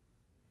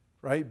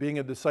 right? Being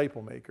a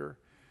disciple maker,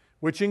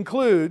 which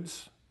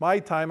includes my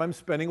time I'm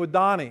spending with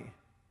Donnie.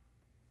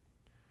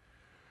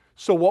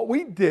 So what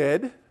we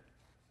did,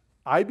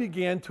 I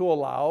began to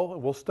allow,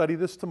 and we'll study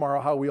this tomorrow,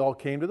 how we all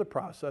came to the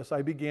process.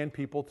 I began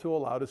people to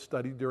allow to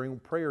study during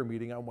prayer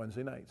meeting on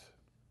Wednesday nights.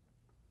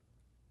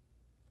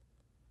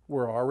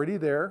 We're already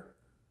there.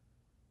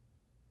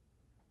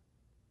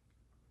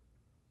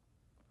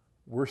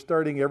 We're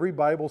starting every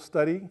Bible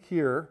study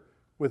here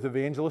with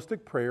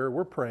evangelistic prayer.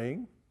 We're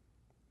praying.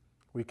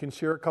 We can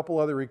share a couple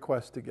other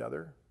requests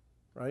together,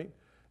 right?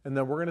 And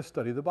then we're going to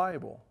study the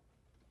Bible.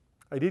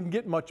 I didn't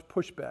get much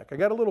pushback. I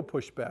got a little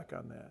pushback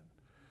on that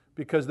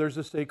because there's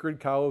a sacred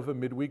cow of a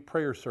midweek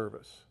prayer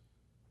service,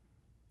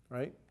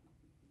 right?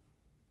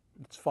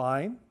 It's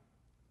fine.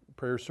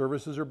 Prayer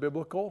services are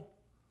biblical.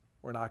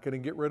 We're not going to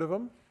get rid of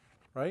them,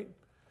 right?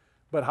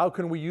 But how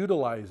can we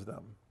utilize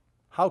them?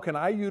 How can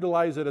I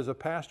utilize it as a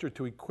pastor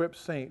to equip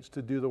saints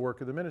to do the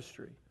work of the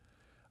ministry?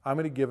 I'm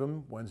going to give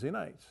them Wednesday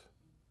nights,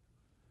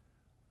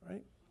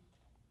 right?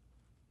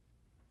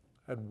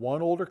 I had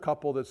one older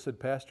couple that said,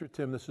 Pastor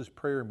Tim, this is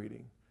prayer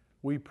meeting.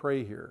 We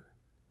pray here.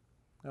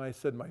 And I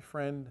said, my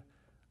friend,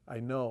 I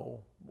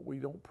know we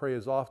don't pray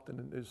as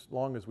often as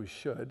long as we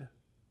should.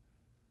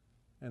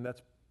 And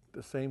that's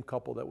the same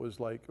couple that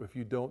was like, if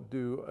you don't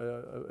do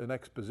an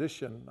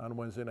exposition on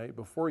Wednesday night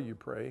before you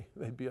pray,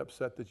 they'd be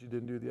upset that you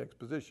didn't do the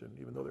exposition,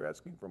 even though they're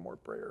asking for more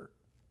prayer.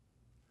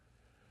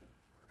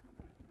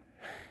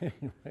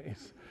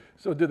 Anyways,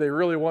 so do they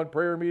really want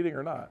prayer meeting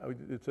or not?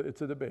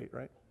 It's a debate,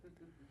 right?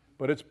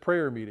 But it's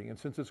prayer meeting, and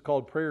since it's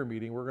called prayer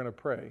meeting, we're going to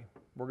pray.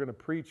 We're going to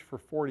preach for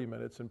 40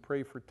 minutes and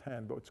pray for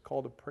 10, but it's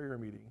called a prayer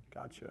meeting.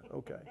 Gotcha,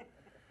 okay.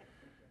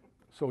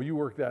 So you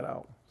work that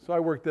out. So I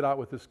worked it out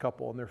with this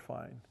couple, and they're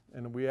fine.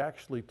 And we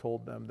actually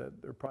told them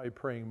that they're probably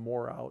praying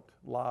more out,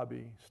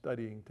 lobby,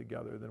 studying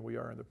together than we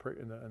are in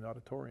the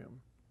auditorium.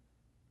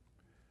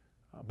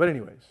 But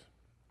anyways,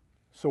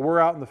 so we're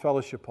out in the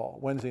fellowship hall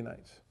Wednesday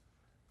nights.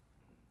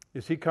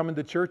 Is he coming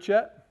to church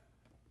yet?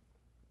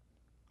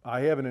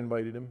 I haven't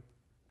invited him.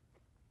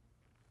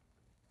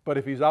 But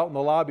if he's out in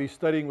the lobby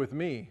studying with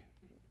me,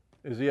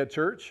 is he at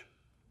church?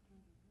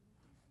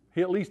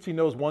 At least he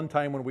knows one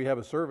time when we have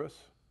a service.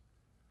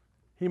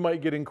 He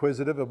might get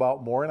inquisitive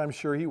about more, and I'm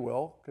sure he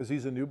will, because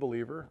he's a new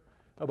believer,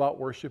 about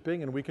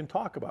worshiping, and we can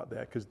talk about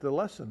that, because the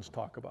lessons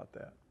talk about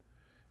that.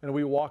 And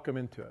we walk him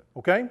into it,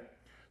 okay?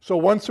 So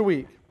once a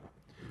week,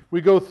 we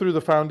go through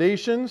the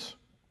foundations,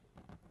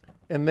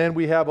 and then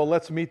we have a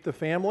Let's Meet the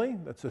Family.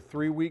 That's a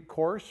 3-week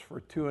course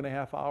for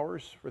 2.5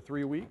 hours for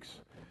 3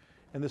 weeks.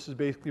 And this is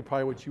basically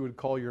probably what you would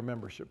call your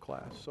membership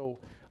class. So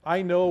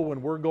I know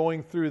when we're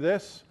going through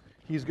this,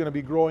 he's going to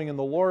be growing in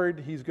the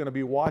Lord. He's going to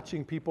be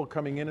watching people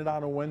coming in and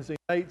out on Wednesday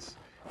nights,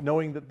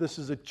 knowing that this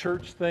is a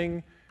church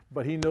thing,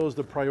 but he knows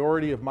the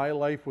priority of my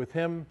life with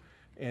him,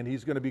 and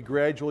he's going to be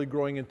gradually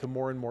growing into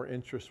more and more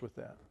interest with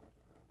that.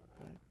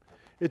 Okay.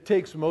 It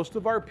takes most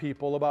of our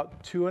people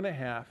about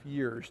 2.5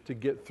 years to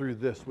get through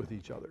this with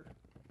each other.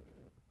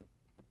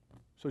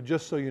 So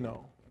just so you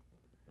know.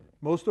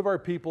 Most of our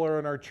people are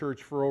in our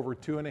church for over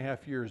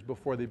 2.5 years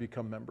before they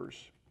become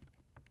members.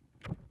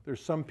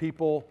 There's some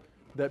people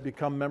that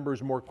become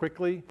members more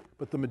quickly,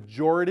 but the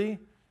majority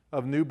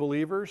of new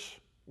believers,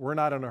 we're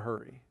not in a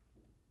hurry.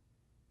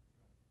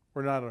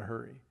 We're not in a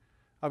hurry.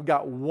 I've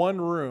got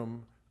one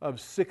room of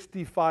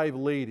 65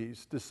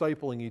 ladies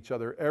discipling each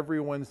other every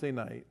Wednesday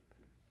night,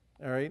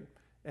 all right?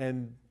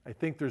 And I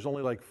think there's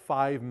only like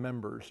 5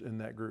 members in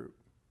that group,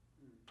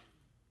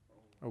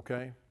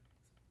 okay?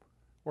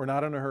 We're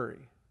not in a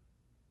hurry.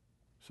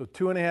 So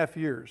 2.5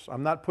 years.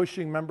 I'm not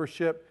pushing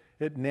membership.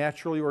 It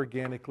naturally,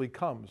 organically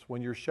comes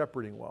when you're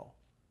shepherding well.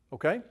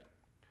 Okay?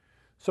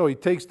 So he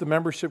takes the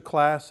membership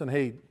class, and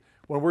hey,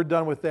 when we're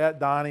done with that,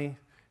 Donnie,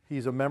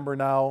 he's a member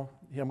now.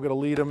 I'm going to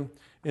lead him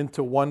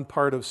into one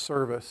part of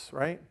service,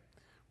 right?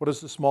 What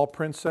does the small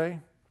print say?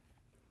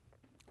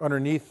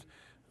 Underneath,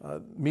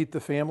 meet the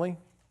family.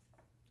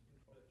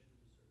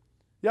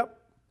 Yep.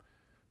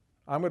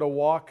 I'm going to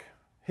walk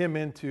him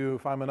into,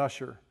 if I'm an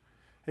usher,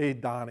 hey,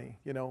 Donnie,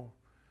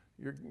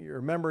 you're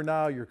a member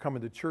now, you're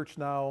coming to church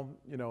now,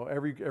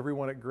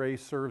 everyone at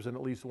Grace serves in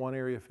at least one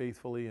area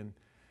faithfully,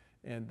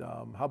 and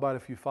how about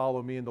if you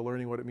follow me into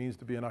learning what it means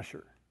to be an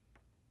usher?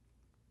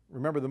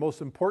 Remember, the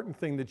most important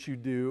thing that you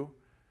do,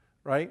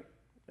 right,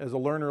 as a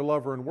learner,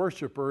 lover, and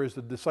worshiper is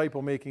the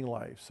disciple-making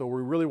life. So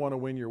we really want to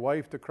win your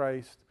wife to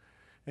Christ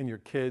and your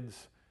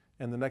kids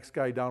and the next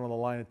guy down on the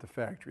line at the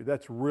factory.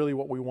 That's really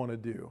what we want to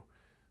do.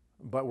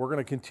 But we're going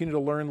to continue to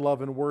learn,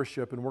 love, and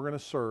worship, and we're going to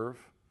serve.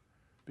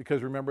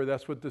 because remember,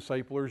 that's what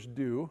disciplers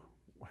do.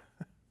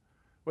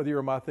 Whether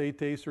you're a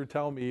Mathetes or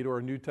Talmud or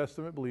a New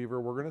Testament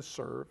believer, we're going to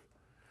serve.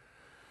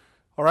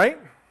 All right?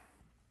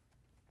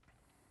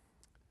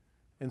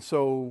 And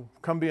so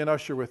come be an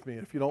usher with me.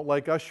 If you don't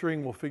like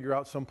ushering, we'll figure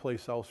out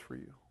someplace else for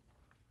you.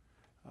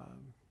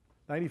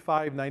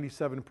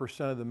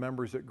 97% of the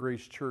members at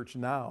Grace Church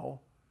now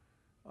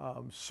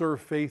serve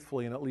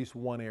faithfully in at least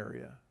one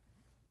area.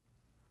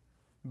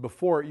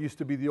 Before, it used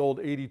to be the old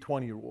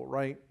 80-20 rule,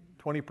 right?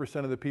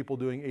 20% of the people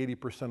doing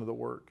 80% of the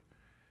work.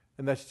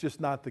 And that's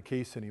just not the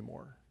case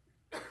anymore.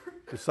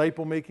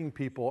 Disciple-making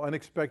people,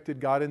 unexpected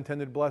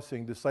God-intended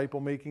blessing,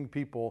 disciple-making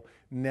people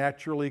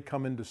naturally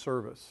come into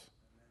service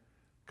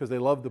because they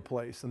love the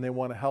place and they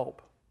want to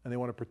help and they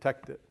want to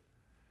protect it,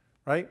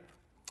 right?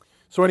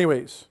 So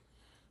anyways,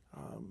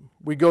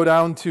 we go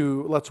down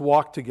to Let's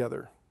Walk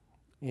Together,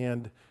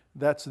 and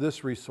that's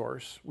this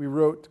resource. We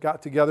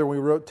got together and we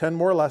wrote 10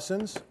 more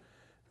lessons.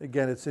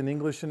 Again, it's in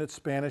English and it's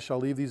Spanish. I'll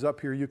leave these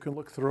up here. You can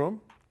look through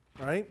them,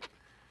 right?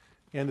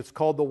 And it's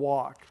called The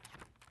Walk,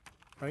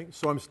 right?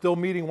 So I'm still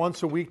meeting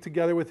once a week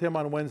together with him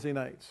on Wednesday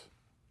nights.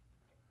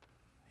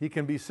 He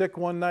can be sick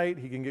one night.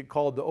 He can get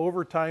called to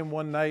overtime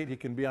one night. He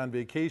can be on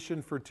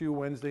vacation for 2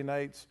 Wednesday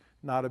nights.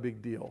 Not a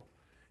big deal.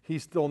 He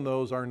still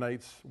knows our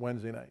night's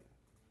Wednesday night.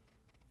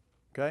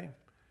 Okay?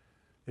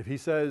 If he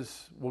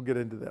says, we'll get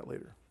into that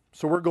later.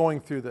 So we're going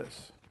through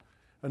this.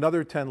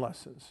 Another 10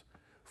 lessons.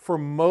 For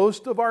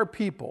most of our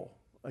people,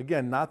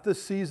 again, not the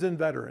seasoned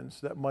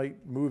veterans that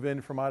might move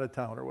in from out of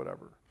town or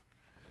whatever,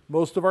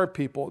 most of our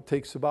people, it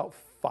takes about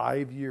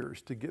 5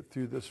 years to get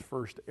through this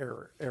first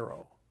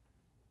arrow.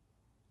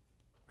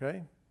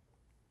 Okay?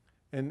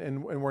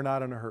 And we're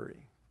not in a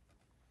hurry.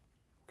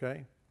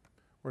 Okay?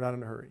 We're not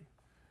in a hurry.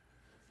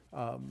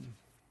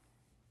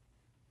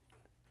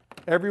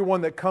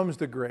 Everyone that comes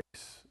to Grace,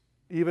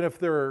 even if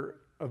they're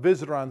a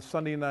visitor on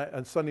Sunday night,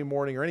 on Sunday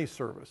morning or any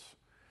service,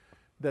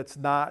 that's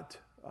not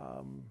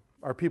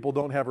our people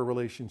don't have a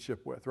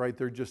relationship with, right?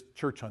 They're just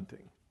church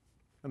hunting,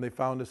 and they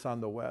found us on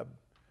the web,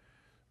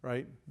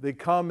 right? They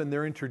come and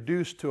they're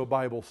introduced to a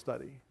Bible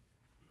study,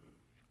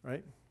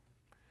 right?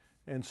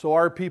 And so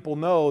our people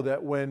know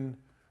that when,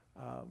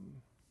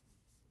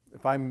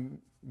 if I'm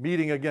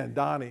meeting again,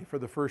 Donnie for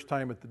the first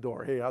time at the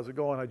door, hey, how's it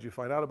going? How'd you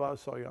find out about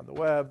us? Saw you on the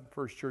web,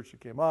 first church that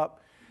came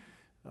up.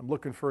 I'm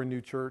looking for a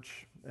new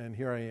church, and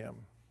here I am,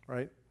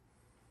 right?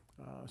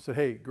 I said,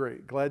 hey,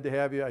 great, glad to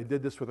have you. I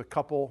did this with a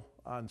couple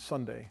on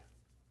Sunday,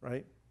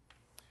 right?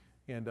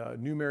 And a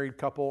new married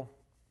couple,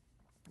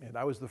 and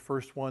I was the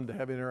first one to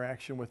have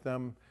interaction with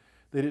them.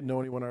 They didn't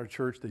know anyone in our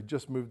church. They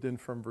just moved in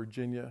from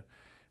Virginia.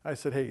 I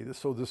said, hey,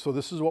 so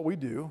this is what we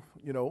do.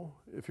 You know,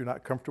 if you're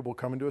not comfortable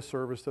coming to a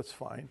service, that's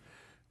fine.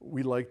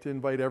 We like to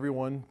invite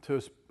everyone to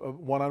a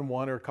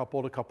one-on-one or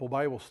couple-to-couple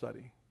Bible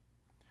study.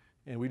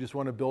 And we just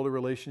want to build a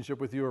relationship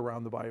with you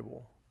around the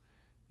Bible.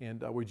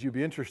 And would you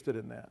be interested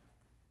in that?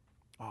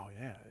 Oh,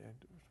 yeah.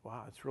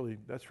 Wow, that's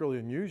really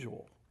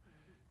unusual.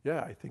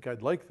 Yeah, I think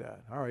I'd like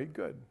that. All right,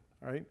 good.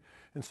 All right.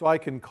 And so I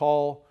can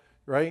call,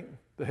 right,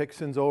 the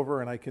Hicksons over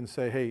and I can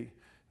say, hey,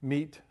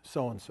 meet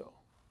so-and-so.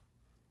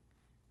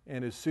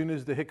 And as soon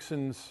as the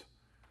Hicksons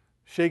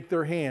shake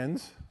their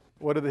hands,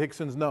 what do the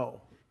Hicksons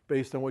know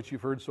based on what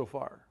you've heard so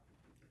far?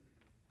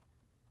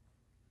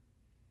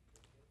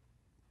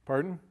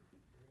 Pardon? You're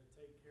going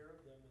to take care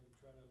of them and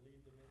try to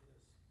lead them in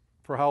this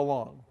For how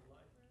long? life.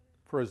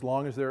 For as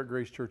long as they're at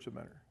Grace Church of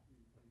Mentor.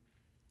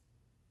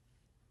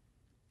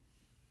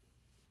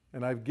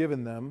 And I've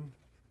given them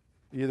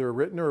either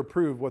written or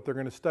approved what they're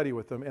going to study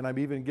with them, and I've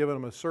even given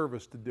them a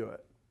service to do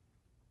it.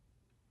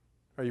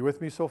 Are you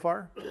with me so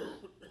far?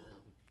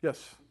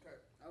 Yes. Okay.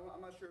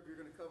 I'm not sure if you're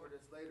going to cover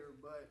this later,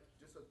 but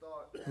just a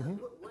thought. Mhm.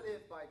 What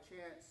if by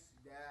chance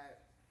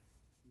that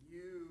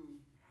you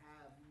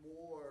have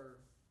more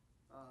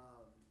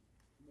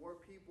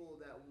people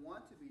that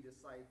want to be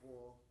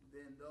disciple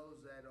than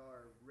those that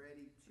are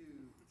ready to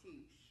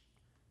teach?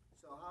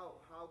 So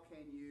how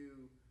can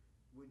you,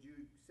 would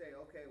you say,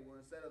 okay, well,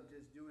 instead of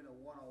just doing a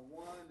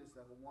one-on-one,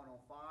 instead of a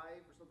one-on-five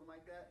or something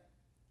like that?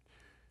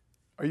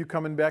 Are you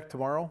coming back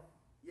tomorrow?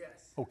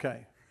 Yes.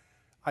 Okay.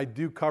 I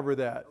do cover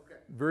that Okay.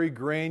 very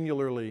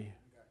granularly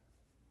Okay.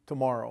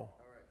 tomorrow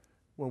All right.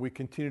 when we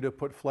continue to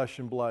put flesh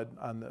and blood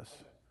on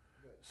this.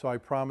 Good. So I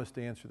promise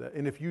to answer that.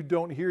 And if you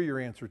don't hear your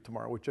answer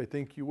tomorrow, which I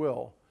think you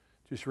will,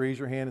 just raise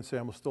your hand and say,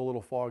 I'm still a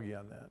little foggy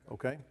on that,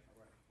 okay?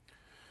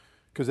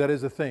 Because that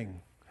is a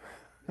thing,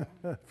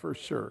 for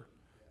sure,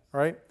 all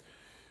right?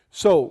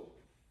 So,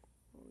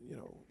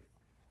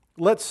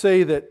 let's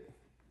say that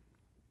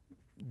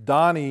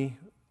Donnie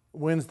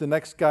wins the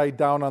next guy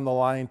down on the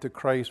line to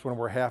Christ when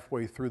we're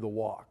halfway through the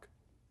walk.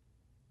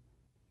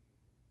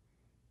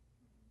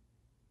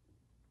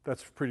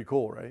 That's pretty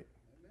cool, right?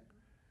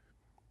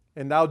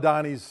 And now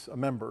Donnie's a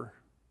member.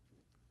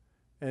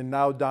 And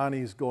now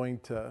Donnie's going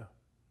to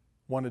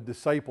want to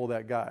disciple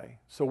that guy.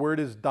 So where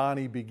does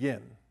Donnie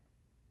begin?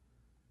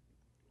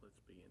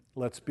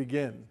 Let's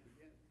begin.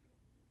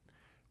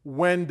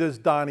 When does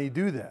Donnie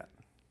do that?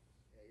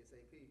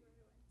 ASAP.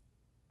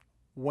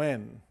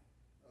 When?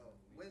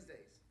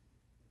 Wednesdays.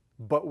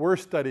 but we're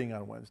studying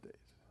on Wednesdays.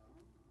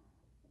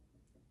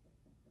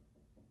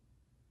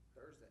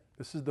 Thursday.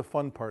 This is the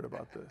fun part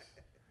about this.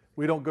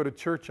 We don't go to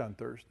church on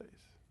Thursdays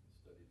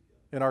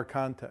in our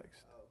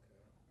context.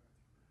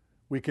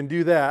 We can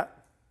do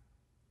that,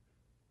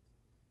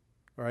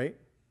 right?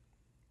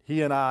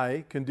 He and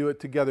I can do it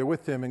together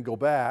with him and go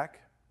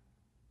back,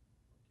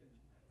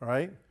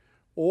 right?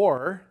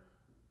 Or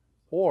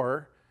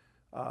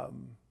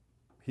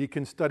he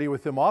can study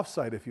with him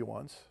offsite if he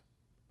wants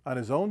on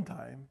his own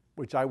time,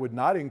 which I would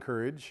not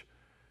encourage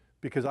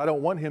because I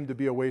don't want him to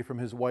be away from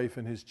his wife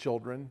and his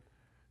children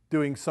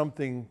doing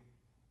something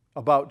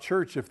about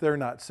church if they're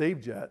not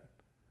saved yet,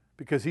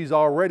 because he's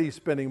already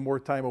spending more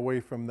time away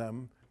from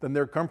them than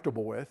they're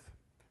comfortable with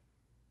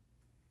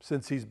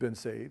since he's been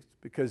saved,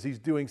 because he's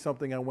doing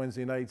something on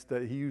Wednesday nights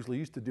that he usually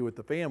used to do with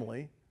the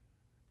family.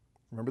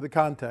 Remember the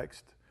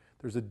context.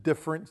 There's a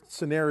different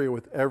scenario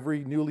with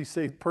every newly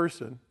saved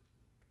person,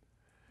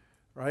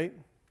 right?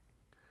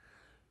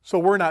 So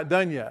we're not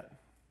done yet,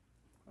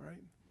 all right?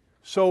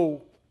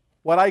 So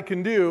what I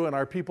can do, and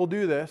our people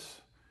do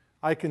this,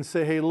 I can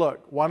say, hey,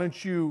 look, why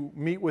don't you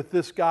meet with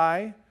this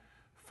guy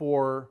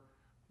for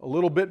a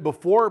little bit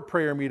before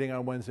prayer meeting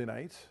on Wednesday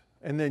nights,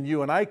 and then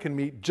you and I can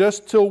meet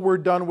just till we're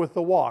done with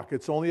the walk.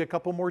 It's only a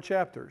couple more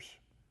chapters.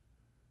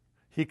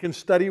 He can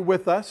study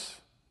with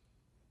us.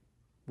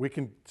 We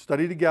can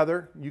study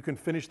together. You can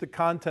finish the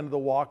content of the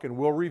walk and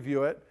we'll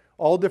review it.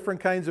 All different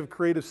kinds of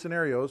creative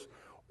scenarios.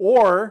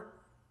 Or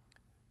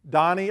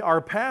Donnie, our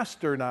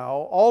pastor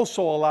now,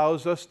 also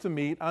allows us to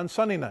meet on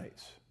Sunday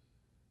nights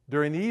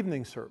during the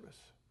evening service.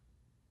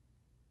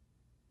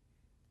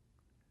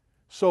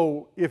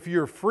 So if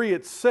you're free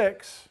at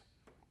 6,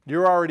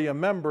 you're already a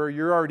member,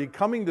 you're already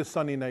coming to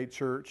Sunday night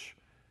church,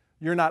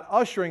 you're not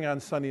ushering on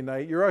Sunday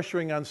night, you're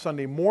ushering on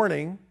Sunday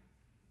morning,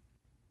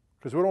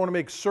 because we don't want to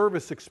make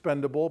service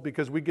expendable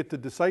because we get to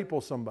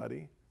disciple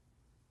somebody.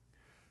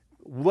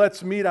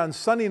 Let's meet on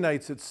Sunday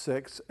nights at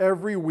 6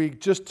 every week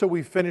just till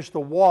we finish the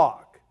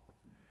walk.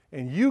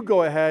 And you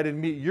go ahead and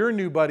meet your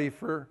new buddy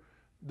for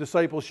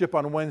discipleship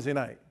on Wednesday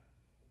night.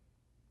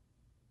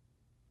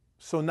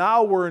 So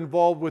now we're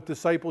involved with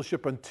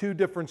discipleship on 2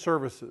 different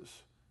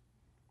services.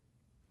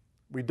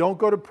 We don't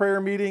go to prayer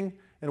meeting,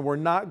 and we're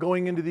not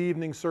going into the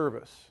evening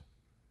service.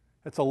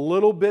 It's a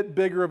little bit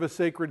bigger of a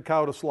sacred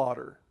cow to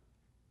slaughter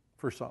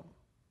for some.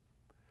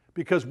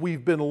 Because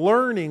we've been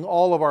learning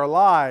all of our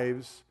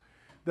lives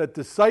that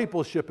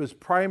discipleship is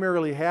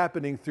primarily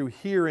happening through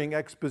hearing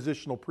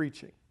expositional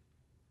preaching.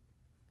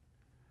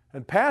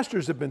 And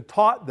pastors have been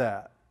taught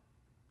that,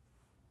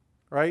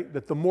 right?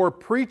 That the more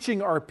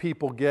preaching our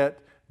people get,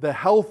 the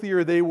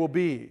healthier they will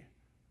be.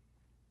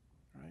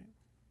 Right?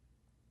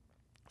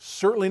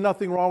 Certainly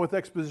nothing wrong with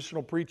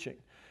expositional preaching.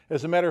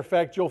 As a matter of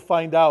fact, you'll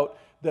find out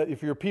that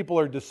if your people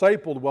are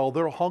discipled well,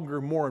 they'll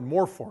hunger more and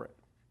more for it.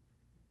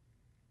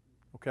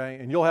 Okay?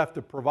 And you'll have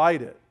to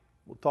provide it.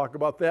 We'll talk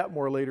about that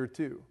more later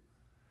too.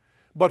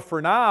 But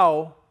for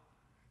now,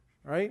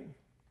 right?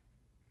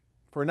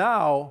 For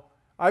now,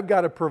 I've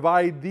got to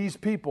provide these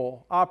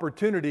people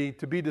opportunity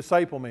to be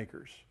disciple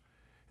makers.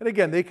 And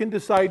again, they can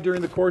decide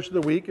during the course of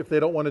the week if they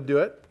don't want to do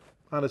it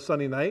on a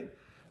Sunday night.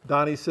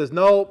 Donnie says,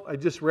 no,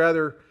 I'd just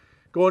rather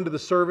go into the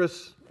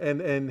service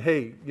and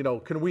hey,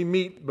 can we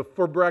meet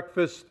before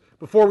breakfast,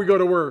 before we go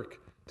to work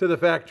to the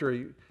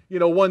factory,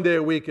 one day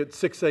a week at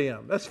 6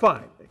 a.m. That's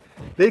fine.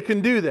 They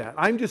can do that.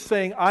 I'm just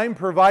saying I'm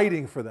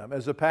providing for them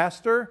as a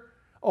pastor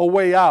a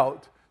way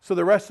out so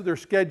the rest of their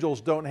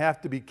schedules don't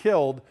have to be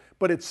killed,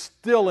 but it's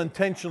still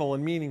intentional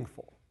and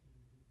meaningful.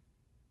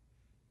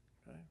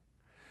 Okay?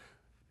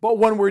 But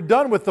when we're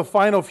done with the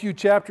final few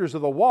chapters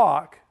of the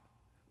walk,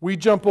 we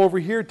jump over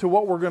here to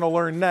what we're going to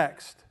learn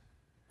next.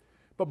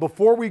 But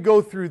before we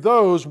go through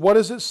those, what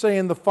does it say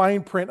in the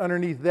fine print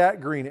underneath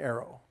that green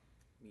arrow?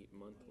 Meet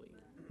monthly.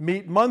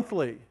 Meet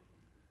monthly.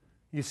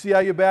 You see how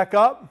you back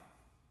up?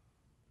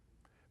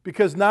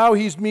 Because now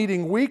he's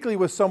meeting weekly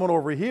with someone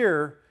over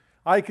here.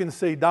 I can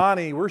say,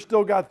 Donnie, we're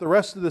still got the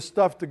rest of this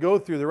stuff to go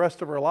through the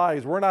rest of our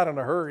lives. We're not in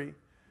a hurry,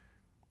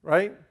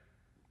 right?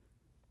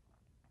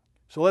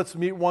 So let's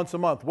meet once a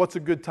month. What's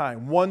a good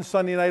time? One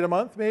Sunday night a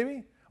month,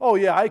 maybe? Oh,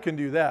 yeah, I can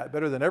do that.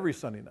 Better than every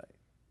Sunday night.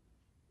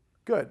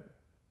 Good.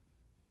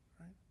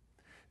 Right?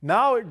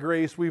 Now at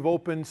Grace, we've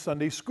opened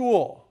Sunday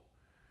school.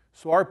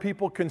 So our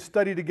people can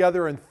study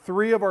together in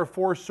 3 of our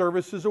 4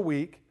 services a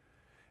week,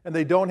 and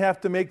they don't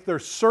have to make their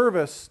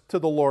service to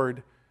the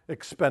Lord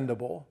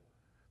expendable.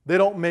 They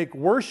don't make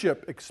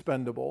worship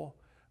expendable,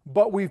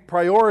 but we've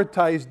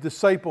prioritized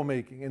disciple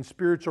making and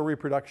spiritual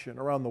reproduction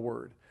around the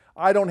Word.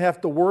 I don't have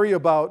to worry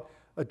about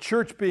a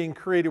church being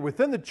created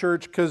within the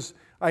church because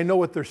I know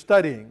what they're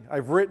studying.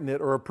 I've written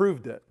it or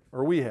approved it,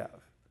 or we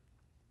have.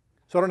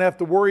 So I don't have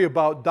to worry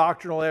about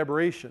doctrinal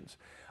aberrations.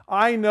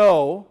 I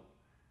know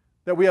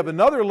that we have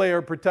another layer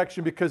of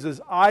protection because as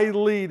I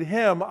lead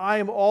him, I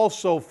am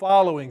also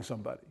following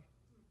somebody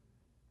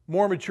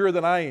more mature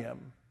than I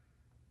am.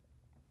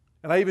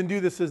 And I even do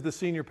this as the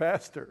senior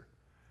pastor.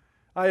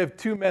 I have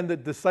 2 men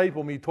that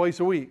disciple me twice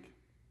a week,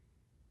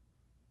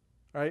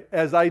 right?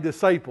 As I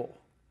disciple.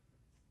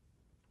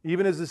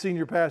 Even as the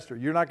senior pastor,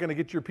 you're not going to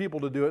get your people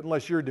to do it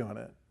unless you're doing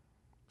it.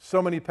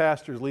 So many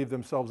pastors leave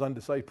themselves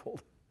undiscipled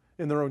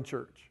in their own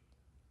church.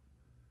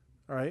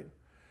 All right?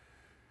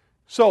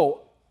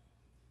 So,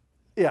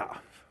 yeah,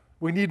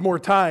 we need more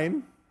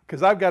time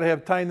because I've got to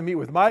have time to meet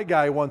with my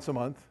guy once a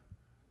month.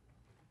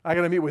 I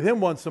got to meet with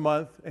him once a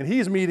month, and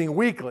he's meeting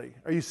weekly.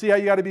 You see how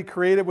you got to be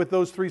creative with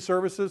those 3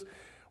 services?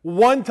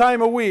 One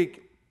time a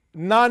week,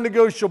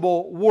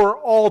 non-negotiable, we're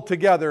all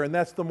together, and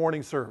that's the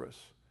morning service.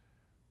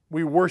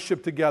 We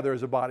worship together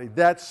as a body.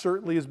 That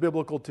certainly is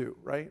biblical too,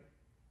 right?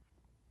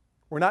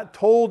 We're not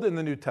told in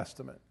the New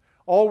Testament.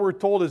 All we're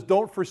told is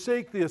don't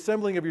forsake the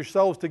assembling of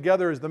yourselves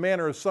together as the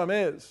manner of some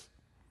is.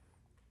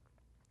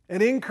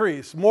 And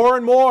increase more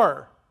and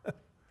more.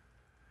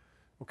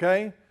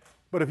 Okay?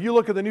 But if you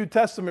look at the New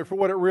Testament for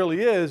what it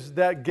really is,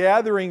 that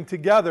gathering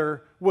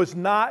together was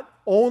not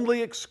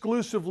only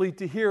exclusively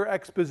to hear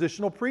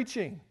expositional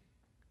preaching.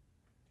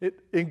 It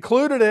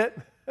included it,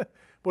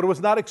 but it was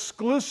not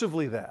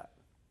exclusively that.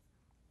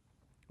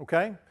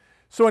 Okay?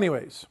 So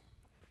anyways,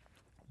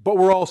 but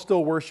we're all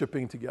still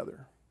worshiping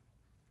together.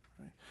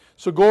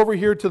 So go over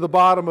here to the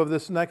bottom of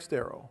this next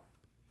arrow.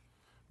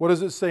 What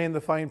does it say in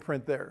the fine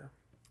print there?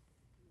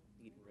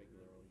 Meet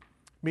regularly.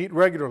 Meet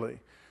regularly.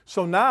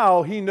 So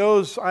now he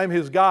knows I'm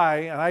his guy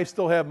and I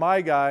still have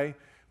my guy,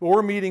 but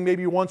we're meeting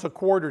maybe once a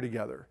quarter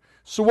together.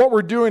 So what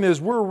we're doing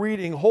is we're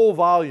reading whole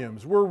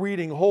volumes. We're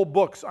reading whole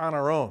books on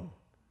our own.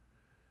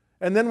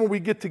 And then when we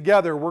get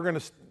together, we're going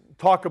to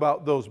talk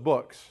about those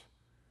books.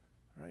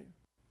 Right?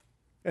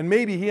 And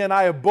maybe he and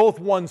I have both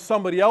won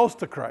somebody else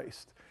to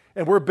Christ.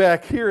 And we're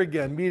back here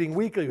again, meeting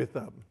weekly with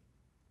them.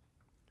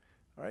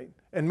 Right?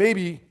 And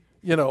maybe,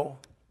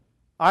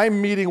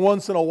 I'm meeting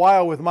once in a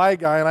while with my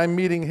guy, and I'm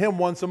meeting him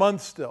once a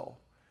month still.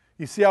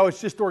 You see how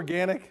it's just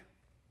organic?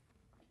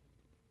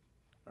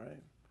 All right.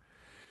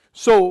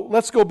 So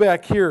let's go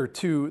back here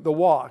to the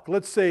walk.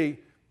 Let's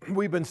say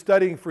we've been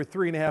studying for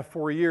 3.5,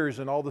 4 years,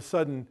 and all of a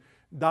sudden,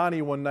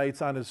 Donnie one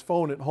night's on his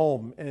phone at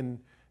home, and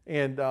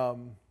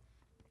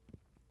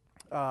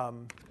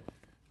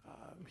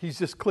he's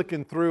just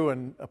clicking through,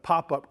 and a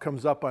pop-up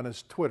comes up on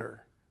his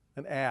Twitter,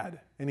 an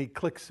ad, and he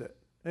clicks it,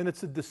 and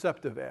it's a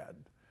deceptive ad.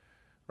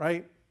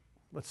 Right?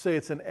 Let's say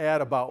it's an ad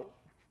about,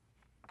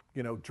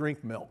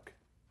 drink milk,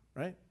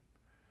 right?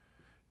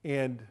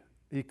 And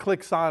he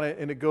clicks on it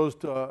and it goes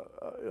to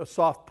a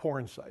soft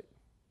porn site.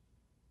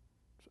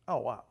 Oh,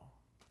 wow.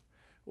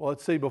 Well,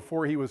 let's say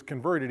before he was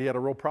converted, he had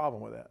a real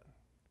problem with that.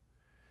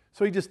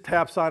 So he just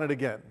taps on it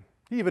again.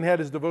 He even had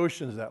his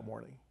devotions that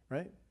morning,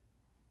 right?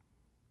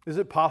 Is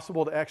it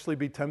possible to actually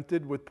be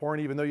tempted with porn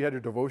even though you had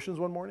your devotions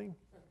one morning?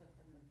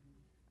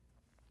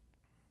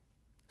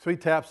 So he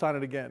taps on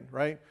it again,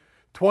 right?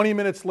 20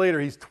 minutes later,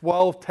 he's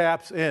 12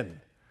 taps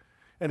in.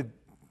 And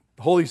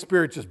the Holy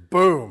Spirit just,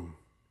 boom.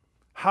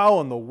 How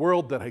in the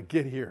world did I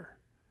get here?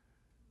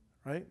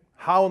 Right?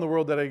 How in the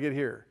world did I get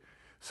here?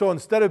 So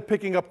instead of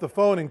picking up the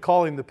phone and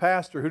calling the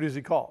pastor, who does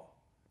he call?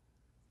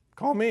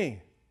 Call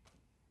me.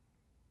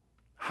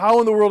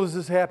 How in the world does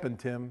this happen,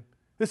 Tim?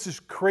 This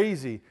is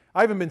crazy. I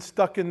haven't been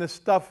stuck in this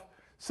stuff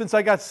since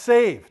I got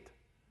saved.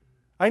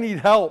 I need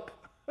help.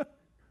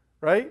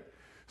 Right?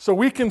 So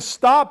we can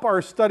stop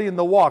our study in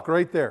the walk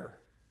right there.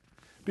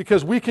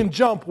 Because we can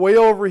jump way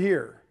over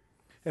here.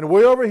 And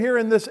way over here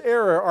in this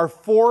area are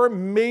 4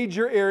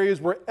 major areas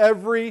where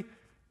every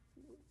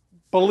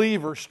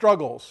believer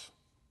struggles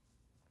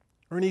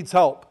or needs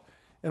help.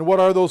 And what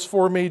are those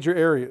 4 major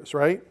areas,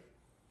 right?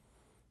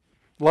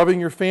 Loving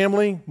your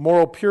family,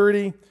 moral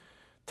purity,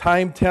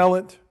 time,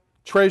 talent,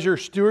 treasure,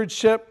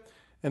 stewardship,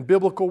 and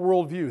biblical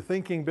worldview,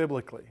 thinking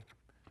biblically,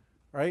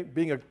 right?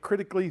 Being a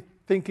critically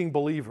thinking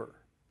believer.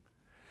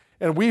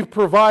 And we've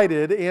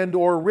provided and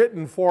or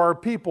written for our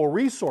people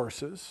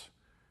resources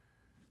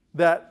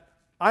that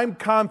I'm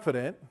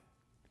confident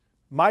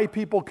my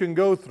people can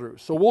go through.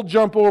 So we'll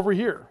jump over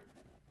here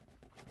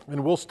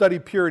and we'll study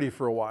purity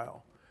for a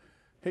while.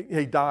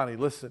 Hey Donnie,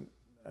 listen,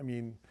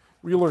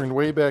 we learned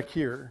way back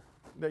here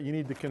that you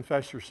need to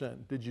confess your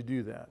sin. Did you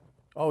do that?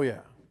 Oh yeah.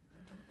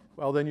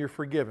 Well, then you're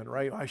forgiven,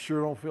 right? I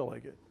sure don't feel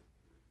like it.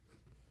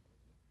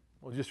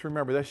 Well, just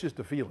remember, that's just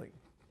a feeling.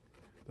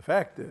 The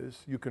fact is,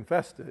 you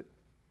confessed it,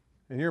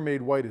 and you're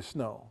made white as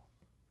snow,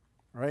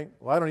 right?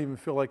 Well, I don't even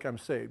feel like I'm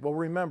saved. Well,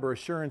 remember,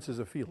 assurance is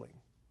a feeling.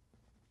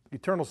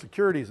 Eternal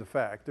security is a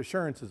fact.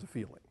 Assurance is a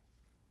feeling.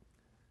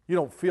 You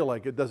don't feel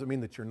like it doesn't mean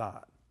that you're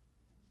not.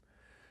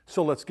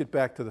 So let's get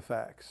back to the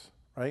facts,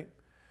 right?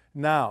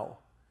 Now,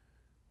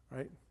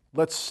 right,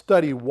 let's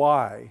study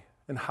why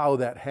and how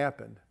that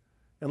happened,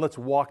 and let's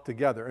walk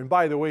together. And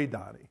by the way,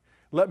 Donnie,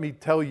 let me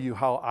tell you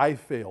how I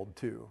failed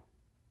too,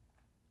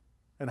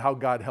 and how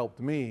God helped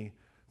me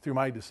through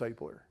my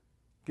discipler.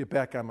 Get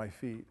back on my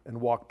feet and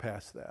walk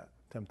past that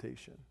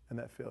temptation and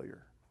that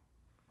failure.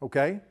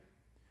 Okay?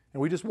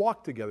 And we just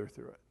walk together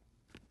through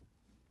it.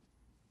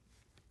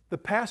 The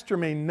pastor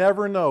may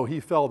never know he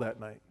fell that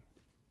night.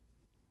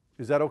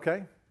 Is that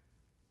okay?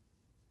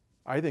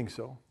 I think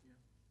so.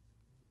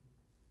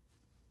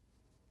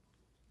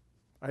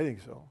 I think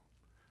so.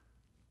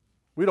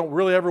 We don't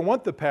really ever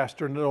want the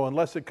pastor to know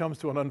unless it comes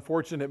to an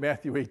unfortunate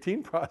Matthew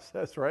 18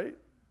 process, right?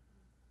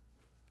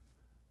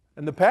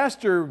 And the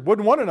pastor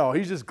wouldn't want to know.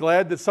 He's just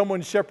glad that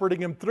someone's shepherding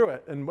him through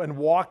it and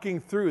walking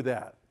through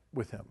that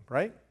with him,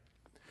 right?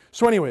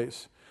 So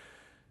anyways,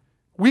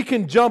 we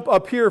can jump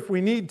up here if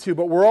we need to,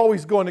 but we're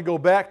always going to go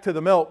back to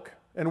the milk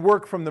and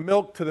work from the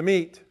milk to the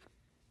meat,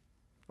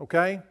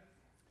 okay?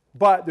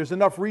 But there's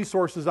enough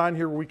resources on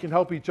here where we can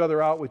help each other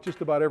out with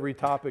just about every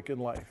topic in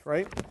life,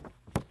 right?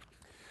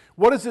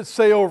 What does it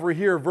say over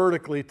here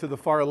vertically to the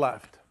far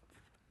left?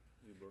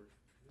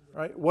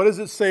 Right? What does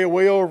it say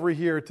way over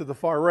here to the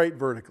far right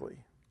vertically?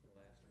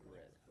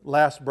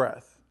 Last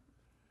breath.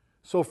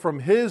 So from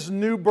his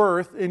new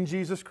birth in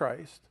Jesus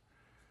Christ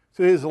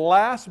to his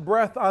last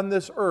breath on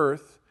this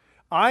earth,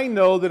 I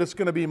know that it's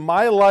going to be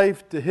my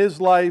life to his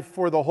life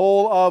for the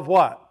whole of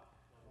what?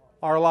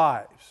 Our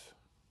lives.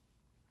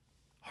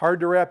 Hard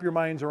to wrap your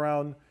minds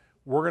around.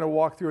 We're going to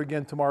walk through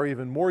again tomorrow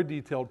even more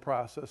detailed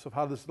process of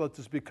how this lets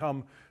this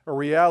become a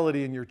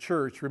reality in your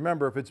church.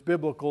 Remember, if it's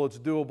biblical, it's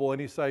doable,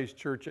 any size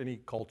church, any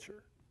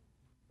culture.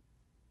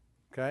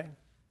 Okay?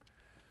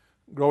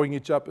 Growing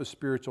each up as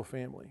spiritual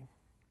family.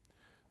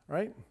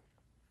 Right?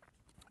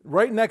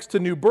 Right next to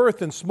new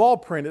birth in small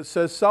print, it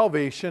says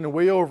salvation. And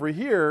way over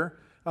here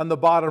on the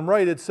bottom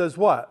right, it says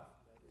what?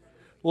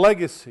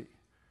 Legacy.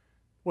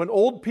 When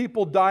old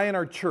people die in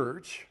our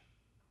church,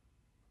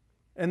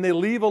 and they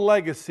leave a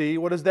legacy,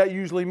 what does that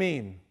usually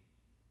mean?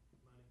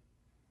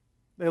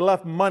 They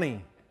left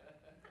money.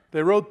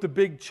 They wrote the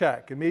big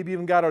check and maybe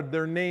even got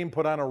their name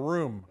put on a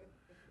room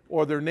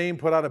or their name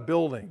put on a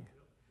building.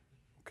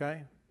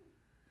 Okay?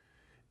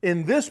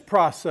 In this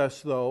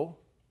process, though,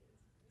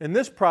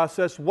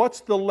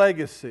 what's the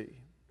legacy?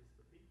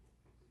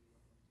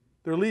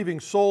 They're leaving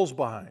souls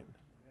behind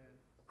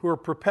who are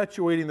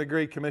perpetuating the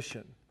Great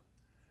Commission.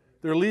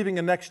 They're leaving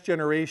a next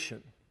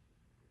generation.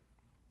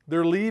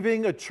 They're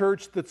leaving a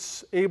church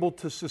that's able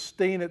to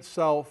sustain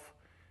itself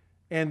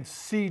and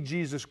see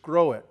Jesus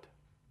grow it.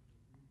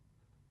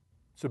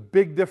 It's a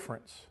big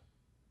difference.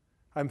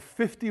 I'm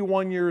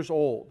 51 years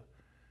old.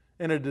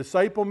 In a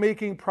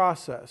disciple-making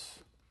process,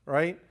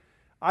 right?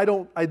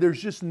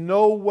 There's just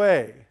no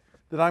way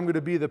that I'm going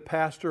to be the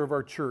pastor of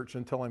our church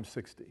until I'm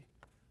 60.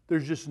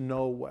 There's just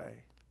no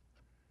way.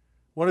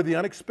 One of the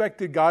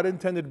unexpected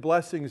God-intended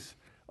blessings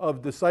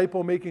of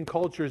disciple-making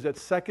culture is that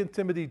 2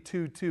 Timothy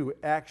 2:2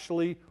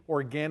 actually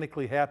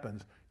organically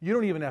happens. You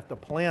don't even have to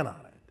plan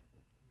on it.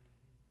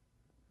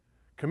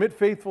 Commit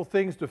faithful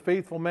things to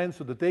faithful men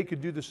so that they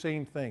could do the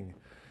same thing.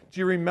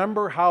 Do you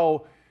remember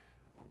how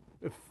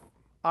if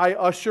I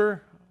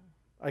usher,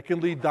 I can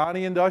lead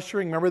Donnie into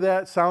ushering? Remember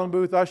that? Sound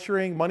booth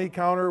ushering, money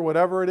counter,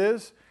 whatever it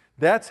is.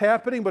 That's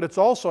happening, but it's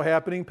also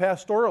happening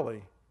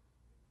pastorally.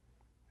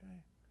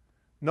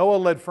 Noah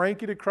led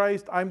Frankie to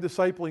Christ. I'm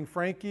discipling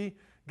Frankie.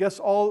 Guess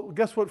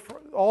what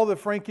all that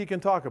Frankie can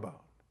talk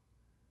about?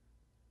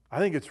 I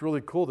think it's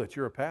really cool that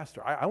you're a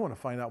pastor. I want to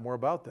find out more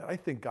about that. I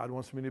think God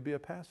wants me to be a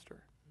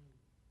pastor.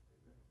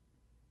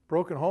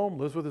 Broken home,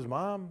 lives with his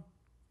mom.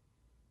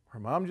 Her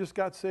mom just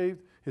got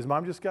saved. His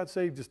mom just got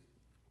saved.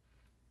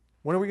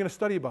 When are we going to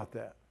study about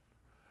that?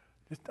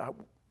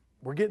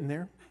 We're getting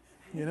there,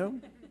 you know.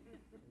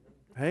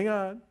 Hang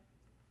on,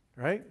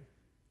 right?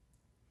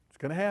 It's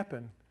going to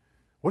happen.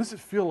 What does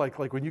it feel like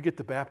when you get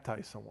to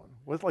baptize someone?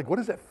 What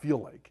does that feel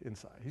like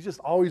inside? He's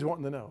just always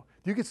wanting to know.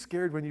 Do you get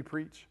scared when you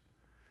preach?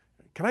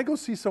 Can I go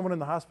see someone in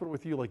the hospital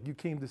with you like you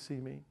came to see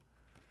me?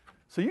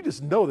 So you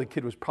just know the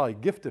kid was probably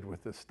gifted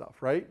with this stuff,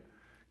 right?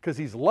 Because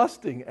he's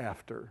lusting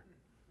after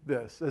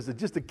this as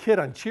just a kid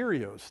on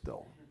Cheerios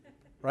still,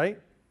 right?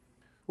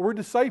 We're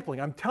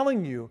discipling. I'm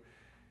telling you,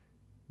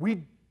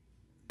 we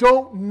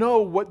don't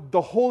know what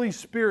the Holy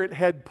Spirit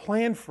had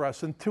planned for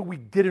us until we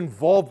get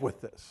involved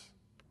with this.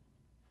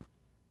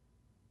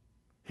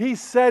 He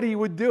said he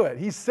would do it.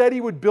 He said he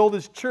would build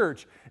his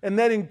church. And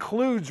that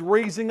includes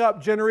raising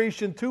up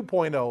Generation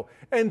 2.0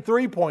 and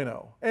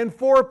 3.0 and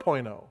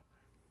 4.0.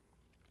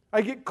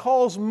 I get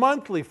calls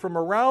monthly from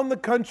around the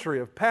country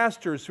of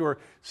pastors who are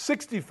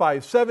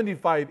 65,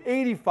 75,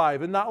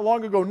 85, and not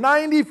long ago,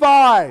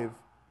 95.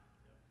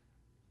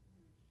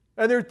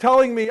 And they're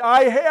telling me,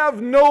 I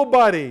have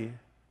nobody.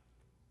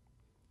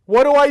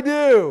 What do I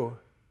do?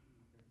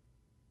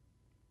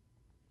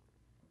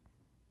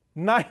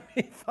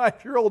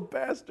 95-year-old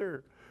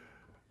pastor,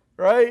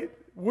 right?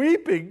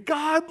 Weeping,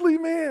 godly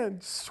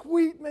man,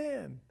 sweet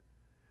man,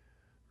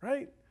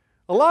 right?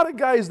 A lot of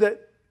guys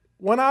that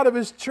went out of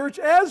his church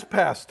as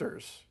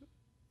pastors,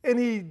 and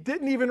he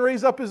didn't even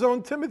raise up his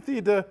own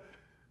Timothy to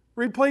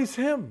replace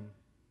him,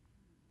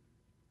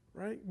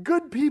 right?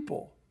 Good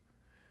people,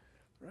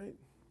 right?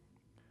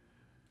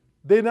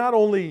 They not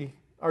only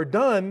are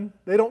done,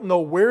 they don't know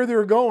where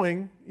they're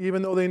going,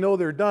 even though they know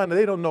they're done.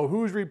 They don't know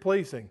who's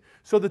replacing.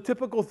 So the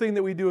typical thing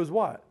that we do is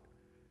what?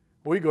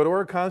 We go to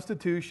our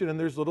Constitution, and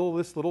there's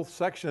this little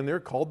section in there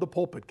called the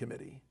pulpit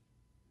committee.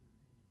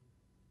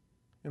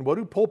 And what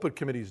do pulpit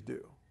committees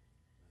do?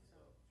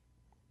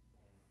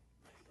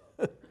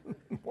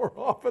 More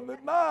often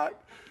than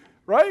not,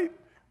 right?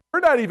 We're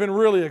not even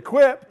really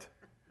equipped.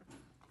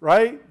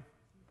 right?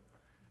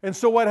 And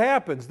so what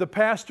happens? The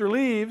pastor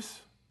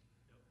leaves,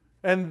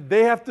 and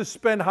they have to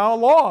spend how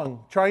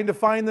long trying to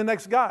find the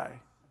next guy?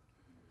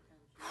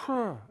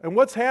 And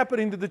what's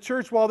happening to the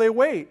church while they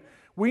wait?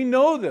 We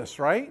know this,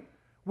 right?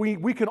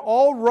 We can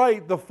all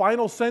write the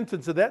final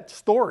sentence of that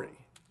story.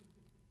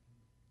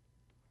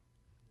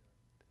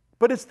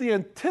 But it's the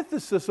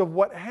antithesis of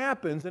what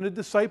happens in a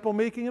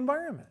disciple-making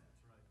environment.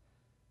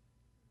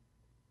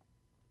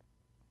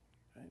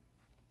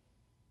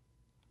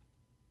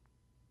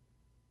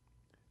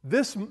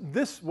 This,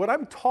 what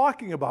I'm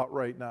talking about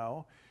right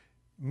now,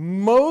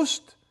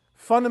 most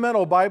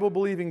fundamental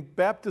Bible-believing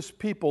Baptist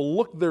people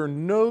look their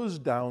nose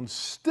down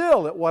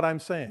still at what I'm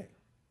saying.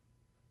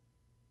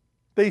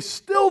 They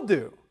still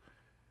do.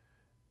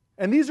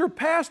 And these are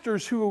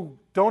pastors who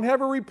don't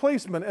have a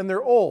replacement and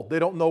they're old. They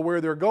don't know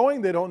where they're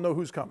going. They don't know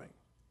who's coming.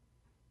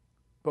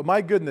 But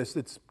my goodness,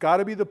 it's got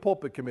to be the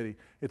pulpit committee.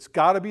 It's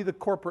got to be the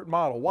corporate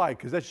model. Why?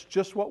 Because that's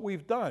just what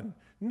we've done.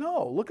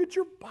 No, look at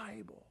your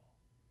Bible.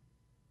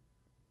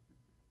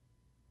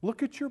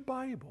 Look at your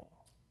Bible.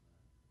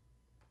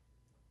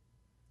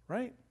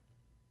 Right?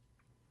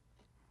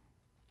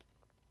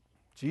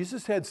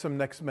 Jesus had some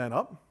next men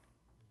up,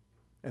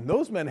 and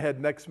those men had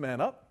next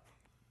men up.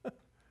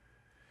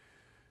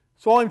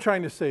 So all I'm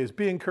trying to say is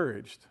be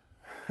encouraged.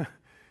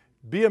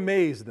 Be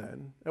amazed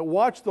then, and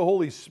watch the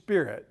Holy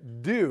Spirit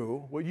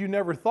do what you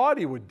never thought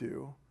He would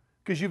do,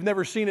 because you've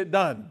never seen it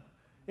done,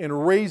 in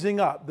raising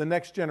up the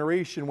next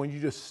generation when you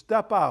just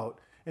step out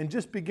and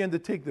just begin to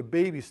take the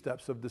baby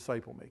steps of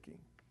disciple making.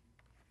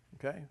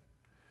 Okay?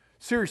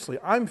 Seriously,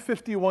 I'm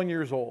 51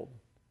 years old,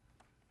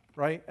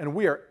 right? And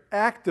we are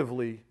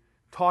actively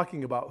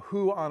talking about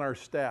who on our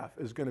staff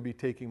is going to be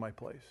taking my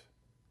place.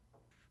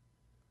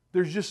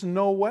 There's just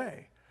no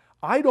way.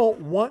 I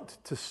don't want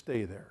to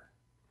stay there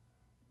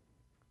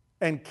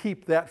and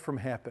keep that from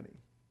happening.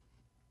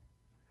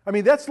 I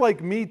mean, that's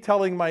like me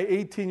telling my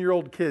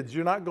 18-year-old kids,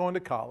 you're not going to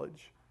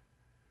college,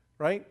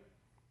 right?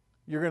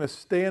 You're going to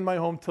stay in my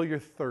home till you're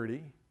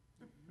 30,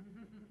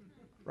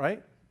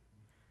 right?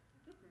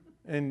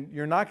 And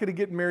you're not going to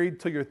get married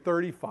till you're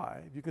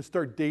 35. You can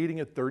start dating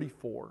at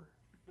 34,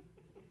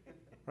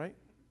 right?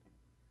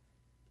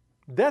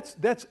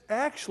 That's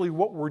actually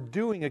what we're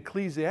doing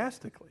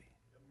ecclesiastically.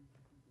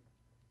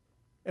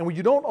 And when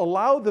you don't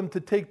allow them to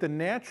take the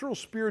natural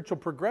spiritual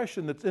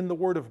progression that's in the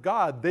Word of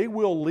God, they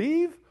will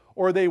leave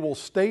or they will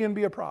stay and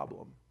be a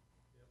problem.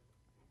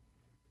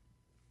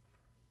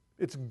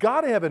 It's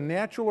got to have a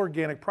natural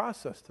organic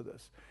process to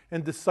this.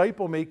 And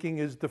disciple making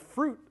is the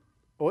fruit.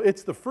 Well,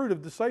 it's the fruit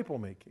of disciple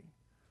making.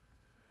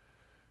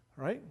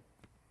 Right?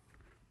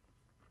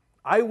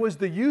 I was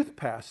the youth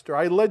pastor.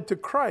 I led to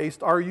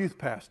Christ, our youth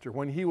pastor,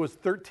 when he was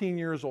 13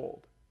 years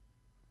old.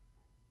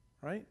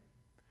 Right?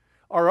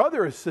 Our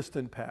other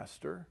assistant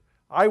pastor,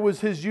 I was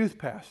his youth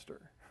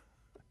pastor.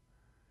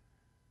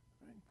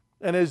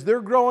 And as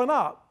they're growing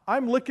up,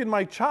 I'm licking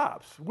my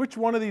chops. Which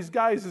one of these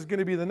guys is going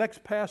to be the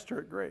next pastor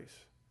at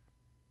Grace?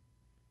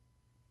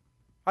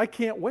 I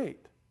can't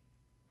wait.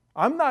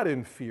 I'm not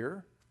in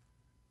fear.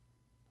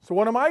 So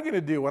what am I going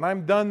to do when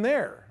I'm done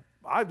there?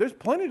 There's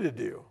plenty to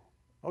do.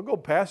 I'll go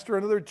pastor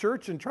another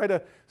church and try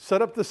to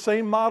set up the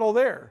same model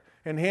there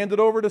and hand it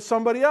over to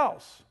somebody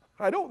else.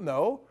 I don't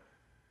know.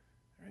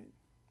 Right?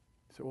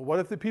 So, well, what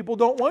if the people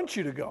don't want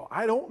you to go?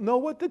 I don't know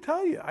what to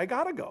tell you. I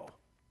got to go.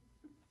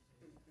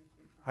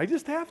 I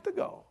just have to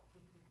go.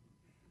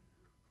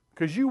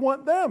 Because you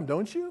want them,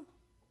 don't you?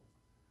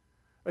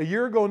 A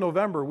year ago,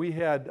 November, we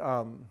had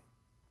a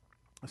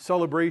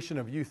celebration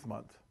of Youth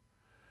Month.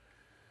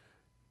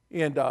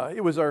 And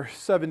it was our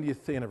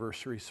 70th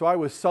anniversary. So I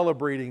was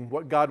celebrating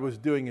what God was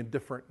doing in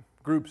different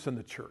groups in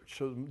the church.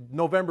 So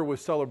November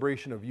was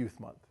celebration of Youth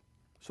Month.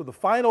 So the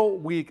final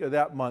week of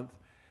that month,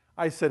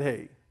 I said,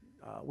 hey,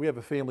 we have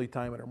a family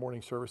time at our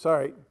morning service. All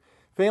right,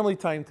 family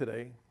time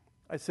today.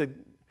 I said,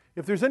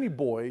 if there's any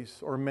boys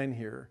or men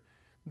here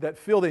that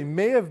feel they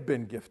may have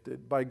been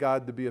gifted by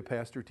God to be a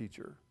pastor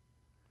teacher,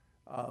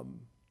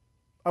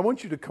 I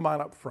want you to come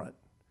on up front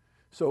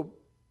so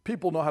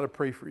people know how to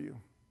pray for you.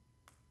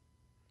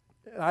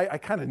 I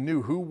kind of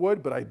knew who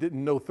would, but I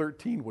didn't know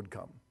 13 would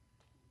come.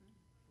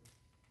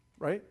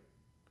 Right?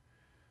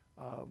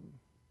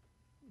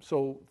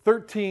 So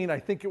 13, I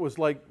think it was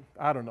like,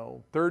 I don't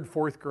know, 3rd,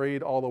 4th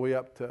grade, all the way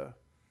up to,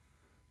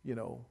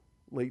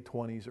 late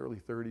 20s, early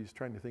 30s.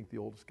 Trying to think the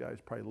oldest guys,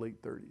 probably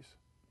late 30s.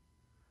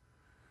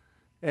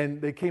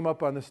 And they came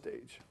up on the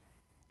stage.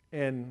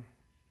 And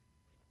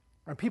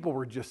people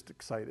were just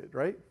excited,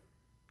 right?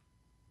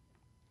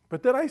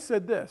 But then I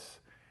said this.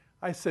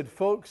 I said,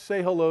 folks,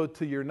 say hello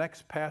to your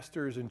next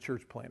pastors and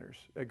church planners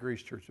at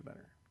Grace Church of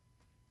Mentor.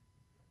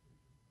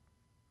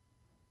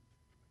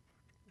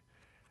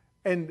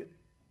 And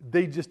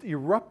they just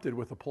erupted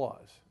with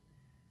applause.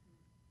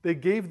 They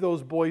gave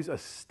those boys a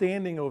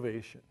standing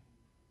ovation.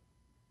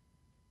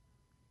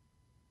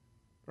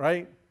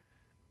 Right?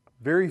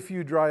 Very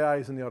few dry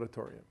eyes in the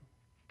auditorium.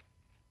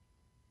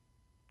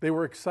 They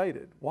were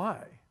excited.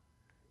 Why?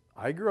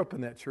 I grew up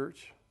in that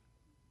church.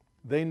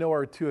 They know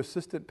our 2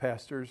 assistant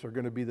pastors are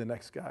going to be the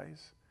next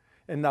guys.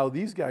 And now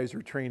these guys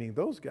are training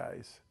those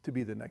guys to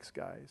be the next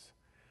guys.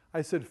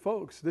 I said,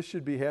 folks, this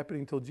should be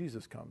happening until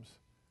Jesus comes.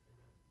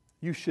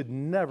 You should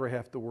never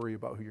have to worry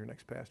about who your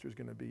next pastor is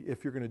going to be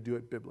if you're going to do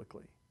it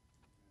biblically.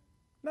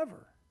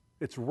 Never.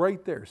 It's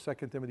right there,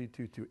 2 Timothy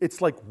 2:2. It's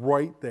like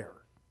right there.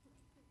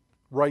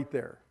 Right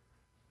there.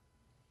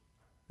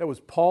 That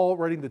was Paul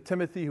writing to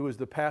Timothy, who was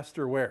the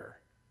pastor where?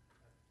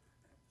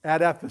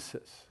 At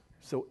Ephesus.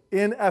 So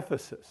in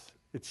Ephesus.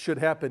 It should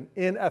happen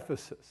in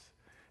Ephesus.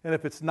 And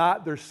if it's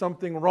not, there's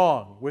something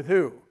wrong. With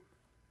who?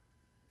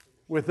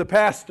 With the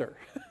pastor.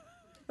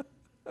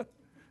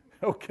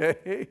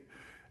 Okay.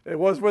 It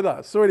was with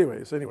us. So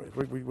anyways,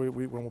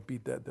 we won't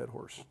beat that dead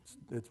horse.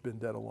 It's been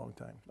dead a long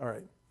time. All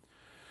right.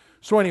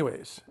 So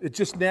anyways, it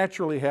just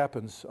naturally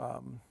happens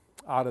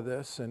out of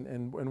this,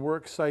 and we're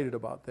excited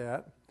about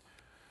that.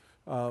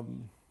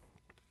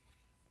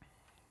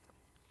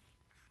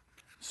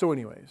 So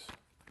anyways,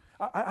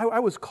 I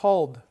was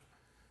called,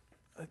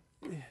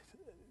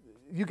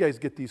 you guys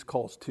get these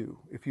calls too,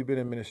 if you've been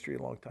in ministry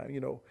a long time. You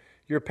know,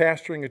 you're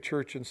pastoring a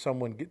church and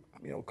someone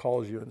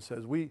calls you and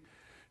says,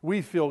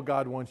 we feel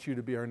God wants you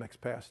to be our next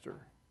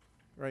pastor,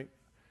 right?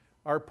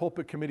 Our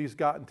pulpit committee's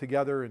gotten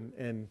together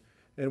and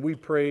we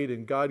prayed,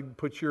 and God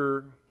put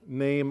your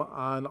name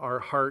on our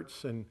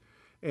hearts, and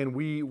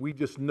we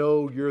just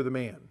know you're the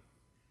man.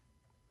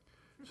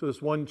 So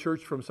this one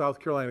church from South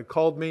Carolina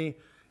called me,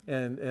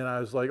 and I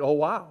was like, oh,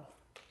 wow.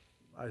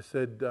 I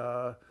said,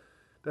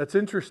 that's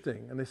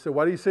interesting. And they said,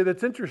 why do you say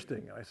that's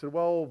interesting? And I said,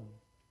 well,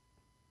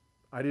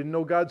 I didn't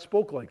know God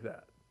spoke like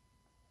that.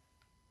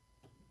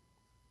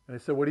 And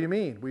they said, what do you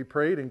mean? We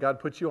prayed and God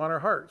put you on our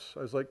hearts. I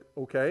was like,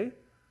 okay.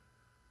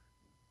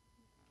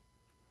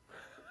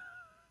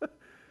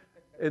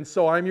 And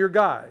so I'm your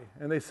guy.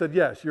 And they said,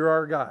 yes, you're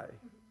our guy.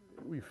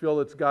 We feel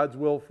it's God's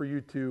will for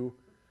you to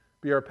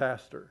be our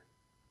pastor.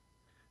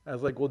 I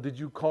was like, well, did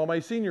you call my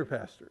senior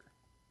pastor?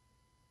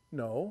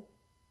 No.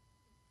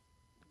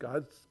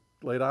 God's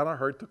laid on our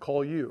heart to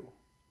call you.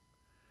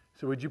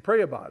 So would you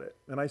pray about it?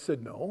 And I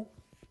said, no.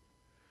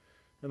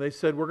 And they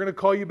said, we're going to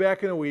call you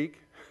back in a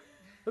week,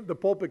 the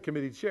pulpit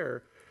committee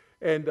chair,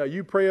 and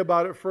you pray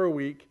about it for a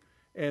week,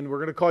 and we're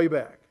going to call you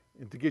back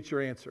and to get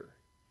your answer.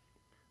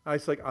 I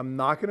was like, I'm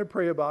not going to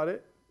pray about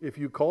it. If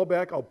you call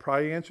back, I'll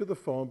probably answer the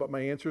phone, but my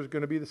answer is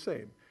going to be the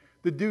same.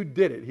 The dude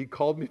did it. He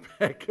called me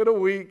back in a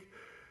week,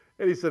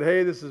 and he said,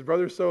 hey, this is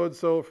brother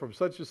so-and-so from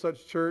such and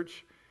such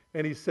church.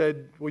 And he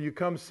said, will you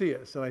come see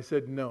us? And I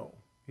said, no.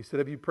 He said,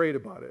 have you prayed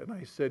about it? And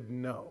I said,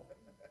 no.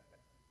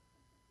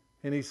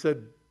 And he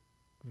said,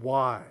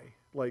 why?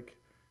 Like,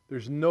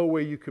 there's no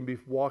way you can be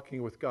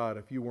walking with God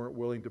if you weren't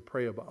willing to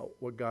pray about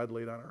what God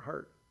laid on our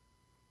heart.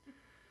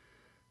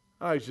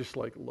 I was just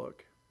like,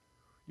 look,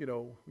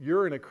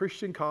 you're in a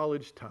Christian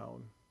college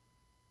town.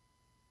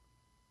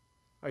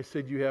 I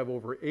said, you have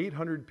over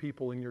 800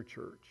 people in your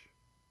church.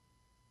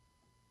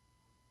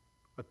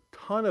 A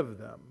ton of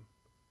them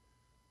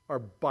are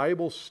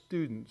Bible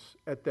students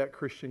at that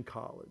Christian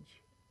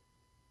college.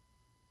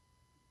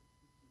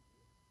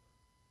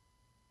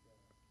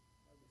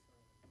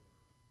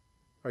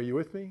 Are you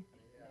with me?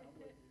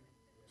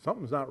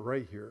 Something's not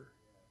right here.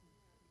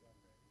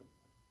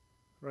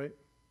 Right?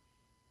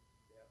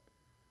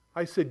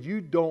 I said,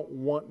 you don't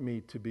want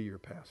me to be your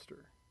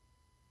pastor,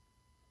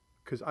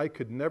 because I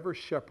could never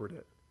shepherd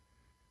it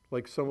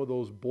like some of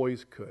those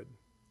boys could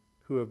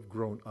who have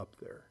grown up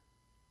there.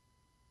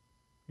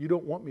 You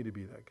don't want me to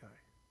be that guy.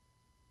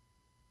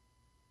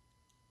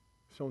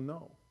 So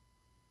no.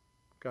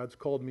 God's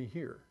called me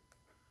here.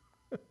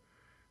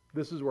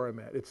 This is where I'm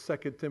at. It's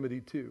 2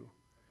 Timothy 2. You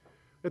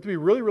have to be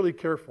really, really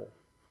careful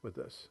with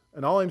this.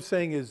 And all I'm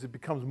saying is it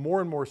becomes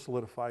more and more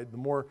solidified the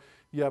more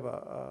you have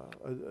a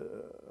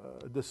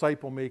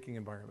disciple-making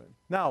environment.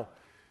 Now,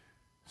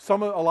 a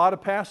lot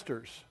of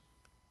pastors,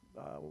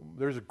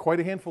 there's quite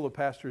a handful of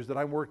pastors that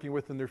I'm working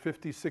with in their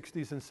 50s,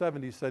 60s, and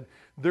 70s said,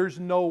 there's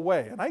no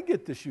way. And I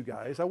get this, you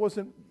guys. I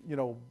wasn't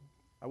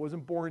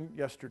born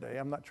yesterday.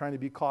 I'm not trying to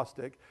be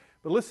caustic.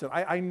 But listen,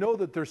 I know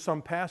that there's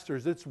some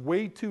pastors, it's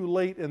way too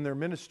late in their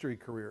ministry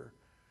career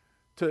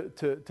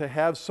to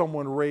have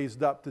someone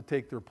raised up to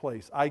take their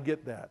place. I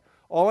get that.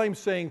 All I'm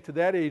saying to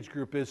that age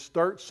group is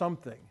start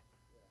something.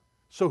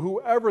 So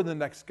whoever the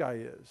next guy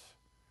is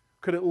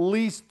could at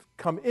least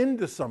come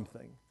into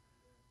something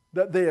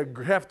that they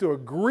have to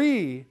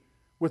agree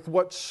with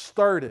what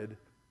started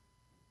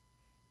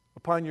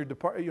upon your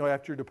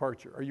after your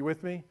departure. Are you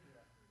with me?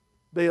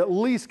 They at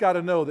least got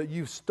to know that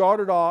you've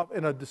started off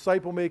in a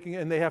disciple making,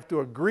 and they have to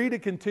agree to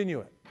continue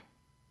it.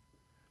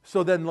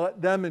 So then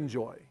let them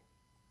enjoy.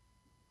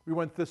 We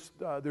went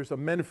there's a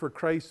Men for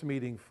Christ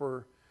meeting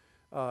for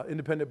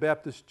independent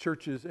Baptist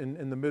churches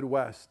in the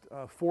Midwest,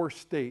 4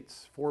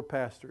 states, 4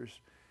 pastors.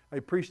 I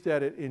preached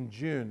at it in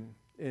June,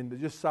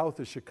 just south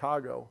of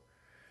Chicago.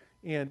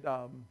 And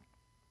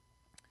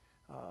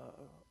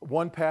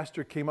one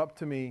pastor came up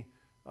to me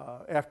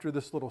after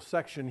this little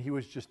section. He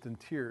was just in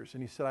tears,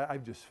 and he said,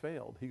 I've just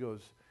failed. He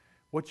goes,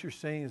 what you're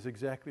saying is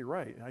exactly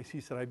right. And he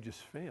said, I've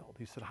just failed.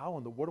 He said,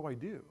 what do I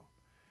do?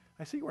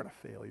 I said, you weren't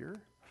a failure.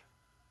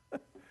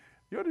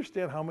 You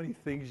understand how many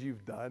things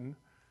you've done,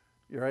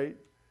 right,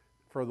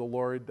 for the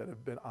Lord that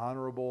have been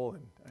honorable?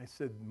 And I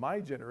said, my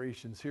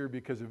generation's here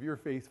because of your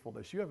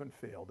faithfulness. You haven't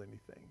failed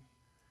anything.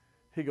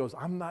 He goes,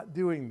 I'm not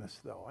doing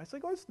this, though. I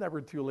said, oh, it's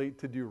never too late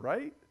to do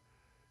right,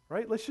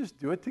 right? Let's just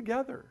do it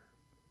together,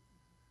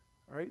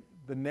 right?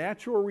 The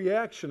natural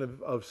reaction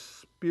of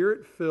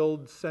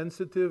spirit-filled,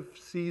 sensitive,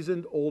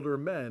 seasoned older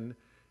men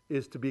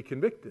is to be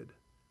convicted,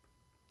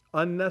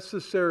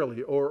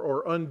 unnecessarily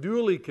or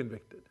unduly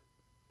convicted.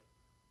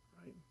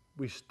 Right?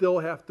 We still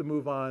have to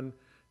move on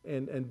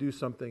and do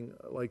something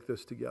like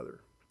this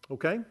together.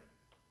 Okay?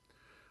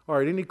 All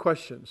right, any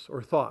questions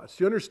or thoughts?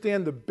 Do you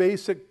understand the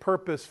basic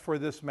purpose for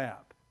this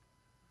map?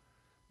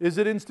 Is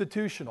it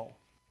institutional?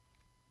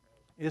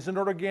 Is it an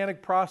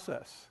organic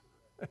process?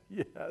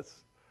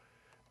 Yes.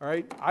 All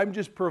right, I'm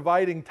just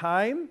providing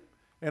time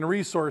and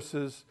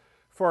resources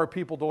for our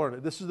people to learn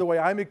it. This is the way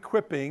I'm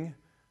equipping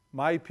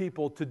my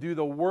people to do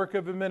the work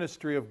of a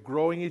ministry of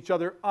growing each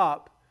other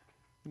up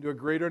into a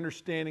greater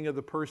understanding of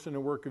the person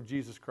and work of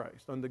Jesus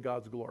Christ unto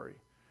God's glory.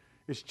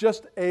 It's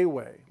just a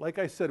way. Like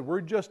I said,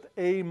 we're just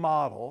a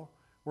model.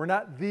 We're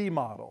not the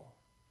model.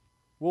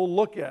 We'll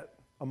look at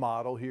a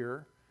model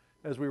here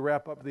as we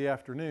wrap up the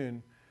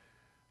afternoon,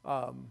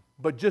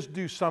 but just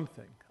do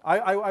something.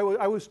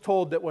 I was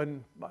told that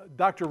when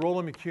Dr.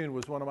 Roland McCune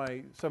was one of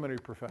my seminary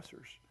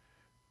professors,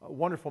 a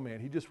wonderful man.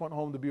 He just went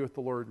home to be with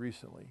the Lord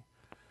recently.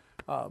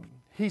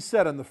 He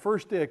said on the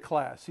first day of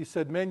class, he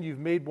said, men, you've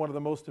made one of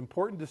the most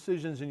important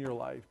decisions in your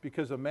life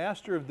because a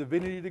Master of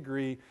Divinity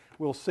degree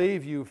will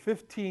save you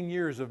 15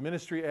 years of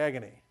ministry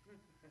agony.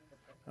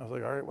 I was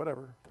like, all right,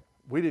 whatever.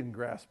 We didn't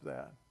grasp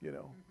that, you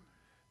know.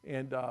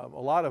 And a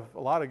lot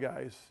of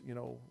guys, you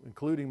know,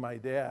 including my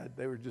dad,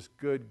 they were just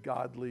good,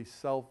 godly,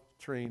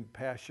 self-trained,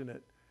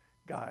 passionate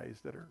guys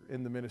that are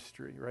in the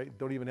ministry, right?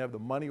 Don't even have the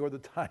money or the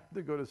time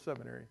to go to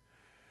seminary.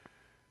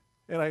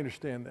 And I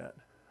understand that.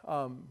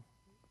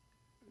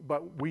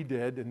 But we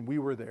did, and we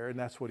were there, and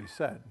that's what he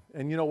said.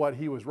 And you know what?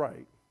 He was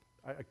right.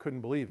 I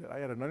couldn't believe it. I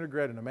had an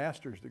undergrad and a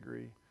master's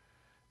degree.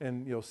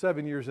 And, you know,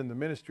 7 years in the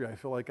ministry, I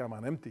feel like I'm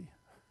on empty.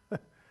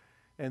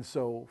 And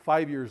so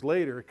 5 years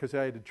later, because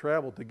I had to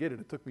travel to get it,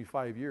 it took me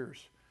 5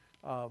 years.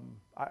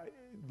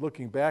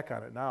 Looking back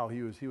on it now,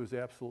 he was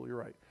absolutely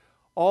right.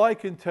 All I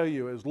can tell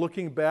you is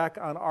looking back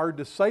on our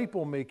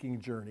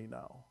disciple-making journey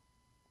now,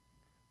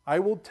 I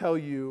will tell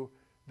you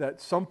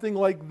that something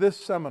like this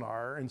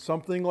seminar and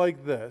something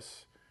like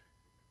this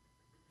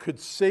could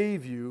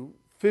save you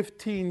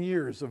 15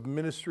 years of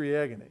ministry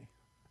agony.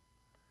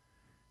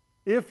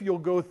 If you'll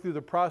go through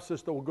the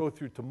process that we'll go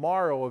through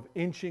tomorrow of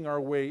inching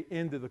our way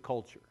into the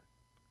culture.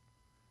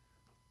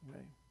 Okay?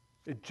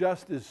 It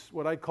just is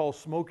what I call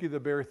Smokey the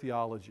Bear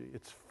theology.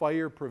 It's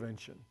fire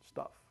prevention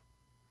stuff.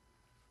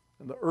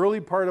 In the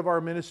early part of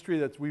our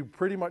ministry, we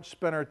pretty much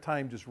spent our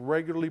time just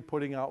regularly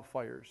putting out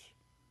fires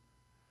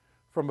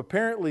from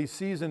apparently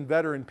seasoned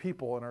veteran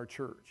people in our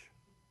church.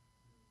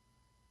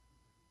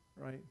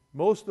 Right?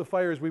 Most of the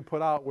fires we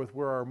put out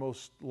were our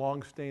most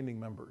long-standing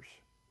members.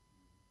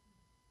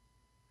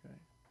 Okay?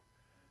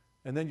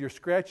 And then you're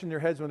scratching their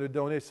heads when they're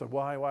donating. So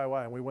why?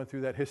 And we went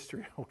through that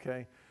history,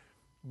 okay?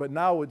 But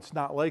now it's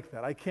not like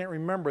that. I can't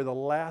remember the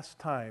last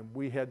time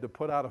we had to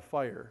put out a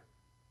fire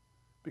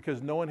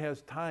because no one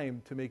has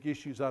time to make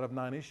issues out of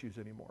non-issues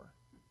anymore.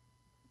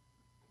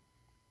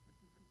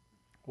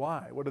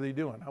 Why? What are they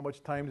doing? How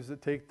much time does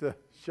it take to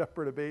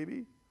shepherd a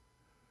baby?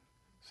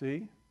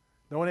 See?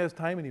 No one has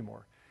time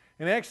anymore.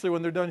 And actually,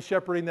 when they're done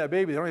shepherding that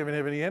baby, they don't even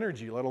have any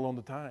energy, let alone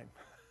the time,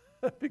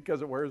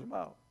 because it wears them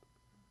out.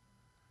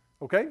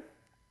 Okay?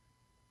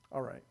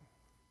 All right.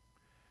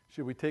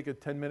 Should we take a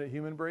 10-minute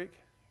human break?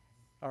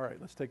 All right,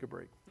 let's take a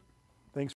break.